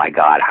went, oh my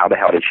God, how the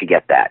hell did she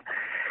get that?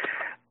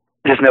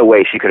 There's no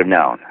way she could have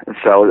known. And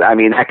so, I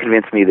mean, that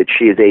convinced me that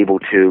she is able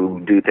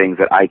to do things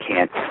that I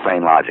can't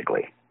explain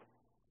logically.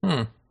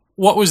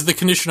 What was the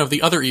condition of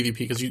the other EVP?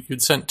 Because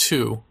you'd sent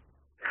 2.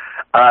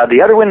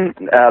 The other one,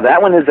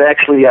 that one is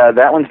actually,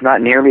 that one's not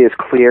nearly as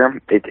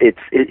clear.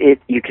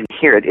 You can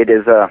hear it. It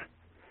is,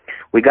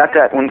 we got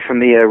that one from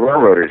the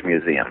Railroaders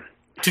Museum.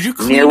 Did you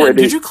clean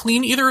Did you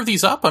clean either of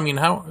these up? I mean,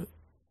 how?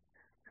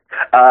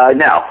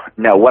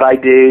 No. What I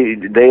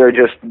did, they are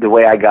just the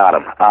way I got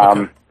them.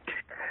 Okay.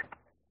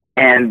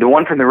 And the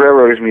one from the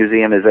Railroaders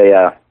Museum is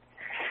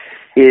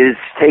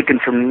taken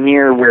from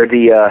near where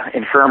the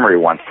infirmary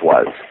once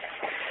was.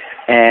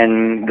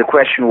 And the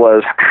question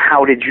was,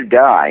 how did you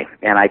die?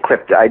 And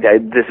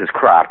this is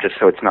cropped just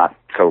so it's not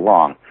so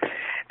long.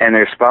 And the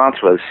response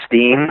was,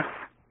 steam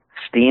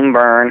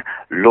burn,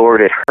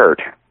 Lord, it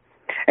hurt.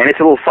 And it's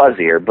a little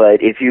fuzzier,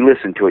 but if you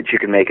listen to it, you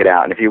can make it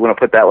out. And if you want to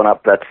put that one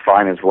up, that's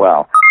fine as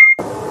well.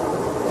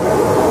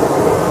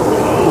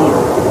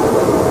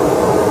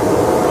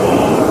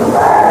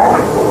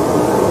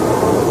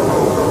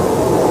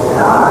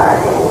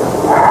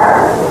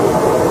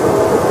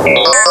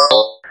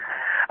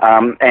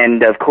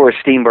 And of course,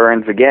 steam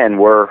burns again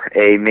were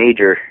a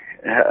major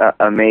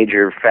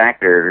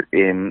factor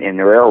in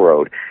the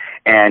railroad.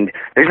 And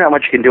there's not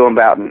much you can do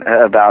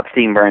about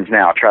steam burns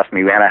now. Trust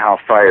me, we had a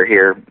house fire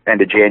here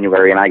end of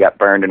January, and I got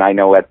burned, and I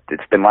know what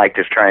it's been like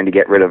just trying to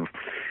get rid of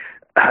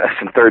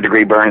some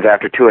third-degree burns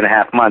after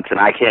 2.5 months, and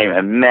I can't even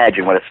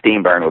imagine what a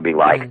steam burn would be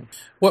like.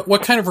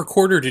 What kind of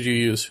recorder did you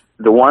use?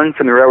 The one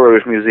from the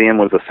Railroaders Museum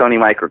was a Sony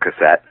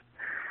microcassette.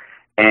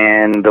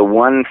 And the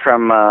one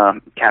from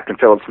Captain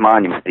Phillips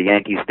Monument, The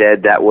Yankees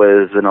Dead, that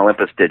was an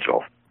Olympus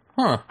Digital.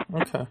 Huh,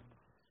 okay.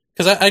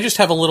 Because I just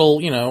have a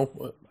little,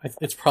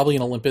 it's probably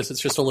an Olympus,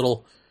 it's just a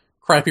little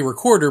crappy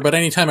recorder, but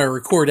anytime I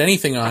record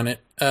anything on it,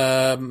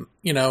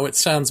 it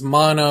sounds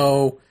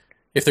mono.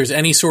 If there's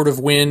any sort of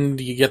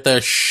wind, you get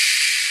the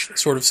shh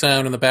sort of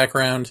sound in the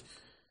background.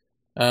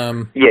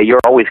 Yeah, you're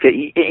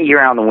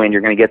out in the wind.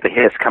 You're going to get the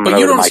hiss coming over the microphone. But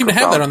you don't seem to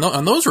have that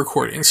on those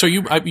recordings. So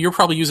you're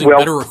probably using a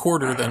better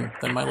recorder than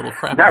my little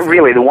crap. Not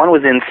really. The one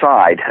was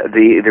inside.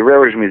 The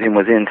Railroaders Museum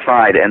was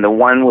inside, and the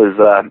one was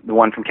the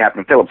one from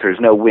Captain Phillips. There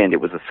was no wind.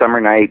 It was a summer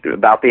night,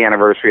 about the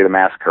anniversary of the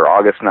massacre,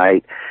 August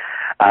night.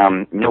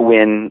 No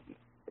wind,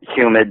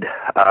 humid.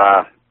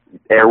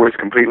 Air was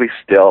completely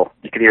still.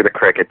 You could hear the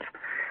crickets.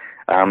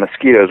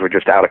 Mosquitoes were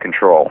just out of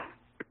control.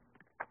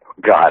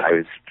 God, I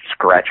was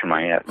scratching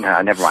my head.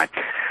 No, never mind.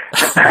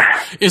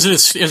 Is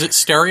it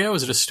stereo?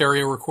 Is it a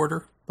stereo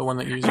recorder? The one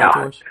that you use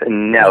outdoors?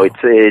 No,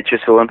 it's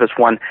just Olympus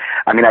one.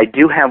 I mean, I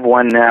do have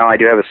one now. I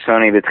do have a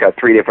Sony that's got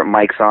 3 different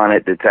mics on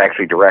it. That's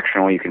actually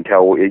directional. You can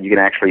tell. You can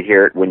actually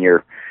hear it when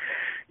you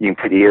can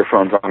put the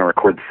earphones on and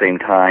record at the same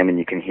time, and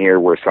you can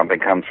hear where something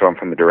comes from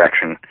the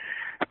direction.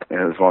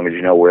 And as long as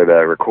you know where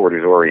the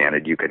recorder's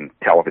oriented, you can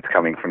tell if it's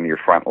coming from your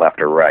front,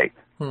 left, or right.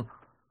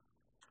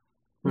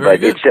 Very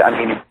good.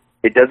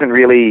 It doesn't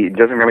really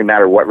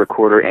matter what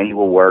recorder. Any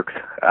will work.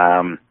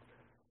 I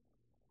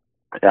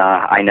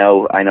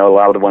know a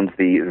lot of the ones,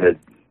 the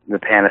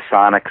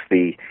Panasonics,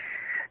 I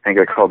think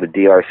they're called the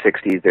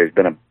DR60s. There's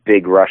been a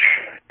big rush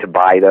to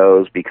buy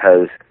those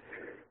because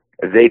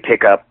they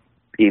pick up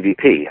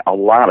EVP, a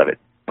lot of it,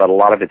 but a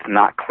lot of it's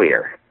not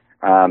clear.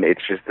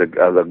 It's just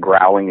the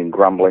growling and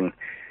grumbling,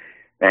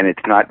 and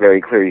it's not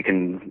very clear. You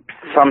can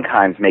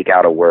sometimes make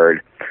out a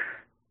word,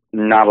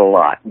 not a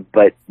lot,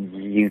 but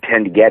you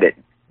tend to get it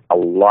a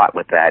lot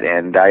with that.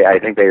 And I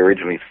think they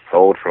originally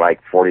sold for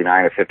like $49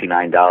 or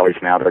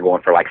 $59. Now they're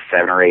going for like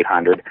 $700 or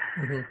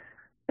 $800.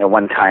 At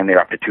one time they're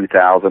up to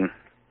 $2,000.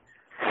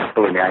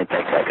 Believe me, I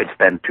think I could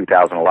spend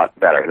 $2,000 a lot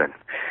better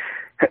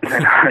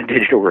than on a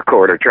digital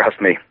recorder. Trust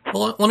me.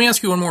 Well, let me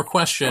ask you one more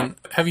question.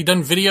 Have you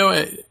done video?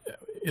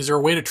 Is there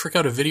a way to trick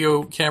out a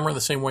video camera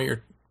the same way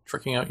you're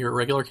tricking out your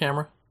regular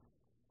camera?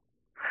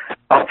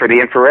 Oh, for the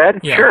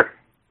infrared? Yeah. Sure.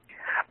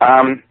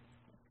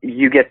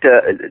 You get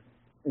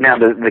now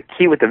the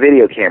key with the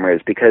video camera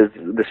is because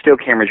the still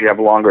cameras you have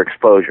longer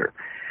exposure.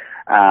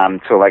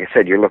 So like I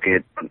said, you're looking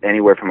at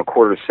anywhere from a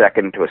quarter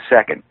second to a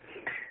second.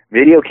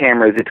 Video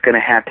cameras, it's going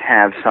to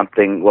have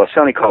something. Well,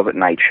 Sony calls it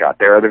night shot.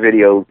 There are other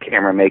video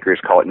camera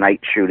makers call it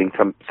night shooting,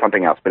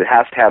 something else. But it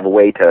has to have a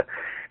way to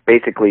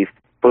basically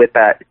flip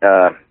that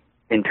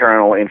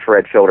internal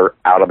infrared filter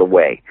out of the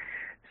way.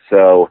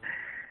 So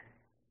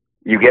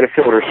You get a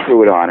filter,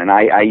 screw it on, and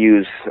I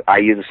use a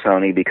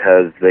Sony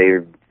because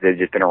they've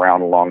just been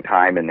around a long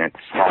time, and it's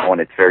small and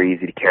it's very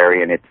easy to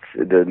carry, and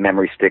the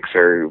memory sticks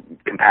are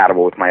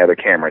compatible with my other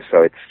cameras,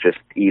 so it's just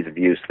ease of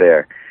use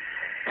there.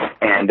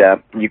 And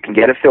you can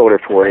get a filter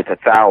for it.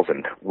 It's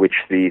 1,000, which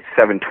the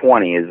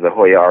 720 is the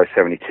Hoya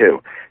R72.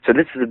 So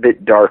this is a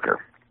bit darker.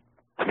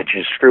 But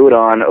you screw it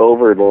on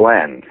over the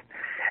lens,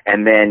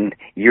 and then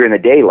you're in the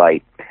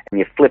daylight, and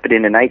you flip it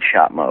into night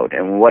shot mode.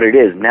 And what it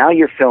is, now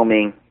you're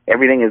filming,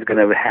 everything is going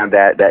to have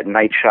that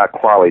night shot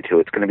quality to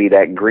it. It's going to be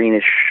that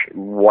greenish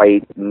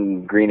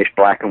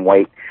black and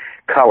white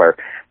color,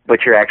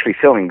 but you're actually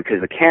filming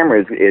because the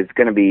camera is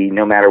going to be,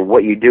 no matter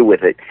what you do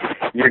with it,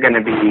 you're going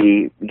to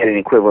be getting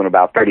equivalent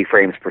about 30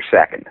 frames per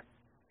second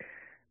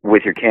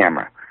with your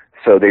camera.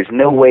 So there's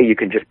no way you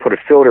can just put a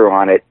filter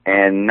on it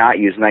and not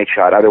use night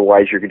shot.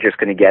 Otherwise, you're just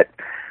going to get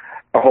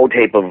a whole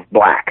tape of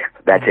black.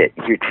 That's it.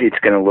 It's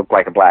going to look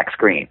like a black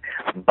screen.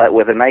 But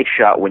with a night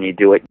shot, when you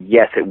do it,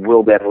 yes, it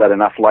will then let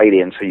enough light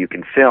in so you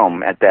can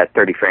film at that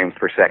 30 frames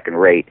per second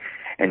rate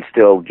and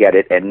still get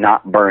it and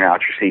not burn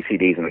out your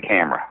CCDs in the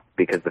camera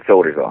because the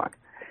filter's on.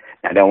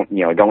 Now,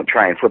 don't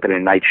try and flip it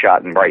in night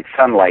shot in bright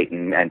sunlight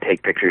and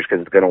take pictures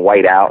because it's going to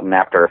white out, and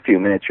after a few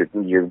minutes,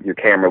 your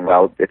camera,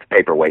 well, it's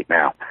paperweight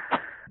now.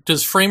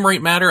 Does frame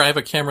rate matter? I have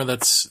a camera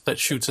that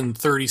shoots in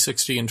 30,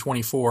 60, and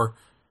 24.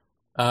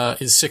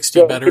 Is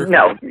 60 better?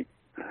 No.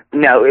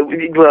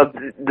 Well,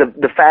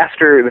 the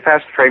faster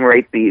frame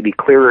rate, the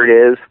clearer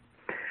it is.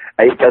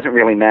 It doesn't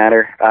really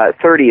matter.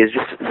 30 is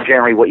just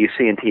generally what you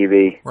see in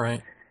TV.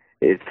 Right.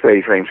 It's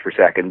 30 frames per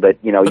second, but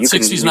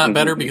 60 is not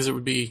better because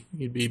you'd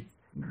be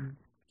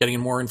getting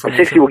more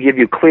information. 60 will give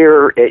you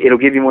clearer. It'll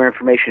give you more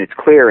information. It's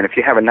clear, and if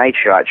you have a night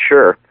shot,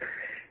 sure.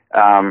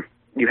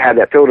 You have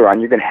that filter on,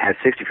 you're going to have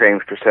 60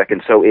 frames per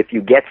second. So if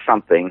you get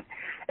something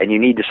and you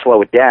need to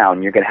slow it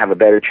down, you're going to have a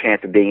better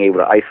chance of being able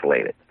to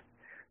isolate it.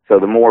 So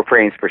the more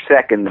frames per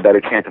second, the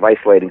better chance of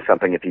isolating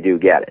something if you do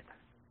get it.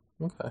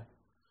 Okay.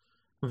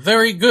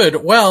 Very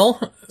good.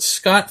 Well,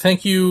 Scott,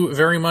 thank you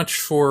very much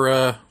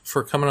for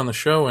coming on the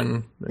show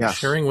and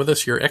sharing with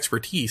us your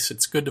expertise.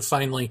 It's good to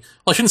finally,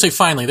 well, I shouldn't say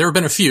finally, there have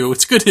been a few.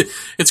 It's good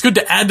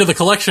to add to the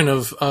collection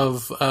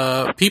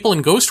of people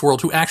in Ghost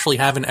World who actually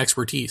have an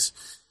expertise.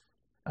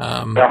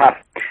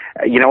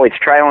 It's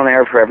trial and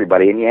error for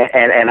everybody,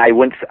 and I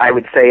would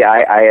say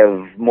I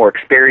have more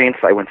experience.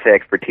 I wouldn't say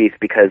expertise,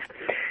 because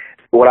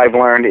what I've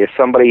learned is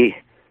somebody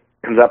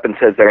comes up and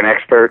says they're an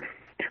expert,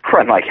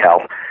 run like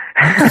hell.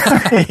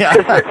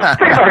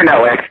 There are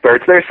no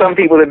experts. There's some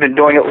people that have been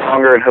doing it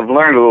longer and have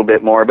learned a little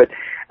bit more, but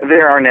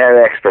there are no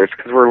experts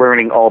because we're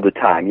learning all the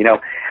time.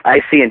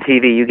 I see in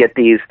TV you get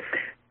these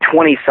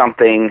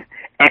 20-something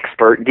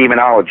expert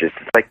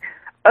demonologists. It's like,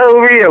 oh,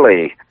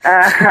 really?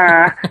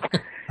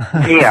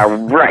 Yeah,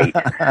 right.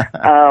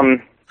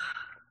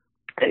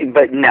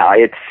 But no,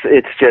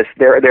 it's just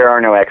there are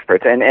no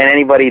experts, and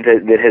anybody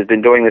that has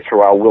been doing this for a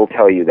while will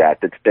tell you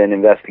that's been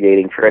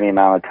investigating for any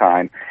amount of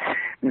time.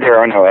 There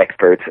are no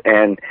experts,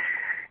 and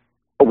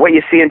what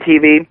you see on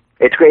TV,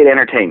 it's great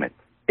entertainment.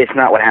 It's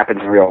not what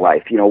happens in real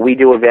life. We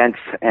do events,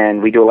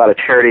 and we do a lot of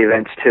charity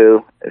events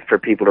too for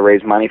people to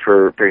raise money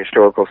for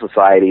historical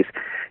societies,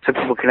 so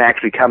people can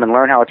actually come and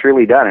learn how it's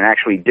really done and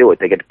actually do it.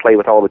 They get to play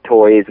with all the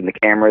toys and the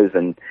cameras,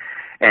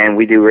 and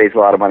we do raise a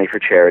lot of money for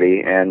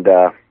charity, and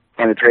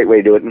it's a great way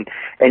to do it.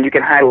 And you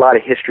can hide a lot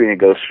of history in a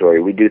ghost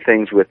story. We do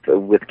things with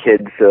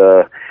kids,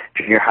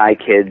 junior high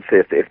kids.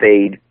 If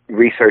they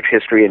research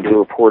history and do a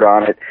report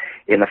on it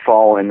in the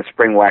fall and the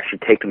spring, we'll actually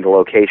take them to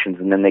locations,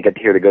 and then they get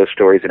to hear the ghost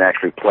stories and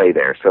actually play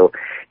there. So it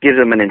gives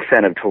them an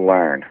incentive to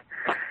learn.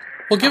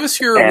 Well, give us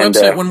your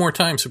website one more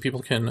time so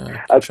people can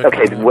check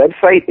okay, the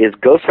website is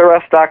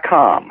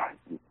ghostsrus.com,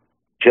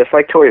 just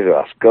like Toys R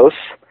Us. Ghosts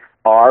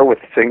R with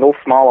single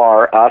small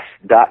r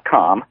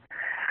us.com.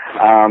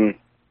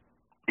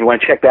 You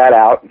want to check that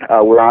out.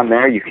 We're on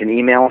there. You can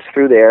email us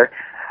through there.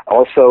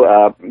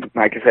 Also,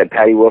 like I said,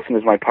 Patty Wilson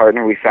is my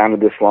partner. We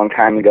founded this a long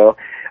time ago.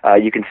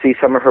 You can see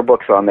some of her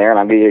books on there, and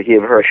I'm going to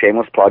give her a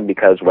shameless plug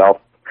because, well,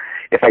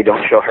 if I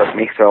don't, she'll hurt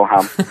me. So,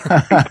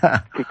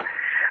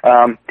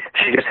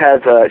 she just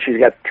has. She's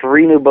got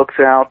 3 new books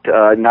out.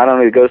 Not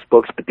only the ghost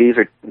books, but these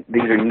are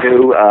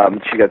new.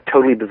 She got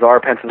Totally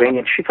Bizarre Pennsylvania.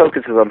 And she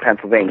focuses on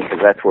Pennsylvania because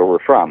that's where we're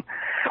from,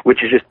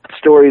 which is just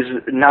stories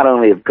not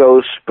only of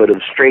ghosts but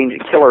of strange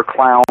killer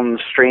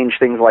clowns, strange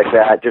things like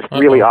that. Just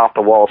really off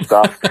the wall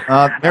stuff.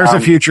 There's a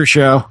future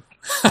show.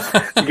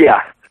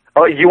 Yeah.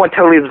 Oh, you want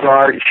Totally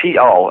Bizarre?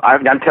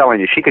 I'm telling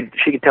you, she could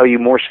tell you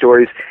more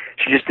stories.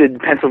 She just did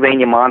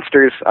Pennsylvania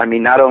monsters. I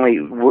mean, not only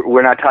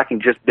we're not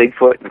talking just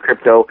Bigfoot and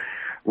crypto.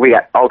 We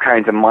got all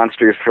kinds of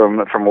monsters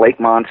from lake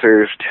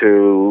monsters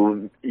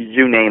to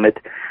you name it.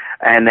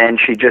 And then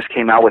she just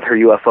came out with her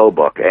UFO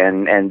book,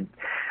 and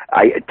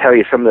I tell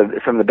you, some of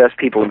the best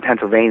people in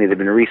Pennsylvania that have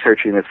been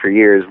researching this for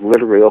years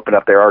literally opened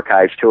up their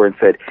archives to her and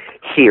said,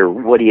 "Here,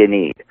 what do you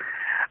need?"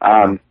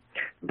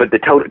 But the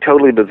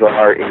Totally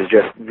Bizarre is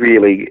just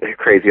really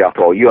crazy off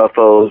the wall.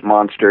 UFOs,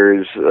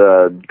 monsters,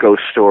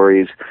 ghost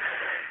stories.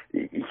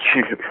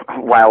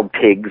 wild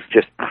pigs,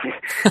 just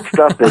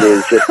stuff that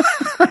is just.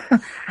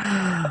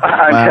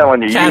 I'm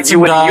telling you, cats you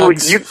and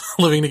dogs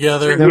living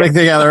together. Living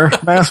together,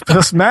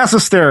 mass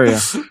hysteria.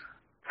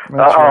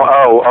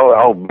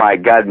 Oh my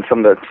God! And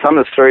some of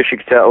the stories she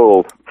could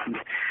tell.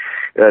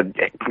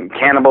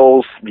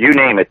 Cannibals, you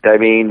name it. I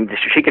mean,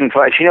 she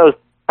knows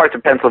parts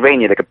of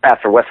Pennsylvania that could pass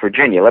for West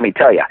Virginia. Let me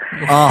tell you.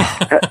 Oh,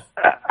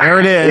 there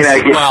it is.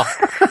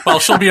 Well,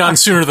 she'll be on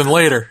sooner than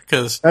later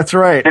because that's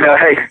right.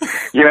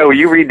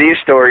 You read these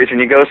stories and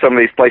you go some of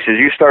these places,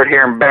 you start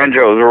hearing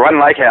banjos run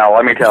like hell.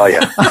 Let me tell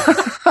you.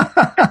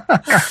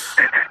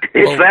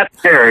 It's that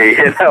scary.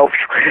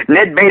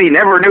 Ned Beatty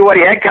never knew what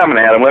he had coming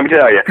at him. Let me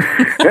tell you.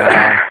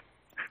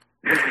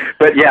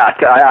 But yeah,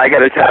 I got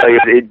to tell you,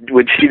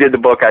 when she did the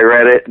book, I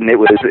read it, and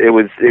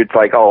it's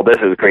like, oh, this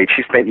is great.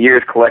 She spent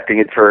years collecting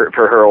it for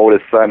her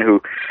oldest son,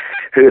 who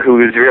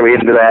was really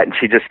into that, and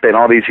she just spent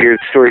all these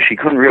years stories she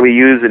couldn't really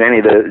use in any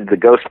of the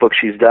ghost books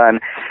she's done.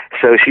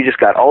 So she just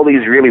got all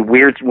these really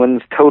weird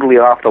ones totally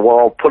off the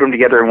wall, put them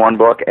together in one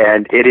book,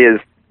 and it is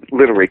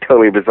literally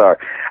totally bizarre.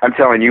 I'm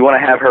telling you, you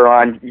want to have her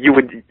on, you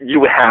would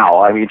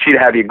howl. I mean, she'd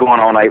have you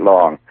going all night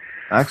long.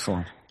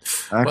 Excellent.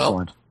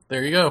 Well,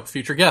 there you go,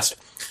 future guest.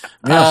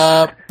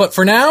 Yes. But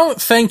for now,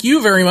 thank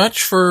you very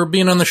much for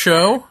being on the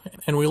show,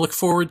 and we look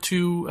forward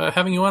to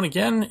having you on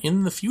again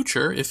in the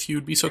future if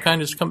you'd be so kind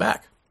as to come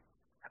back.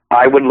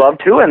 I would love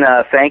to, and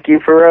thank you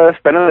for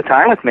spending the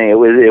time with me. It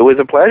was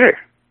a pleasure.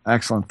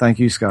 Excellent. Thank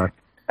you, Scott.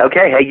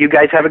 Okay. Hey, you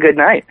guys have a good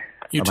night.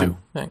 You Bye-bye. too.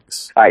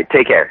 Thanks. All right.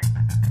 Take care.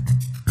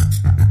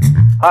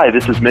 Hi,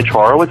 this is Mitch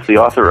Horowitz, the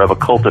author of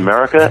Occult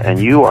America, and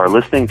you are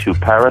listening to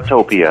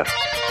Paratopia.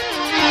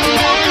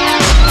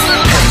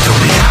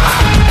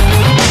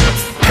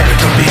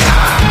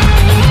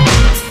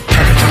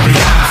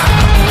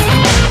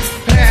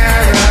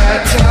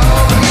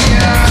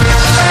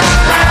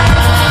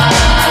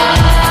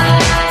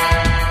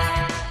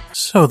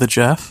 So the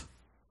Jeff.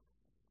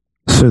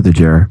 So the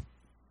Jerry.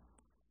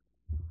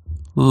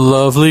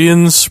 Lovely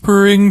in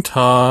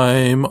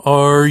springtime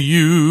are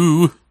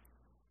you.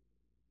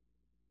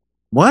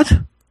 What?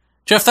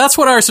 Jeff, that's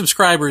what our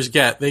subscribers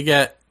get. They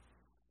get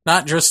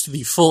not just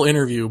the full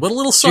interview, but a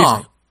little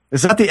song.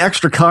 Is that the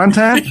extra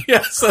content?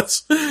 Yes,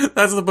 that's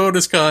the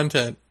bonus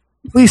content.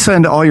 Please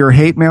send all your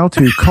hate mail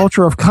to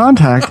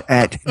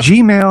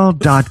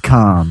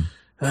cultureofcontact@gmail.com.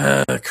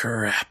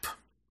 Crap.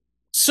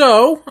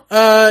 So,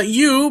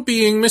 you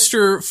being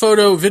Mr.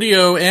 Photo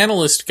Video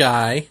Analyst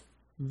guy,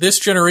 this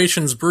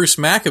generation's Bruce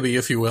Maccabee,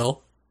 if you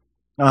will.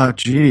 Oh,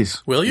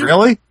 geez. Will you?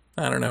 Really?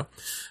 I don't know.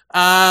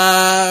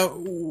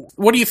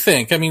 What do you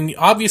think? I mean,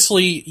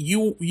 obviously,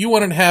 you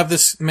wanted to have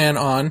this man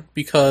on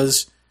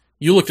because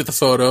you looked at the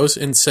photos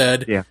and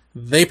said,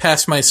 they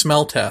passed my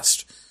smell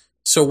test.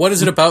 So what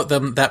is it about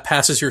them that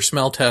passes your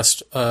smell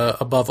test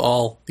above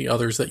all the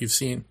others that you've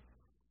seen?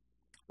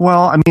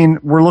 Well, I mean,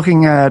 we're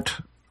looking at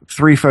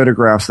 3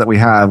 photographs that we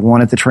have,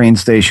 one at the train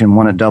station,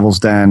 one at Devil's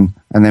Den,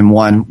 and then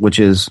one which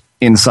is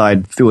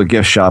inside through a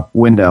gift shop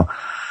window.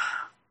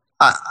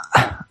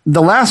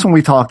 The last one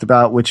we talked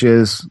about, which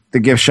is the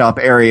gift shop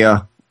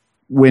area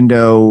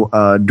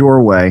window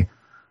doorway,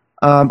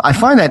 I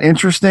find that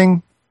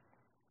interesting.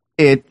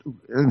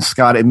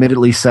 Scott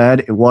admittedly said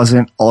it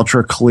wasn't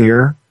ultra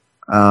clear.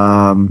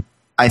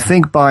 I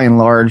think by and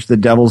large, the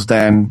Devil's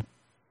Den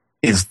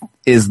is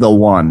the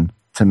one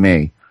to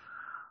me.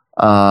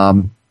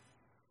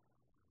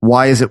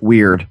 Why is it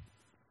weird?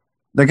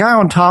 The guy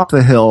on top of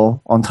the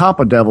hill, on top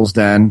of Devil's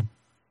Den,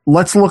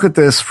 let's look at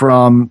this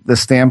from the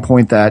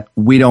standpoint that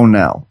we don't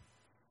know.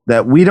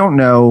 That we don't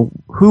know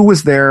who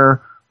was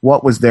there,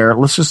 what was there.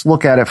 Let's just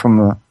look at it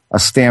from a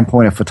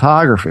standpoint of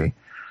photography.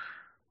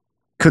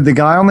 Could the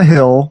guy on the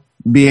hill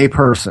be a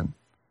person?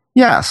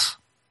 Yes.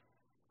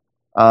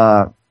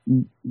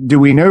 Do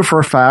we know for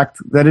a fact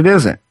that it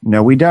isn't?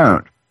 No, we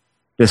don't.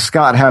 Does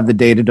Scott have the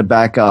data to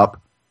back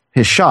up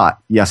his shot?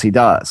 Yes, he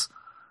does.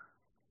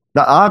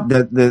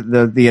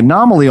 The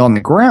anomaly on the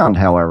ground,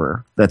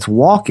 however, that's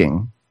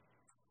walking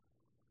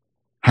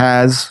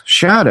has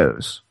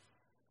shadows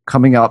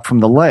coming up from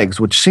the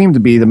legs, which seem to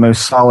be the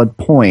most solid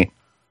point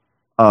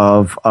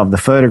of the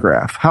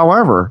photograph.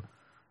 However,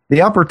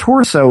 the upper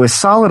torso is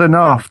solid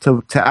enough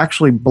to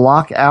actually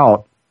block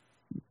out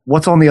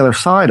what's on the other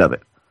side of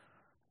it.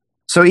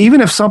 So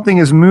even if something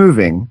is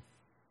moving,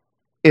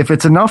 if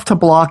it's enough to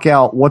block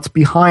out what's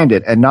behind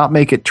it and not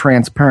make it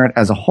transparent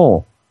as a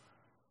whole,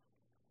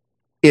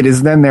 it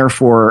is then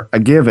therefore a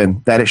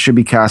given that it should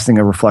be casting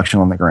a reflection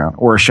on the ground,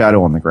 or a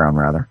shadow on the ground,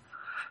 rather.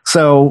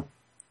 So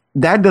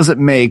that doesn't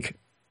make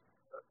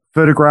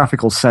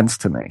photographical sense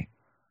to me.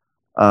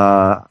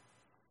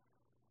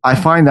 I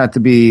find that to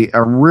be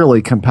a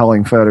really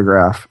compelling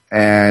photograph,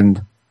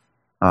 and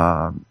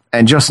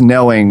just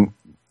knowing,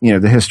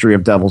 the history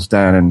of Devil's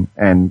Den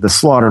and the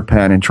slaughter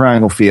pen and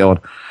Triangle Field,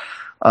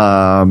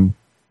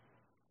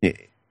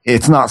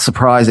 it's not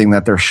surprising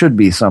that there should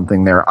be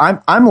something there.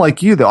 I'm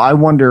like you though. I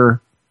wonder,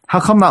 how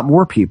come not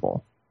more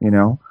people?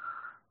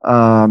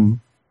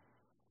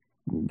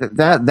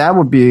 that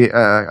would be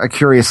a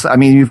curious. I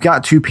mean, you've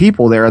got two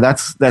people there.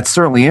 That's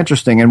certainly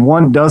interesting, and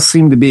one does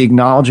seem to be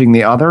acknowledging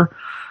the other,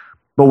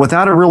 but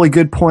without a really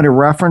good point of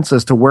reference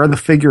as to where the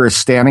figure is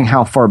standing,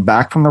 how far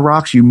back from the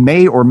rocks, you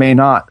may or may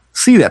not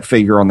see that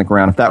figure on the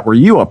ground if that were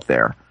you up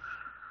there.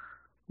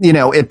 You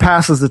know, it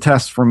passes the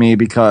test for me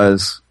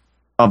because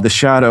of the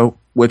shadow,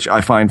 which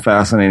I find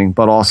fascinating,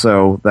 but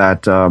also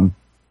that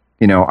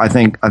you know, I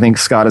think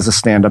Scott is a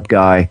stand-up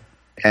guy,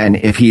 and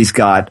if he's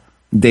got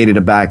data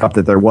to back up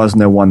that there was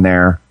no one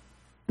there,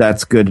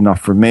 that's good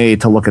enough for me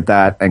to look at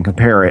that and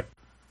compare it.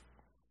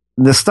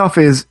 This stuff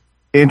is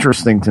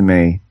interesting to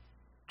me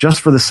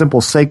just for the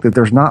simple sake that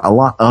there's not a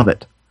lot of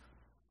it.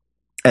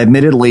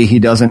 Admittedly, he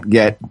doesn't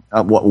get,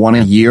 one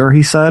a year,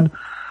 he said.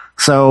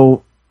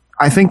 So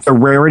I think the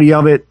rarity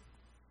of it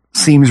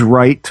seems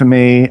right to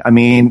me. I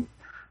mean,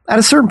 at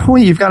a certain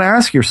point, you've got to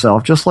ask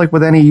yourself, just like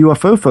with any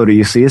UFO photo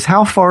you see, is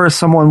how far is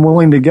someone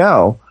willing to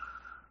go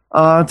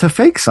to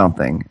fake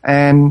something?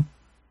 And,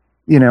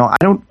 you know,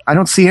 I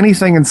don't see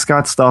anything in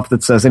Scott's stuff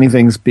that says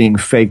anything's being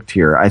faked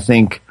here. I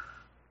think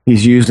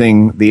he's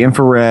using the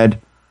infrared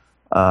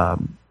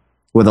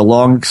with a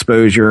long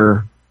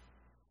exposure,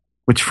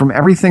 which from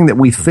everything that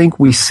we think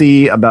we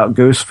see about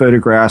ghost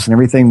photographs and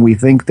everything we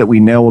think that we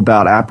know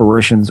about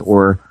apparitions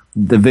or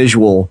the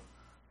visual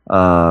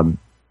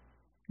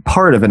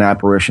part of an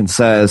apparition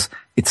says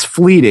it's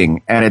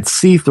fleeting and it's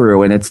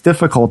see-through and it's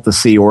difficult to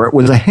see, or it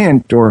was a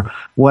hint or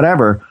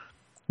whatever.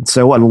 And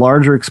so a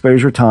larger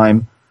exposure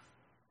time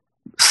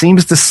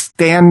seems to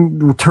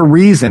stand to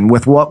reason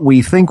with what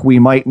we think we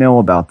might know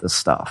about this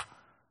stuff.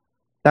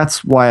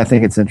 That's why I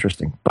think it's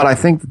interesting. But I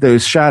think that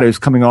those shadows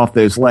coming off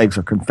those legs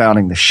are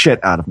confounding the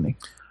shit out of me.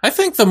 I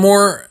think the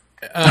more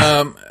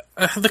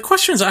the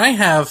questions I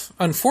have,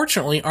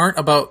 unfortunately, aren't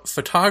about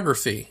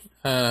photography.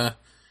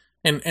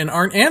 And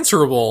aren't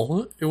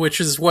answerable,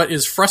 which is what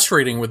is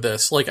frustrating with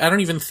this. Like, I don't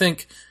even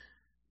think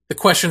the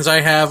questions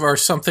I have are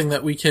something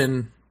that we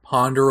can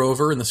ponder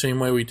over in the same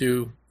way we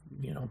do,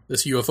 you know,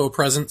 this UFO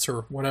presence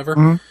or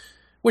whatever,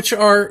 which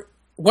are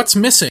what's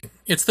missing.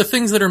 It's the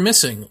things that are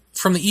missing.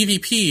 From the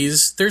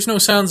EVPs, there's no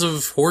sounds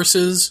of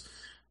horses.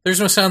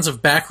 There's no sounds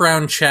of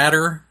background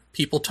chatter,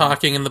 people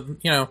talking in the,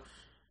 you know,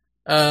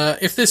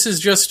 if this is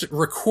just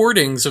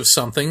recordings of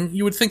something,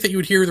 you would think that you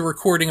would hear the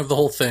recording of the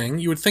whole thing.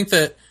 You would think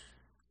that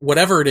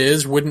whatever it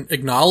is wouldn't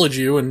acknowledge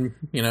you, and,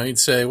 you know, you'd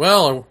say,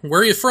 well, where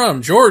are you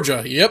from?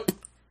 Georgia. Yep.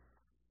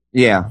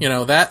 Yeah. You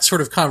know, that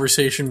sort of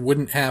conversation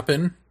wouldn't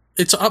happen.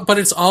 But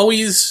it's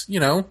always,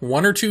 you know,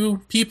 one or two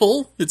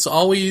people. It's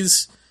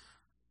always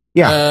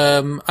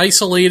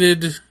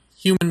isolated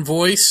human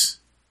voice,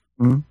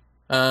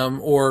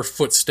 or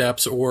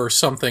footsteps or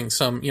something,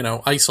 some, you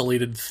know,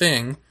 isolated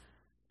thing,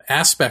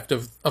 aspect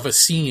of a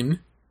scene.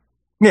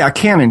 Yeah, a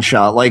cannon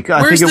shot. Like,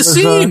 I Where's think it the was,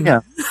 scene?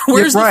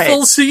 Where's right. the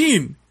full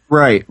scene?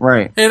 Right,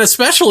 right. And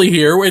especially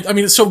here, I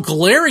mean, it's so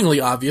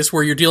glaringly obvious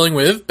where you're dealing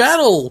with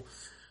battle,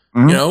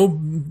 you know,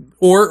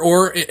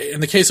 or in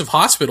the case of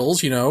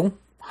hospitals, you know,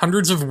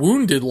 hundreds of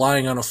wounded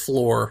lying on a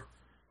floor.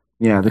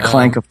 Yeah, the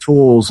clank of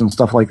tools and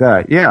stuff like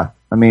that. Yeah,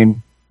 I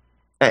mean,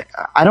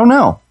 I don't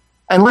know.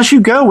 Unless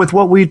you go with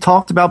what we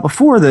talked about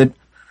before,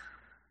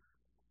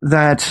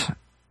 that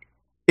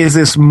is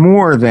this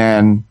more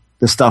than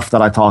the stuff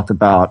that I talked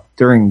about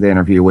during the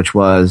interview, which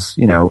was,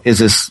 you know, is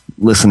this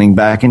listening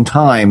back in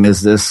time?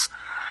 Is this,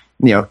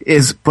 you know,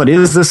 is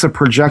this a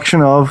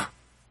projection of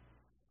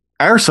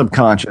our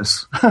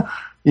subconscious,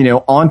 you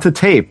know, onto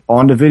tape,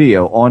 onto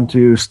video,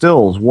 onto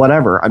stills,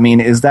 whatever? I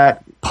mean, is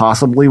that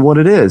possibly what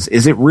it is?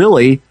 Is it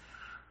really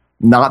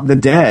not the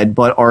dead,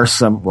 but are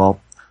some, well,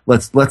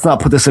 let's not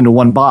put this into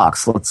one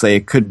box. Let's say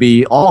it could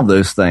be all of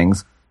those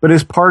things, but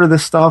is part of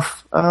this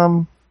stuff,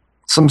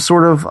 some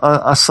sort of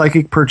a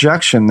psychic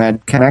projection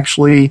that can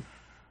actually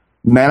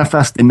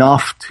manifest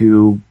enough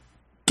to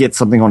get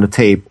something onto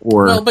tape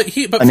or an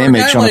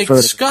image on a photo.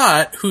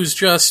 Scott, who's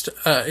just,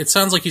 it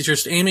sounds like he's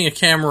just aiming a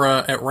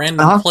camera at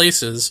random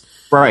places,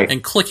 right,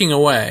 and clicking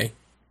away.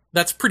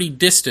 That's pretty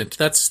distant.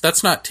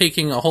 That's not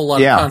taking a whole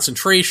lot of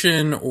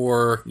concentration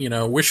or, you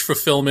know, wish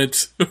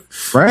fulfillment,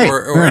 right,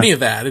 or any of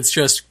that. It's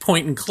just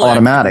point and click,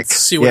 automatic.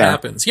 See what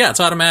happens. Yeah,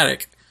 it's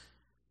automatic.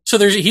 So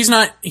he's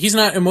not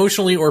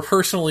emotionally or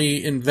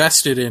personally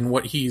invested in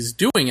what he's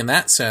doing in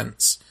that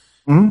sense.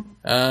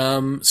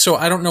 So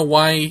I don't know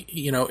why,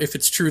 you know, if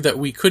it's true that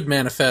we could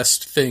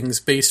manifest things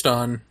based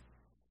on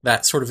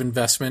that sort of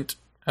investment,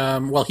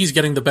 well, he's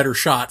getting the better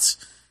shots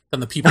than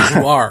the people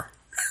who are.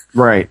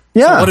 Right.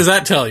 Yeah. So what does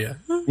that tell you?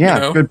 Yeah.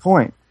 You know? Good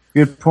point.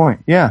 Good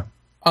point. Yeah.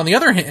 On the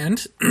other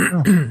hand,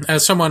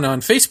 as someone on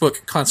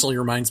Facebook constantly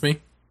reminds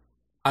me,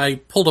 I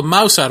pulled a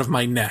mouse out of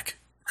my neck.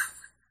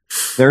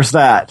 There's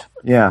that.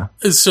 Yeah.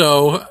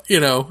 So, you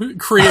know,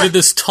 created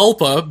this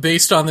tulpa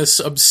based on this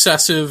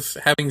obsessive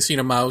having seen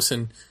a mouse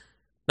and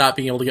not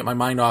being able to get my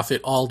mind off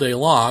it all day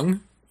long.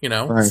 You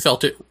know, right.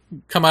 Felt it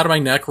come out of my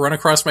neck, run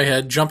across my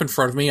head, jump in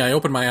front of me. I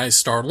opened my eyes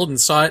startled and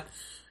saw it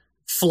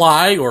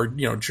fly or,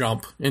 you know,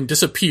 jump and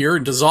disappear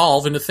and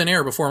dissolve into thin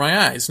air before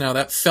my eyes. Now,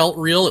 that felt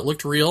real. It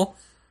looked real.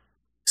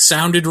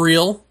 Sounded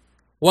real.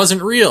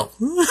 wasn't real.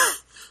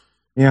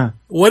 Yeah.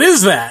 What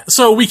is that?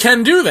 So we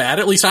can do that.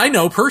 At least I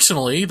know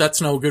personally. That's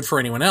no good for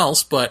anyone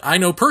else, but I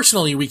know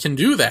personally we can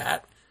do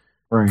that.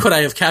 Right. Could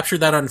I have captured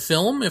that on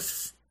film?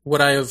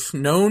 Would I have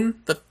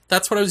known that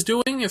that's what I was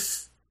doing?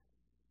 If,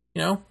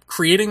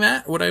 creating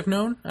that, would I have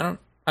known?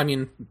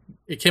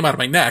 It came out of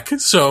my neck,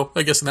 so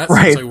I guess in that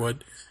sense I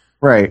would.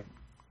 Right.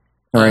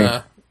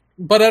 Right.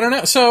 But I don't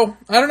know. So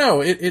I don't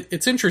know.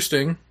 It's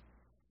interesting.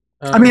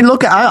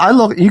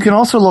 Look. You can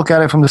also look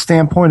at it from the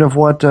standpoint of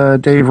what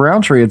Dave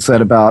Roundtree had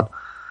said about,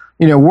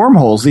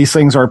 wormholes. These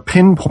things are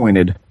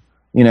pinpointed.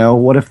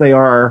 What if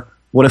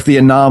the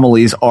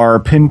anomalies are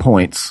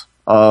pinpoints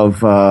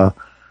of a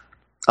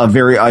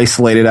very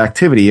isolated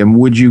activity, and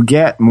would you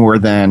get more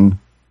than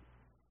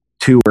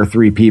 2 or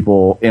 3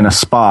 people in a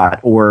spot,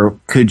 or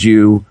could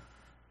you?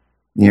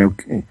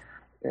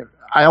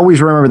 I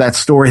always remember that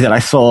story that I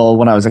saw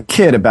when I was a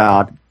kid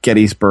about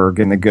Gettysburg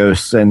and the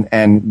ghosts and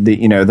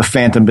the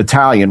Phantom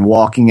Battalion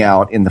walking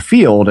out in the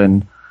field.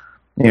 And,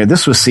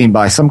 this was seen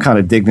by some kind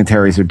of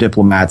dignitaries or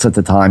diplomats at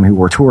the time who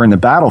were touring the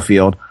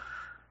battlefield.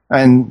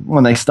 And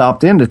when they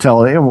stopped in to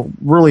tell,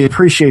 really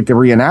appreciate the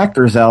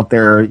reenactors out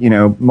there,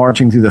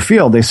 marching through the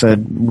field, they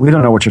said, we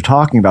don't know what you're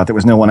talking about. There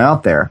was no one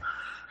out there.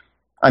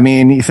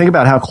 You think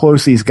about how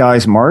close these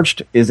guys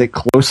marched. Is it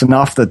close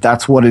enough that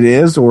that's what it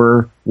is?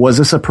 Or was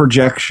this a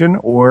projection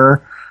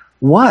or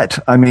what?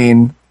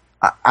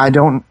 I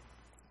don't,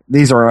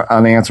 these are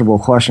unanswerable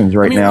questions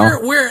right now.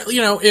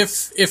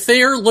 If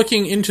they are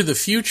looking into the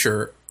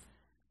future,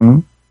 mm-hmm.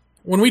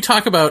 when we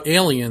talk about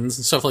aliens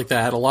and stuff like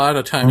that, a lot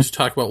of times we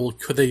talk about, well,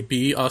 could they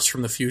be us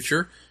from the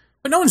future?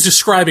 But no one's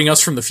describing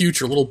us from the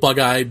future, little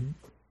bug-eyed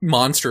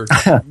monster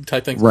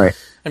type thing. Right.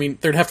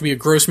 There'd have to be a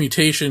gross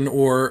mutation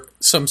or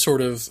some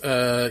sort of,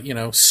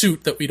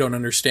 suit that we don't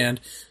understand.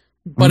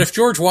 But if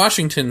George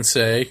Washington,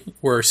 say,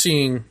 were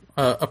seeing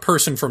a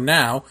person from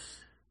now,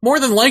 more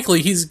than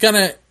likely he's going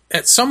to,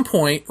 at some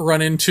point,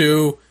 run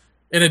into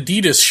an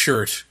Adidas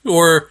shirt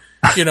or,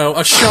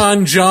 a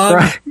Sean John,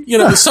 right.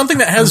 Something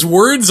that has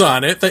words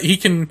on it that he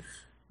can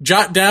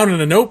jot down in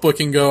a notebook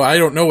and go, I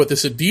don't know what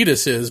this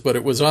Adidas is, but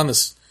it was on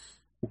this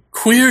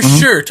queer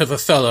shirt of a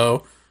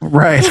fellow.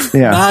 Right.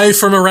 Yeah. Nigh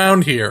from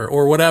around here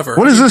or whatever.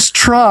 What does this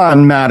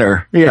Tron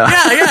matter? Yeah.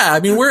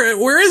 Yeah.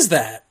 Where is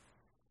that?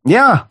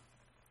 Yeah.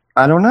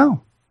 I don't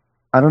know.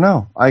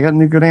 I got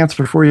a good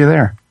answer for you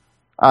there.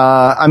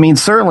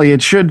 Certainly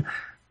it should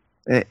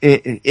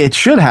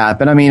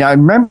happen. I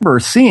remember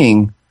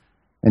seeing,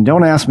 and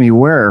don't ask me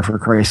where, for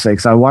Christ's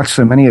sakes, I watched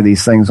so many of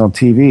these things on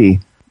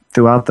TV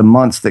throughout the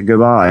months that go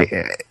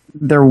by.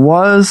 There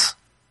was,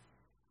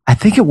 I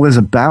think it was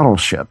a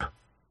battleship.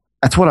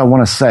 That's what I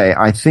want to say.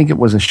 I think it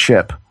was a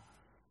ship.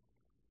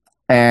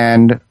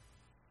 And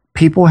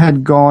people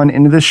had gone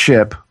into the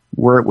ship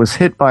where it was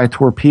hit by a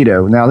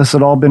torpedo. Now, this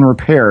had all been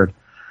repaired.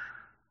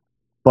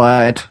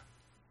 But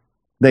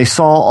they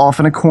saw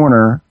off in a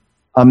corner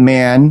a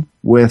man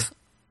with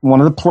one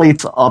of the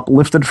plates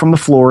uplifted from the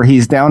floor.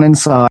 He's down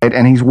inside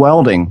and he's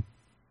welding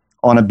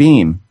on a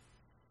beam.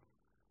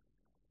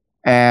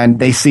 And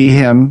they see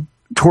him.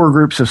 Tour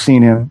groups have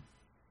seen him.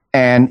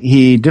 And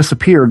he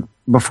disappeared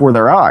before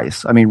their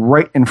eyes.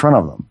 Right in front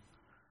of them.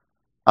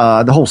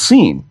 The whole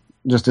scene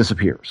just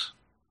disappears.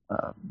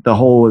 The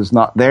hole is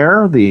not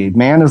there. The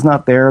man is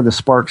not there. The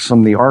sparks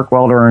from the arc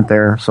welder aren't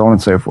there, so on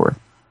and so forth.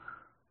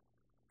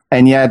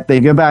 And yet they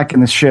go back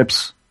in the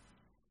ship's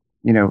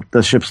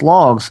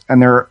logs,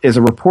 and there is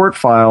a report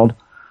filed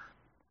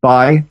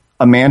by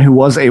a man who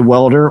was a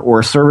welder or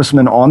a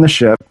serviceman on the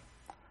ship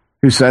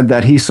who said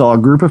that he saw a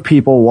group of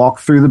people walk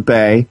through the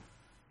bay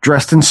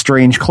dressed in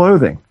strange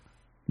clothing.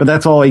 But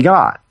that's all he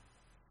got.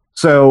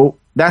 So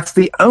that's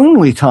the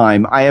only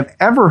time I have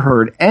ever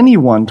heard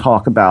anyone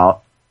talk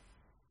about,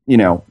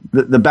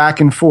 the back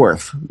and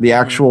forth, the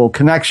actual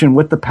connection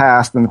with the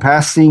past and the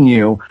past seeing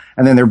you,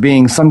 and then there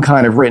being some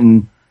kind of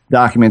written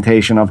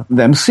documentation of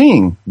them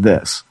seeing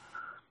this.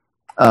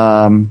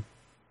 I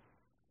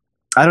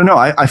don't know.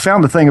 I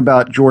found the thing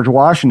about George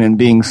Washington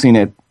being seen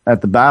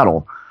at the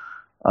battle.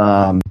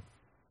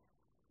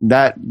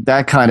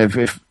 That kind of,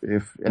 if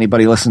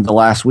anybody listened to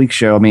last week's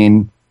show,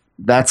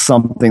 that's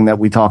something that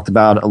we talked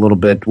about a little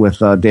bit with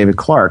David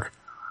Clark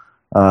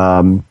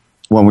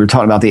when we were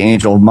talking about the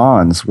Angel of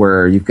Mons,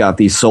 where you've got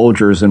these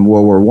soldiers in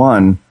World War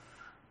I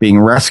being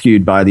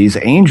rescued by these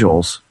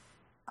angels.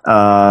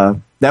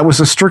 That was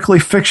a strictly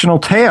fictional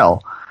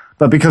tale,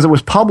 but because it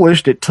was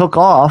published, it took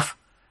off,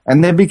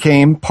 and they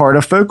became part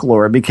of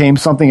folklore. It became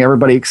something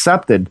everybody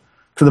accepted,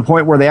 to the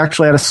point where they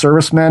actually had a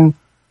serviceman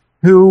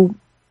who,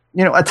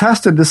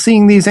 attested to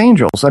seeing these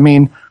angels.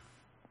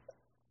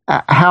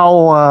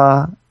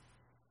 How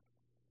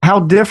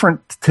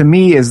different to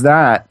me is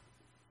that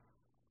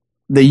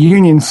the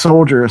Union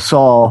soldier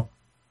saw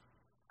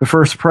the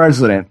first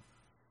president,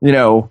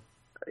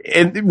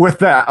 with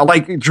that,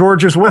 like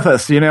George is with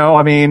us,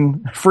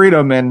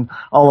 freedom and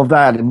all of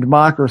that, and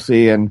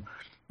democracy and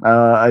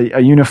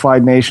a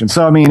unified nation.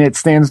 So, it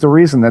stands to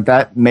reason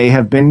that may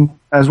have been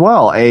as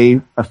well a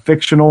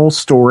fictional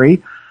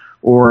story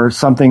or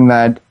something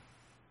that,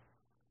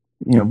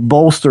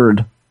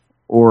 bolstered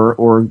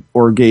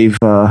or gave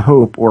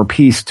hope or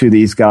peace to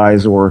these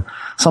guys or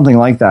something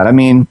like that. I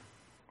mean,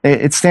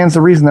 it stands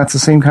to reason that's the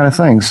same kind of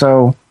thing.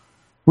 So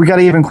we got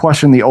to even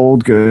question the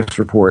old ghost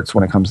reports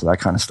when it comes to that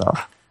kind of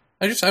stuff.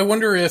 I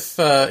wonder if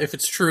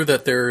it's true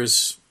that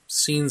there's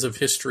scenes of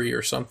history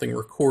or something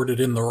recorded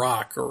in the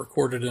rock or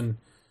recorded in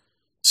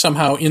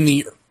somehow in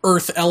the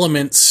earth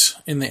elements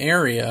in the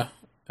area.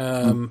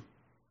 Then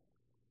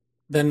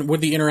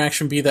would the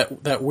interaction be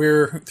that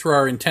we're, through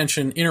our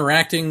intention,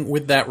 interacting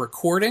with that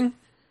recording?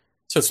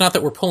 So it's not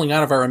that we're pulling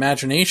out of our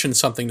imagination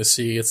something to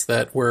see, it's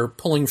that we're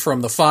pulling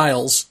from the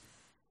files,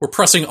 we're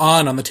pressing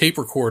on the tape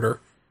recorder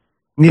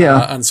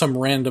on some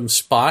random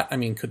spot. I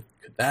mean, could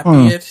that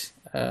be it?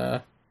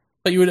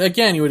 But you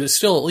would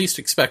still at least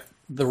expect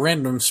the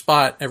random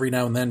spot every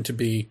now and then to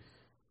be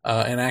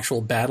an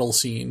actual battle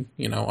scene,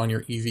 on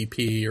your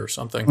EVP or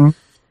something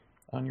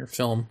on your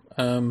film.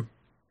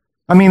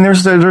 I mean,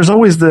 there's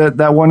always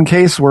that one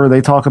case where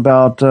they talk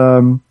about.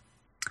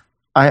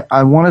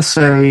 I want to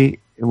say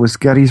it was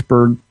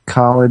Gettysburg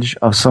College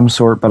of some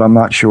sort, but I'm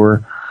not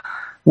sure.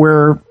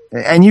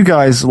 And you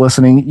guys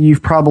listening,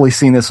 you've probably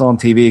seen this on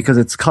TV because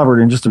it's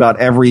covered in just about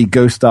every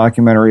ghost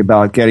documentary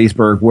about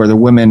Gettysburg, where the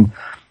women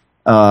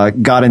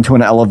got into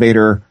an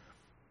elevator,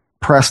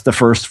 pressed the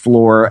first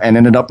floor, and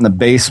ended up in the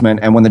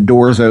basement. And when the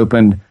doors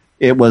opened,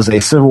 it was a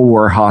Civil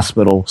War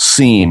hospital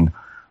scene.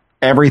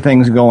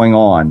 Everything's going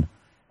on.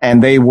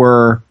 And they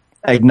were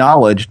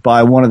acknowledged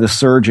by one of the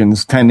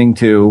surgeons tending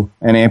to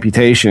an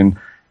amputation,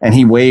 and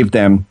he waved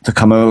them to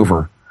come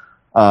over.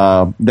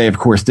 They, of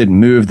course, didn't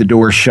move. The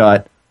door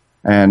shut,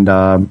 and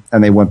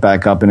they went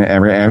back up, and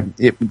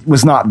it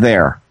was not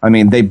there. I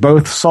mean, they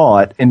both saw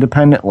it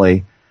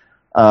independently,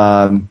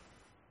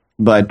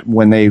 but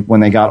when they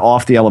got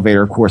off the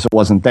elevator, of course, it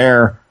wasn't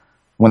there.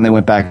 When they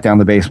went back down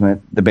the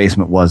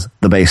basement was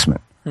the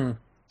basement.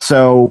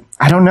 So,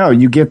 I don't know.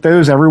 You get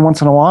those every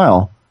once in a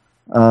while.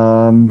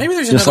 Maybe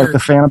there's just like the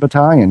Phantom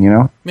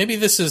Battalion, Maybe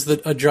this is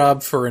a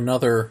job for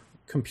another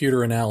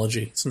computer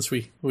analogy, since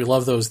we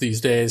love those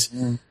these days,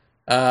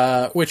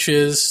 which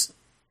is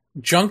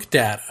junk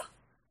data.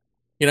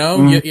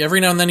 Every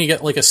now and then you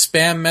get like a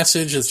spam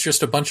message. It's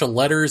just a bunch of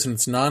letters and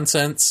it's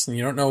nonsense, and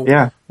you don't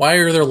know why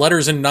are there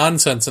letters and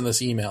nonsense in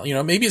this email.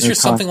 Maybe it's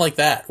just something like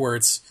that, where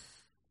it's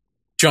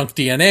junk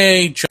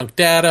DNA, junk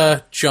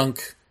data,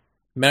 junk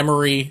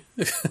memory.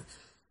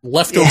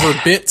 Leftover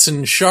bits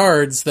and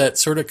shards that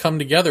sort of come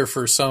together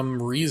for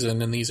some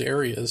reason in these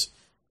areas.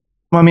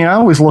 I mean, I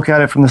always look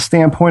at it from the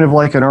standpoint of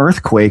like an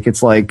earthquake.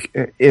 It's like,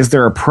 is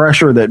there a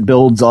pressure that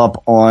builds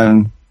up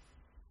on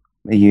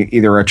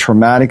either a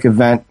traumatic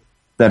event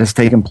that has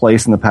taken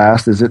place in the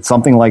past? Is it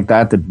something like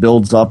that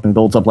builds up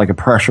like a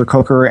pressure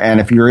cooker? And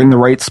if you're in the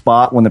right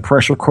spot when the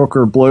pressure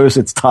cooker blows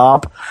its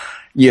top,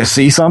 you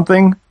see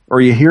something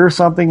or you hear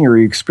something or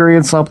you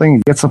experience something,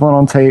 you get something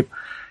on tape.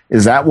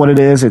 Is that what it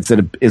is? Is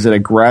it a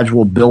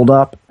gradual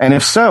buildup? And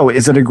if so,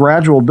 is it a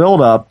gradual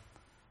buildup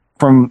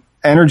from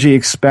energy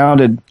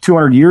expounded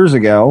 200 years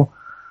ago,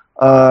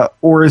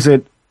 or is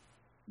it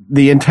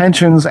the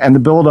intentions and the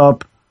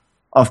buildup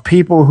of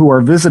people who are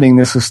visiting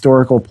this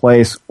historical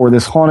place or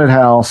this haunted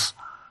house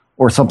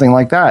or something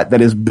like that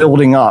is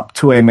building up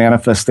to a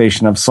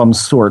manifestation of some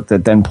sort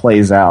that then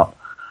plays out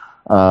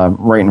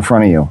right in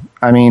front of you?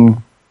 I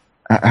mean,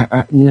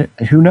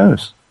 who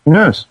knows? Who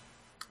knows?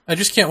 I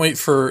just can't wait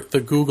for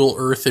the Google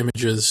Earth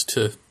images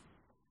to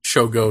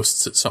show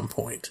ghosts at some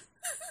point.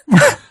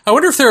 I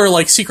wonder if there are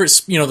like secret,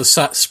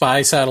 the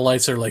spy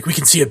satellites that are like, we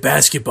can see a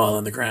basketball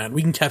on the ground.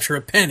 We can capture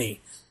a penny.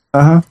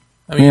 I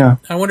mean,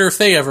 I wonder if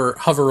they ever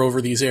hover over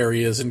these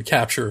areas and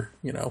capture,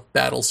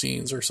 battle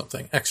scenes or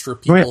something, extra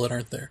people that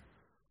aren't there.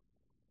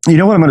 You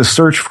know what I'm going to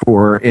search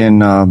for in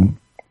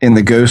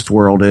the ghost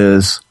world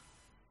is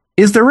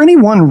there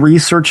anyone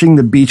researching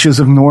the beaches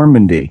of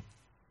Normandy?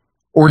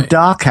 Or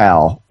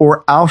Dachau,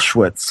 or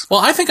Auschwitz. Well,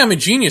 I think I'm a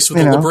genius with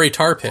the La Brea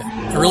tar pit.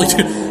 I really do.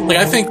 Like,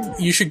 I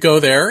think you should go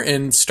there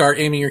and start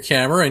aiming your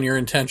camera and your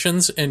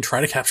intentions and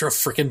try to capture a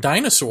freaking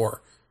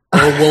dinosaur or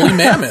a woolly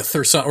mammoth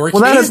or something, or a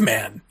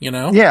caveman.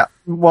 Yeah.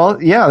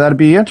 Well, yeah, that'd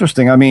be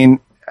interesting. I mean,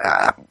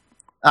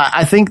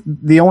 I think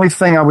the only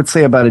thing I would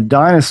say about a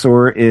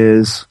dinosaur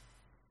is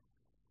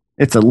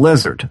it's a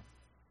lizard,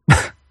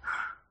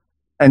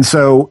 and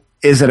so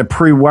is it a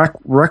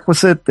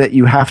prerequisite that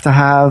you have to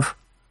have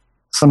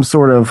some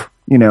sort of,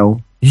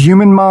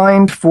 human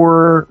mind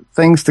for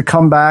things to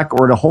come back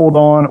or to hold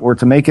on or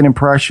to make an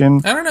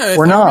impression? I don't know.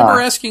 Or I not.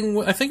 remember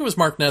asking, I think it was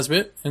Mark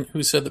Nesbitt,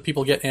 who said that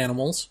people get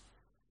animals.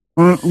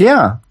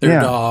 Their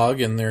dog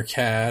and their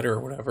cat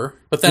or whatever.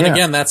 But then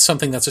again, that's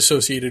something that's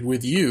associated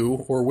with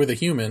you or with a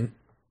human.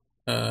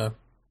 I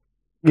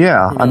mean,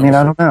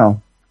 I don't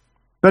know.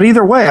 But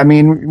either way, I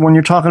mean, when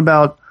you're talking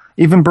about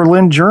even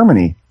Berlin,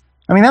 Germany,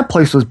 I mean, that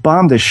place was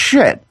bombed as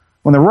shit.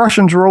 When the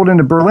Russians rolled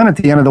into Berlin at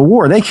the end of the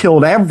war, they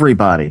killed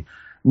everybody.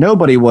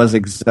 Nobody was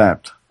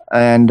exempt.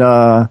 And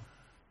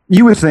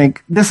you would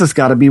think this has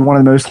got to be one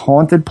of the most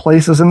haunted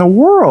places in the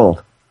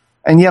world.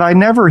 And yet I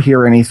never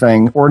hear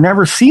anything or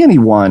never see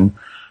anyone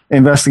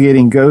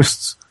investigating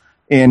ghosts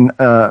in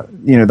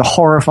the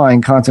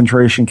horrifying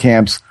concentration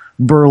camps,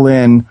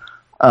 Berlin,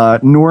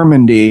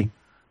 Normandy.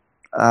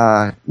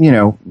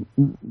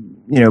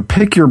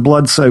 Pick your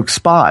blood-soaked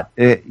spot.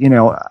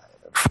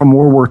 From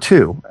World War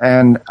II,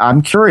 and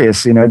I'm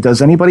curious.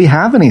 Does anybody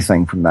have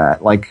anything from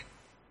that, like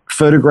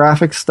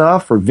photographic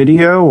stuff or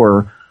video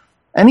or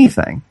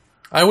anything?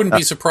 I wouldn't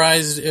be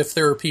surprised if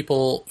there are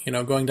people,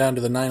 going down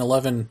to the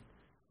 9/11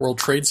 World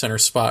Trade Center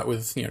spot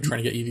with,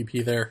 trying to get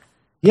EVP there.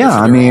 Yeah,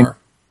 I mean,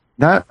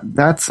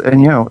 that's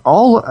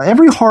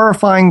every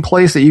horrifying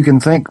place that you can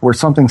think where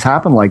something's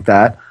happened like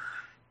that.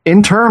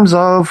 In terms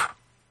of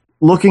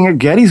looking at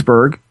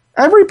Gettysburg,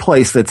 every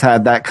place that's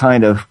had that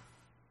kind of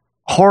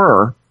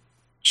horror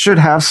should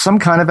have some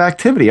kind of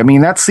activity. I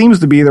mean, that seems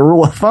to be the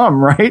rule of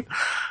thumb, right?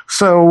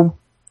 So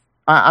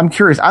I'm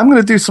curious. I'm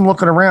going to do some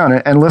looking around.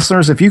 And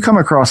listeners, if you come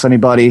across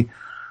anybody,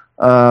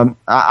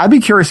 I'd be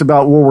curious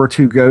about World War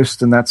II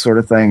ghosts and that sort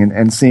of thing,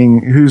 and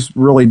seeing who's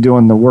really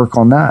doing the work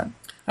on that.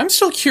 I'm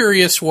still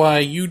curious why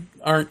you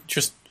aren't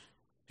just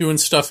doing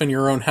stuff in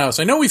your own house.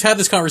 I know we've had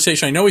this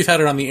conversation. I know we've had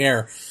it on the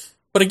air.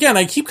 But again,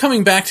 I keep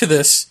coming back to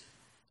this.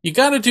 You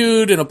got a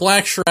dude in a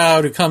black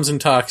shroud who comes and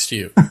talks to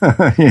you.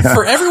 Yeah.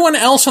 For everyone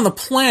else on the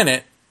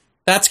planet,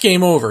 that's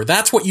game over.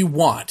 That's what you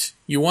want.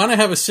 You want to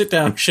have a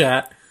sit-down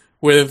chat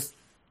with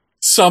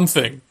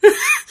something.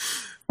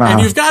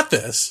 And you've got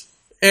this.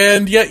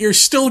 And yet you're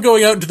still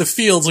going out into the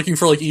fields looking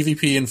for, like,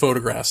 EVP and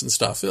photographs and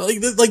stuff.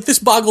 Like this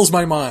boggles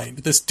my mind,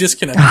 this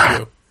disconnect with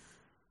you.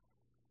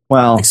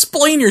 Well,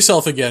 explain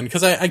yourself again,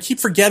 because I keep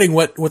forgetting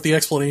what the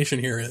explanation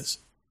here is.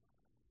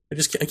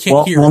 I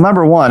can't hear. Well,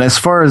 number one, as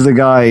far as the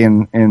guy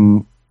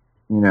in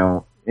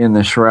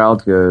the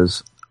shroud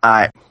goes,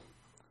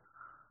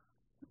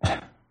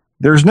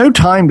 there's no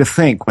time to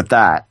think with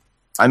that.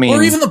 I mean,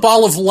 or even the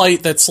ball of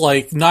light that's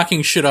like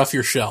knocking shit off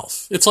your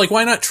shelf. It's like,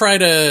 why not try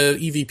to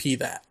EVP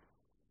that?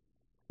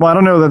 Well, I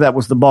don't know that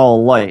was the ball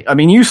of light. I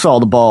mean, you saw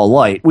the ball of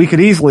light. We could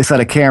easily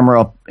set a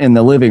camera up in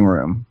the living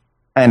room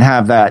and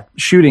have that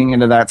shooting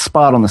into that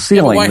spot on the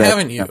ceiling. Yeah, but why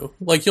haven't you?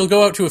 Like, you'll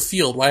go out to a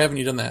field. Why haven't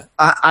you done that?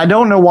 I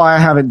don't know why I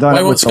haven't done it.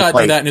 Why won't Scott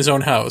do that in his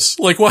own house?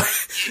 Like, why?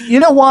 You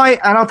know why?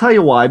 And I'll tell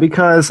you why.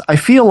 Because I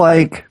feel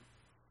like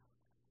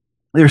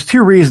there's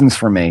two reasons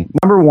for me.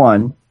 Number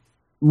one,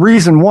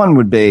 reason one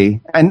would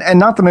be, and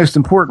not the most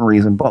important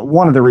reason, but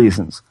one of the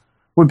reasons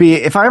would be,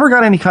 if I ever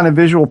got any kind of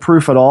visual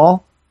proof at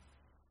all,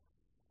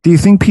 do you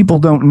think people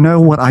don't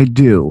know what I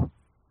do?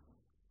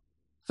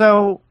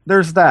 So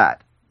there's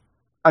that.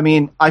 I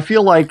mean, I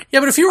feel like... Yeah,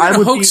 but if you were going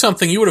to hoax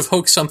something, you would have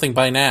hoaxed something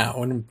by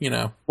now, and,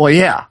 Well,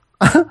 yeah.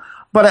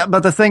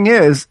 But the thing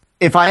is,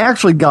 if I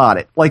actually got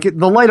it, like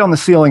the light on the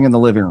ceiling in the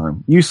living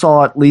room, you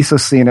saw it,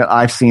 Lisa's seen it,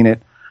 I've seen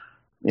it,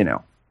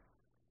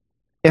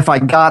 if I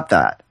got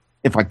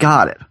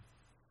it,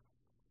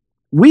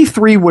 we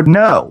three would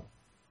know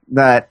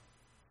that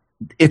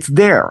it's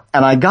there,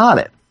 and I got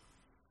it.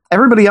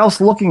 Everybody else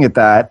looking at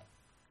that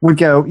would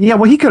go, yeah,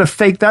 well, he could have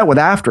faked that with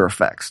After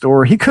Effects,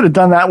 or he could have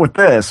done that with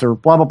this, or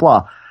blah, blah,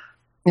 blah.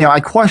 I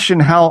question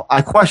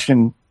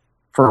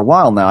for a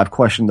while now, I've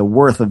questioned the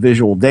worth of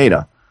visual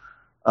data.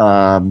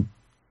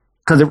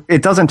 Because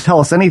it doesn't tell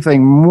us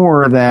anything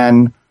more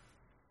than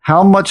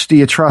how much do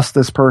you trust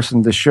this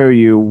person to show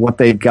you what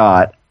they've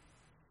got,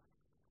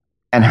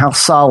 and how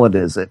solid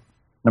is it,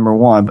 number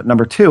one. But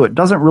number two, it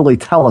doesn't really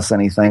tell us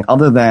anything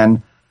other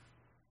than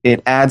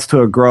it adds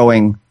to a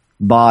growing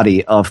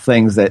body of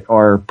things that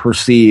are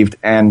perceived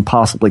and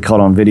possibly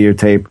caught on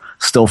videotape,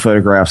 still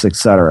photographs,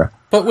 etc.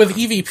 But with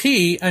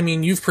EVP, I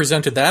mean, you've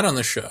presented that on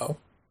the show.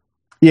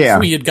 Yeah.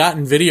 If we had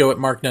gotten video at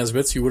Mark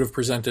Nesbitt's, you would have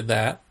presented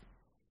that.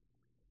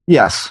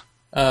 Yes.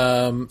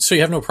 So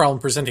you have no problem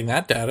presenting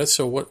that data,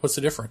 so what's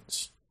the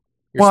difference?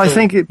 I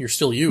think you're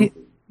still you.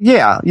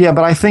 Yeah,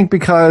 but I think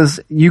because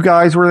you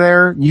guys were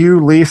there,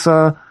 you,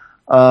 Lisa,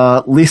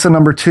 Lisa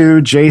number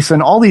 2,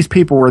 Jason, all these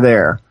people were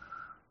there.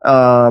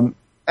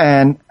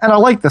 And I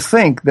like to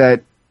think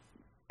that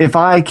if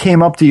I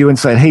came up to you and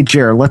said, hey,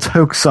 Jared, let's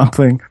hoax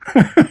something,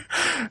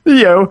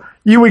 you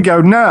would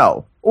go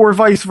no, or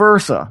vice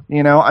versa.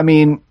 I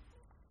mean,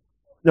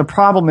 the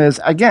problem is,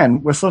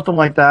 again, with something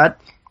like that,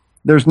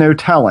 there's no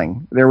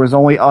telling. There was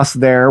only us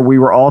there. We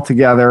were all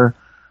together.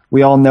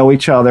 We all know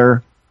each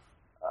other.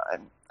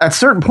 At a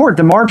certain point,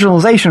 the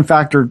marginalization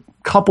factor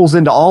couples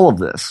into all of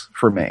this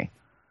for me.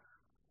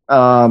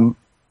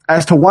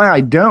 As to why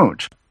I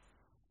don't,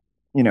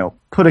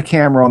 put a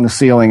camera on the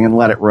ceiling and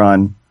let it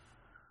run,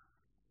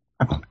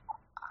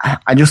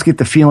 I just get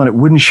the feeling it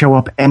wouldn't show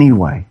up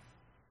anyway.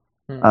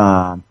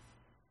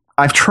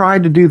 I've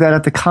tried to do that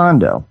at the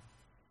condo,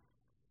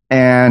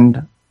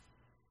 and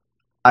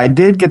I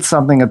did get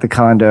something at the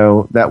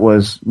condo that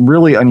was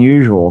really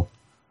unusual.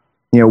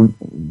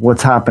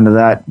 What's happened to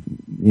that,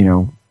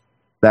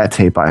 that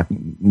tape, I have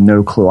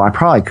no clue. I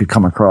probably could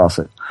come across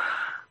it.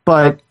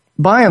 But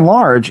by and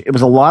large, it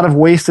was a lot of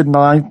wasted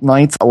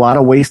nights, a lot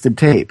of wasted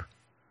tape.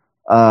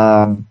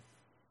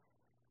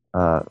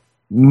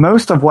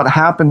 Most of what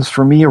happens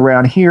for me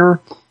around here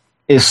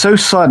is so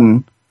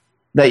sudden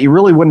that you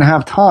really wouldn't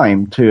have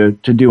time to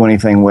do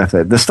anything with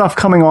it. The stuff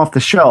coming off the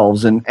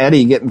shelves and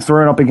Eddie getting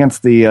thrown up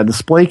against the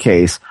display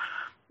case,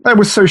 that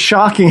was so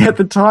shocking at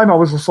the time. I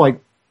was just like,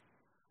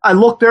 I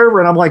looked over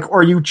and I'm like,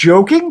 are you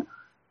joking?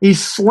 He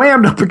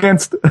slammed up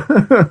against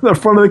the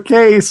front of the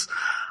case.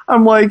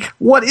 I'm like,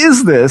 what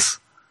is this?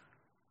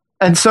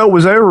 And so it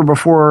was over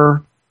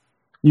before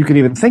you could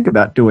even think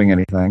about doing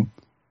anything.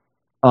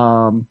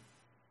 I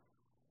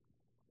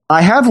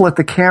have let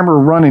the camera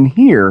run in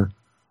here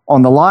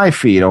on the live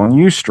feed on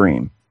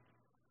Ustream,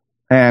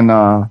 and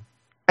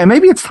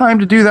maybe it's time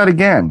to do that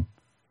again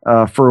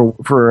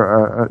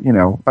for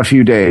a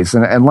few days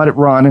and let it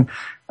run. And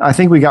I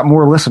think we got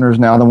more listeners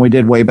now than we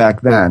did way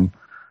back then.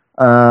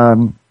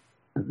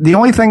 The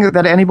only thing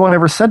that anyone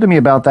ever said to me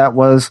about that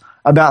was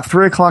about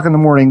 3 o'clock in the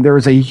morning, there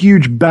was a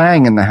huge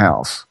bang in the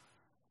house,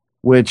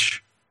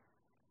 which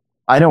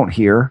I don't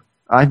hear.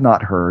 I've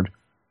not heard.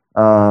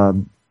 But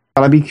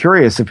I'd be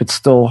curious if it's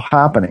still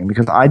happening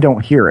because I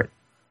don't hear it.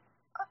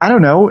 I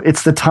don't know.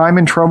 It's the time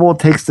and trouble it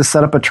takes to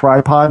set up a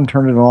tripod and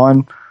turn it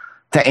on,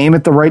 to aim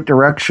it the right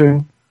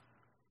direction.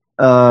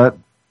 And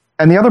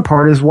the other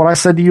part is what I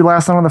said to you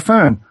last night on the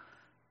phone.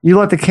 You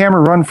let the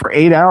camera run for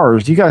 8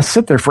 hours. You got to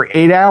sit there for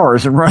 8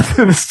 hours and run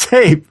through this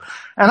tape.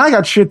 And I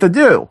got shit to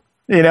do.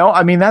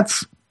 I mean,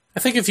 that's... I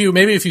think if you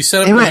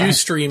set up the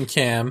Ustream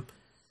cam...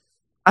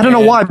 I don't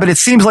know why, but it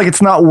seems like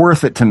it's not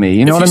worth it to me.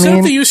 You know what I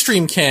mean? If you set up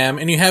the Ustream cam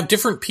and you have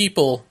different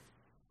people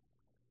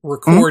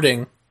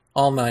recording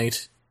all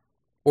night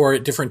or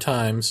at different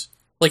times...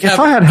 Like if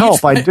I had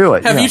help, I'd do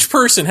it. Have each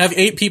person, have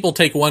 8 people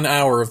take 1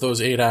 hour of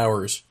those 8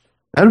 hours.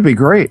 That would be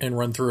great. And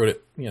run through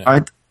it.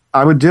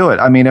 I would do it.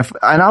 I mean,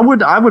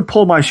 I would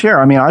pull my share.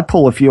 I mean, I'd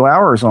pull a few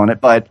hours on it,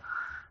 but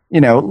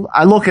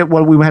I look at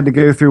what we had to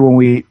go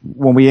through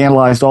when we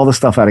analyzed all the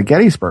stuff out of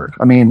Gettysburg.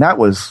 I mean, that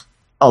was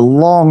a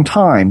long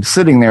time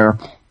sitting there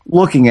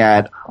looking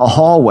at a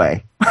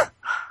hallway.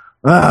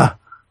 I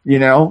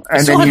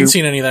still haven't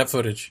seen any of that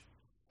footage.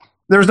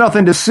 There's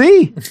nothing to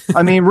see.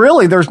 I mean,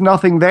 really, there's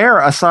nothing there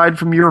aside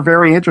from your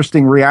very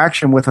interesting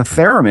reaction with a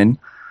theremin.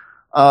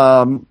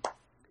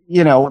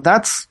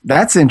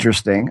 That's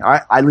interesting.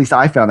 At least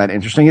I found that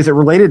interesting. Is it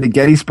related to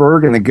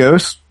Gettysburg and the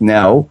ghosts?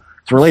 No,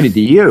 it's related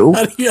to you.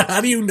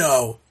 How do you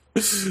know?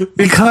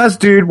 Because,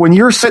 dude, when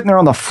you're sitting there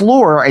on the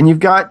floor and you've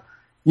got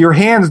your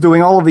hands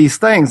doing all of these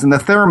things and the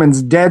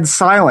theremin's dead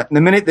silent, and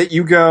the minute that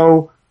you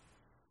go,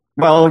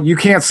 well, you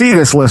can't see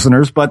this,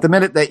 listeners, but the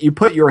minute that you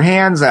put your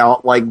hands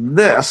out like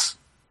this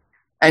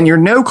and you're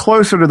no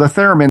closer to the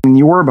theremin than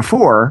you were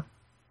before,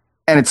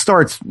 and it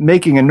starts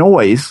making a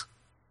noise,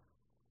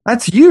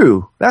 that's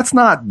you. That's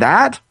not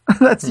that.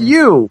 That's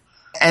you.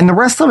 And the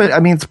rest of it, I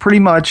mean, it's pretty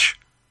much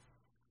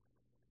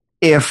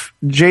if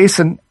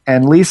Jason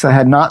and Lisa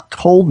had not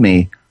told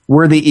me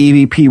where the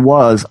EVP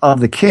was of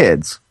the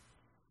kids,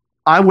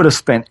 I would have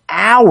spent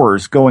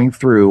hours going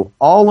through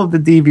all of the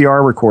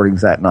DVR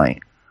recordings that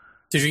night.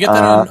 Did you get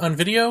that on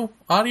video,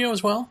 audio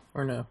as well,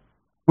 or no?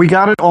 We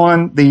got it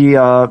on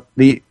the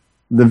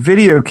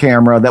video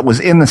camera that was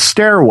in the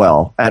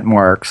stairwell at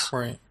Mark's.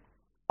 Right.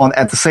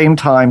 At the same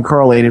time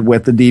correlated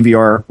with the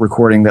DVR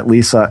recording that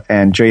Lisa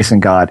and Jason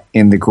got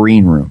in the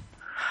green room.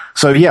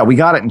 So, yeah, we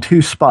got it in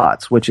 2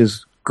 spots, which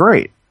is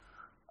great.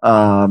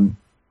 Of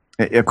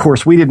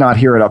course, we did not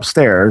hear it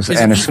upstairs. Is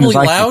it equally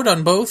loud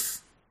on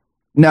both?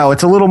 No,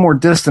 it's a little more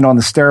distant on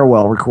the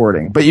stairwell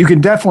recording, but you can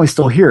definitely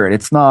still hear it.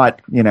 It's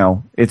not,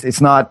 it's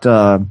not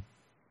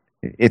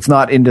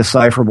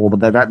indecipherable,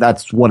 but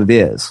that's what it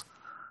is.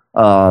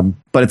 But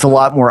it's a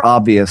lot more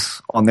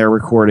obvious on their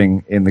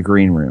recording in the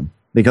green room.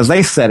 Because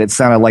they said it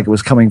sounded like it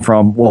was coming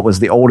from what was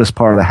the oldest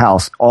part of the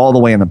house, all the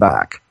way in the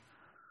back.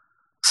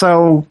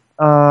 So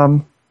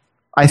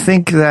I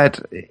think that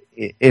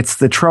it's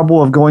the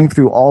trouble of going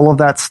through all of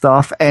that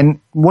stuff.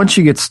 And once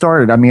you get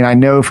started, I mean, I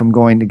know from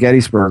going to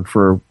Gettysburg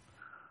for,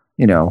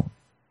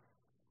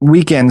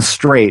 weekends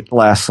straight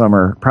last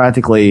summer,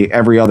 practically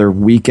every other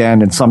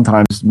weekend and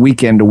sometimes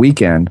weekend to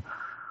weekend,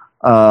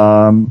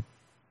 going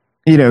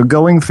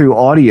through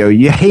audio,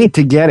 you hate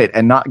to get it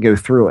and not go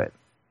through it.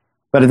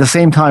 But at the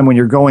same time, when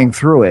you're going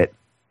through it,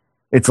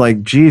 it's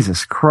like,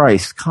 Jesus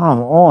Christ, come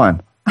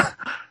on.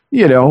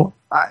 I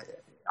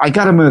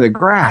got to mow the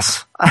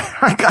grass.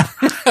 I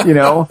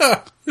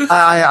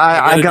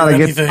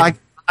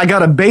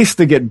got a bass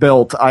to get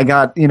built. I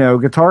got,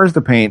 guitars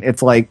to paint.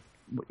 It's like,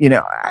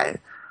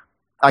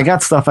 I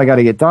got stuff I got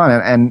to get done.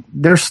 And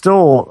there's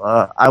still,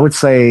 I would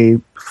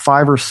say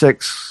 5 or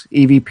 6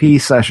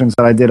 EVP sessions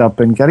that I did up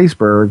in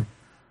Gettysburg.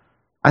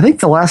 I think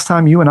the last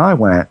time you and I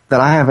went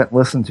that I haven't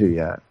listened to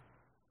yet.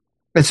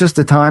 It's just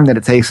the time that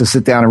it takes to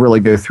sit down and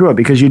really go through it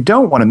because you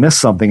don't want to miss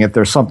something if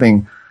there's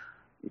something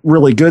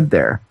really good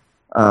there.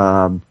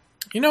 But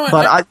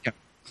I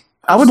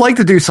would like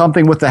to do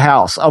something with the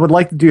house. I would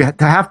like to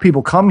have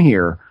people come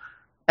here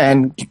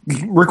and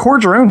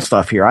record your own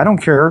stuff here. I don't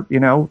care.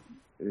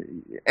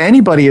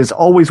 Anybody is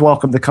always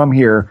welcome to come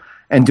here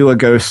and do a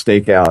ghost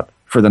stakeout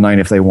for the night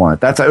if they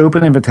want. That's an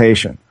open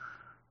invitation.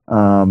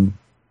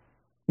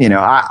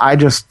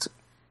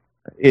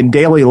 in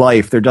daily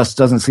life, there just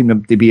doesn't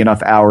seem to be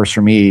enough hours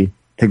for me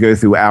to go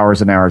through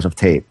hours and hours of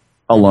tape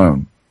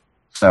alone.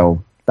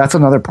 So that's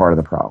another part of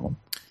the problem.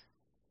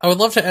 I would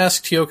love to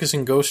ask Teokas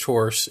and Ghost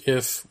Horse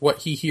if what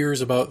he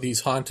hears about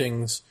these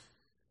hauntings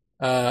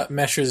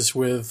meshes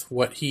with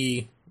what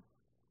he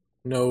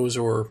knows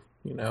or,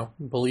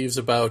 believes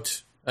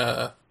about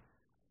the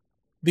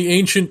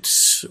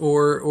ancients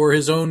or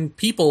his own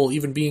people,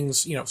 even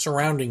beings,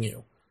 surrounding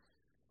you.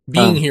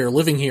 Being here,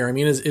 living here. I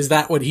mean, is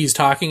that what he's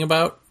talking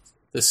about?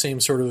 The same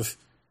sort of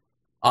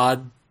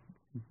odd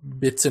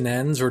bits and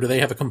ends, or do they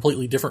have a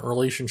completely different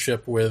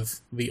relationship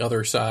with the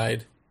other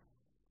side?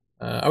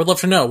 I would love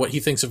to know what he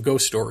thinks of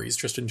ghost stories,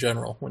 just in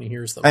general, when he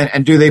hears them.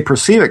 And do they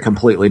perceive it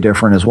completely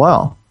different as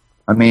well?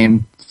 I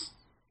mean,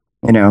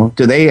 do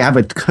they have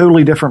a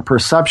totally different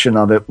perception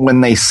of it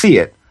when they see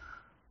it?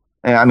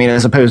 I mean,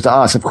 as opposed to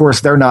us. Of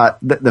course, they're not.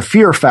 The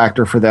fear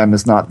factor for them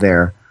is not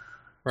there.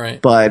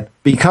 Right. But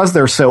because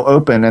they're so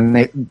open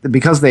and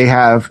because they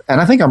have, and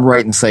I think I'm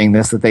right in saying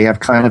this, that they have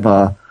kind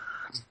of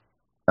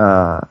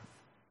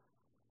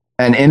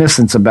an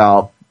innocence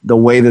about the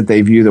way that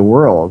they view the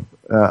world,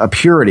 a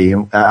purity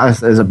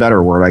is a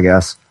better word, I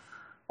guess,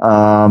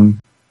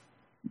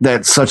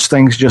 that such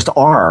things just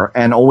are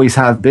and always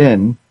have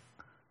been.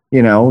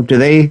 Do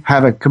they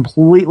have a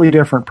completely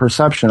different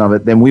perception of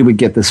it than we would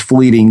get this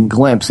fleeting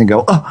glimpse and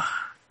go, oh,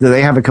 do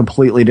they have a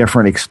completely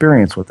different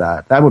experience with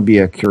that? That would be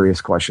a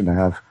curious question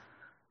to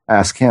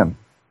ask him.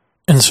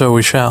 And so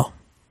we shall.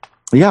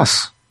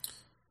 Yes.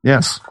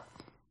 Yes.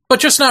 But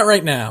just not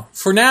right now.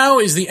 For now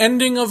is the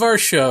ending of our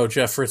show,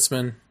 Jeff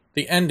Ritzman.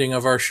 The ending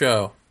of our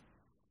show.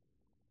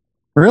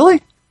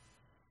 Really?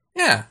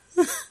 Yeah.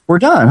 We're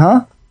done,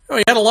 huh? Oh,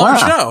 you had a long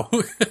show.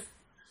 It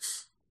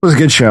was a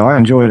good show. I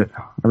enjoyed it.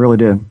 I really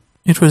did.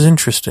 It was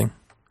interesting.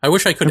 I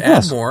wish I could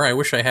add more. I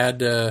wish I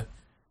had, a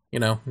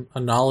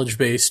knowledge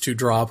base to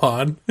draw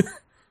upon.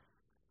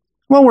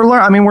 Well, we're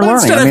learning.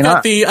 Instead,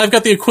 I've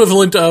got the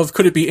equivalent of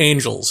could it be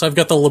angels? I've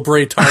got the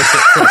LeBray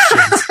Tarset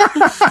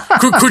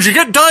questions. could you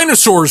get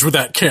dinosaurs with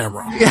that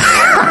camera? I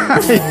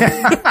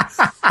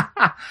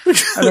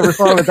never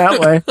thought of it that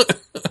way.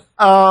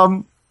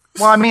 Well,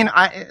 I mean,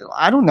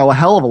 I don't know a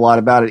hell of a lot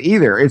about it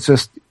either. It's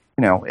just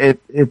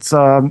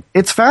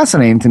it's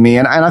fascinating to me,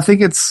 and I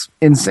think it's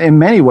in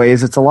many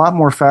ways it's a lot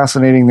more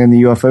fascinating than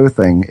the UFO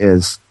thing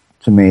is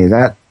to me.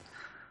 That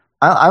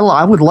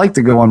I would like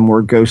to go on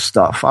more ghost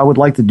stuff. I would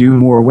like to do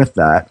more with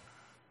that,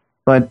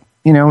 but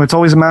it's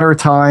always a matter of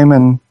time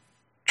and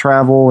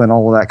travel and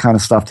all of that kind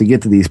of stuff to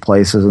get to these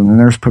places, and then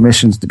there's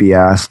permissions to be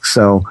asked.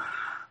 So,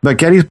 but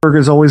Gettysburg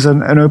is always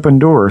an open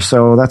door,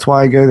 so that's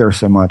why I go there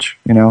so much.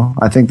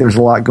 I think there's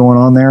a lot going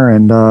on there,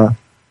 and the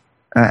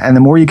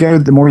more you go,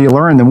 the more you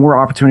learn, the more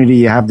opportunity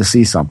you have to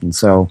see something.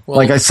 So,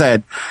 like I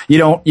said, you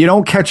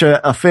don't catch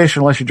a fish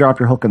unless you drop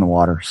your hook in the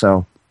water.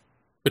 So,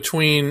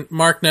 between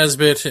Mark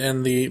Nesbitt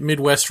and the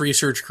Midwest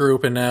Research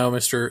Group, and now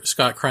Mr.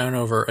 Scott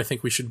Crownover, I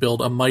think we should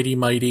build a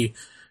mighty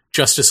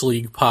Justice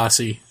League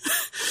posse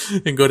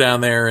and go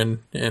down there and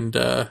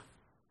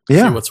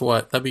see what's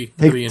what. That'd be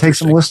interesting. Take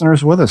some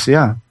listeners with us,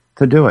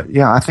 to do it.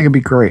 Yeah, I think it'd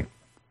be great.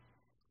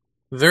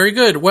 Very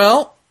good.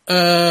 Well,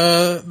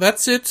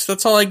 that's it.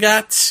 That's all I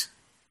got.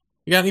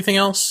 You got anything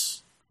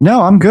else?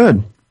 No, I'm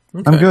good.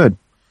 Okay. I'm good.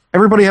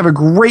 Everybody have a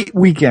great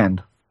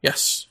weekend.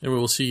 Yes, and we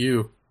will see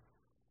you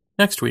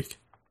next week.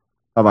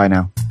 Bye-bye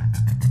now.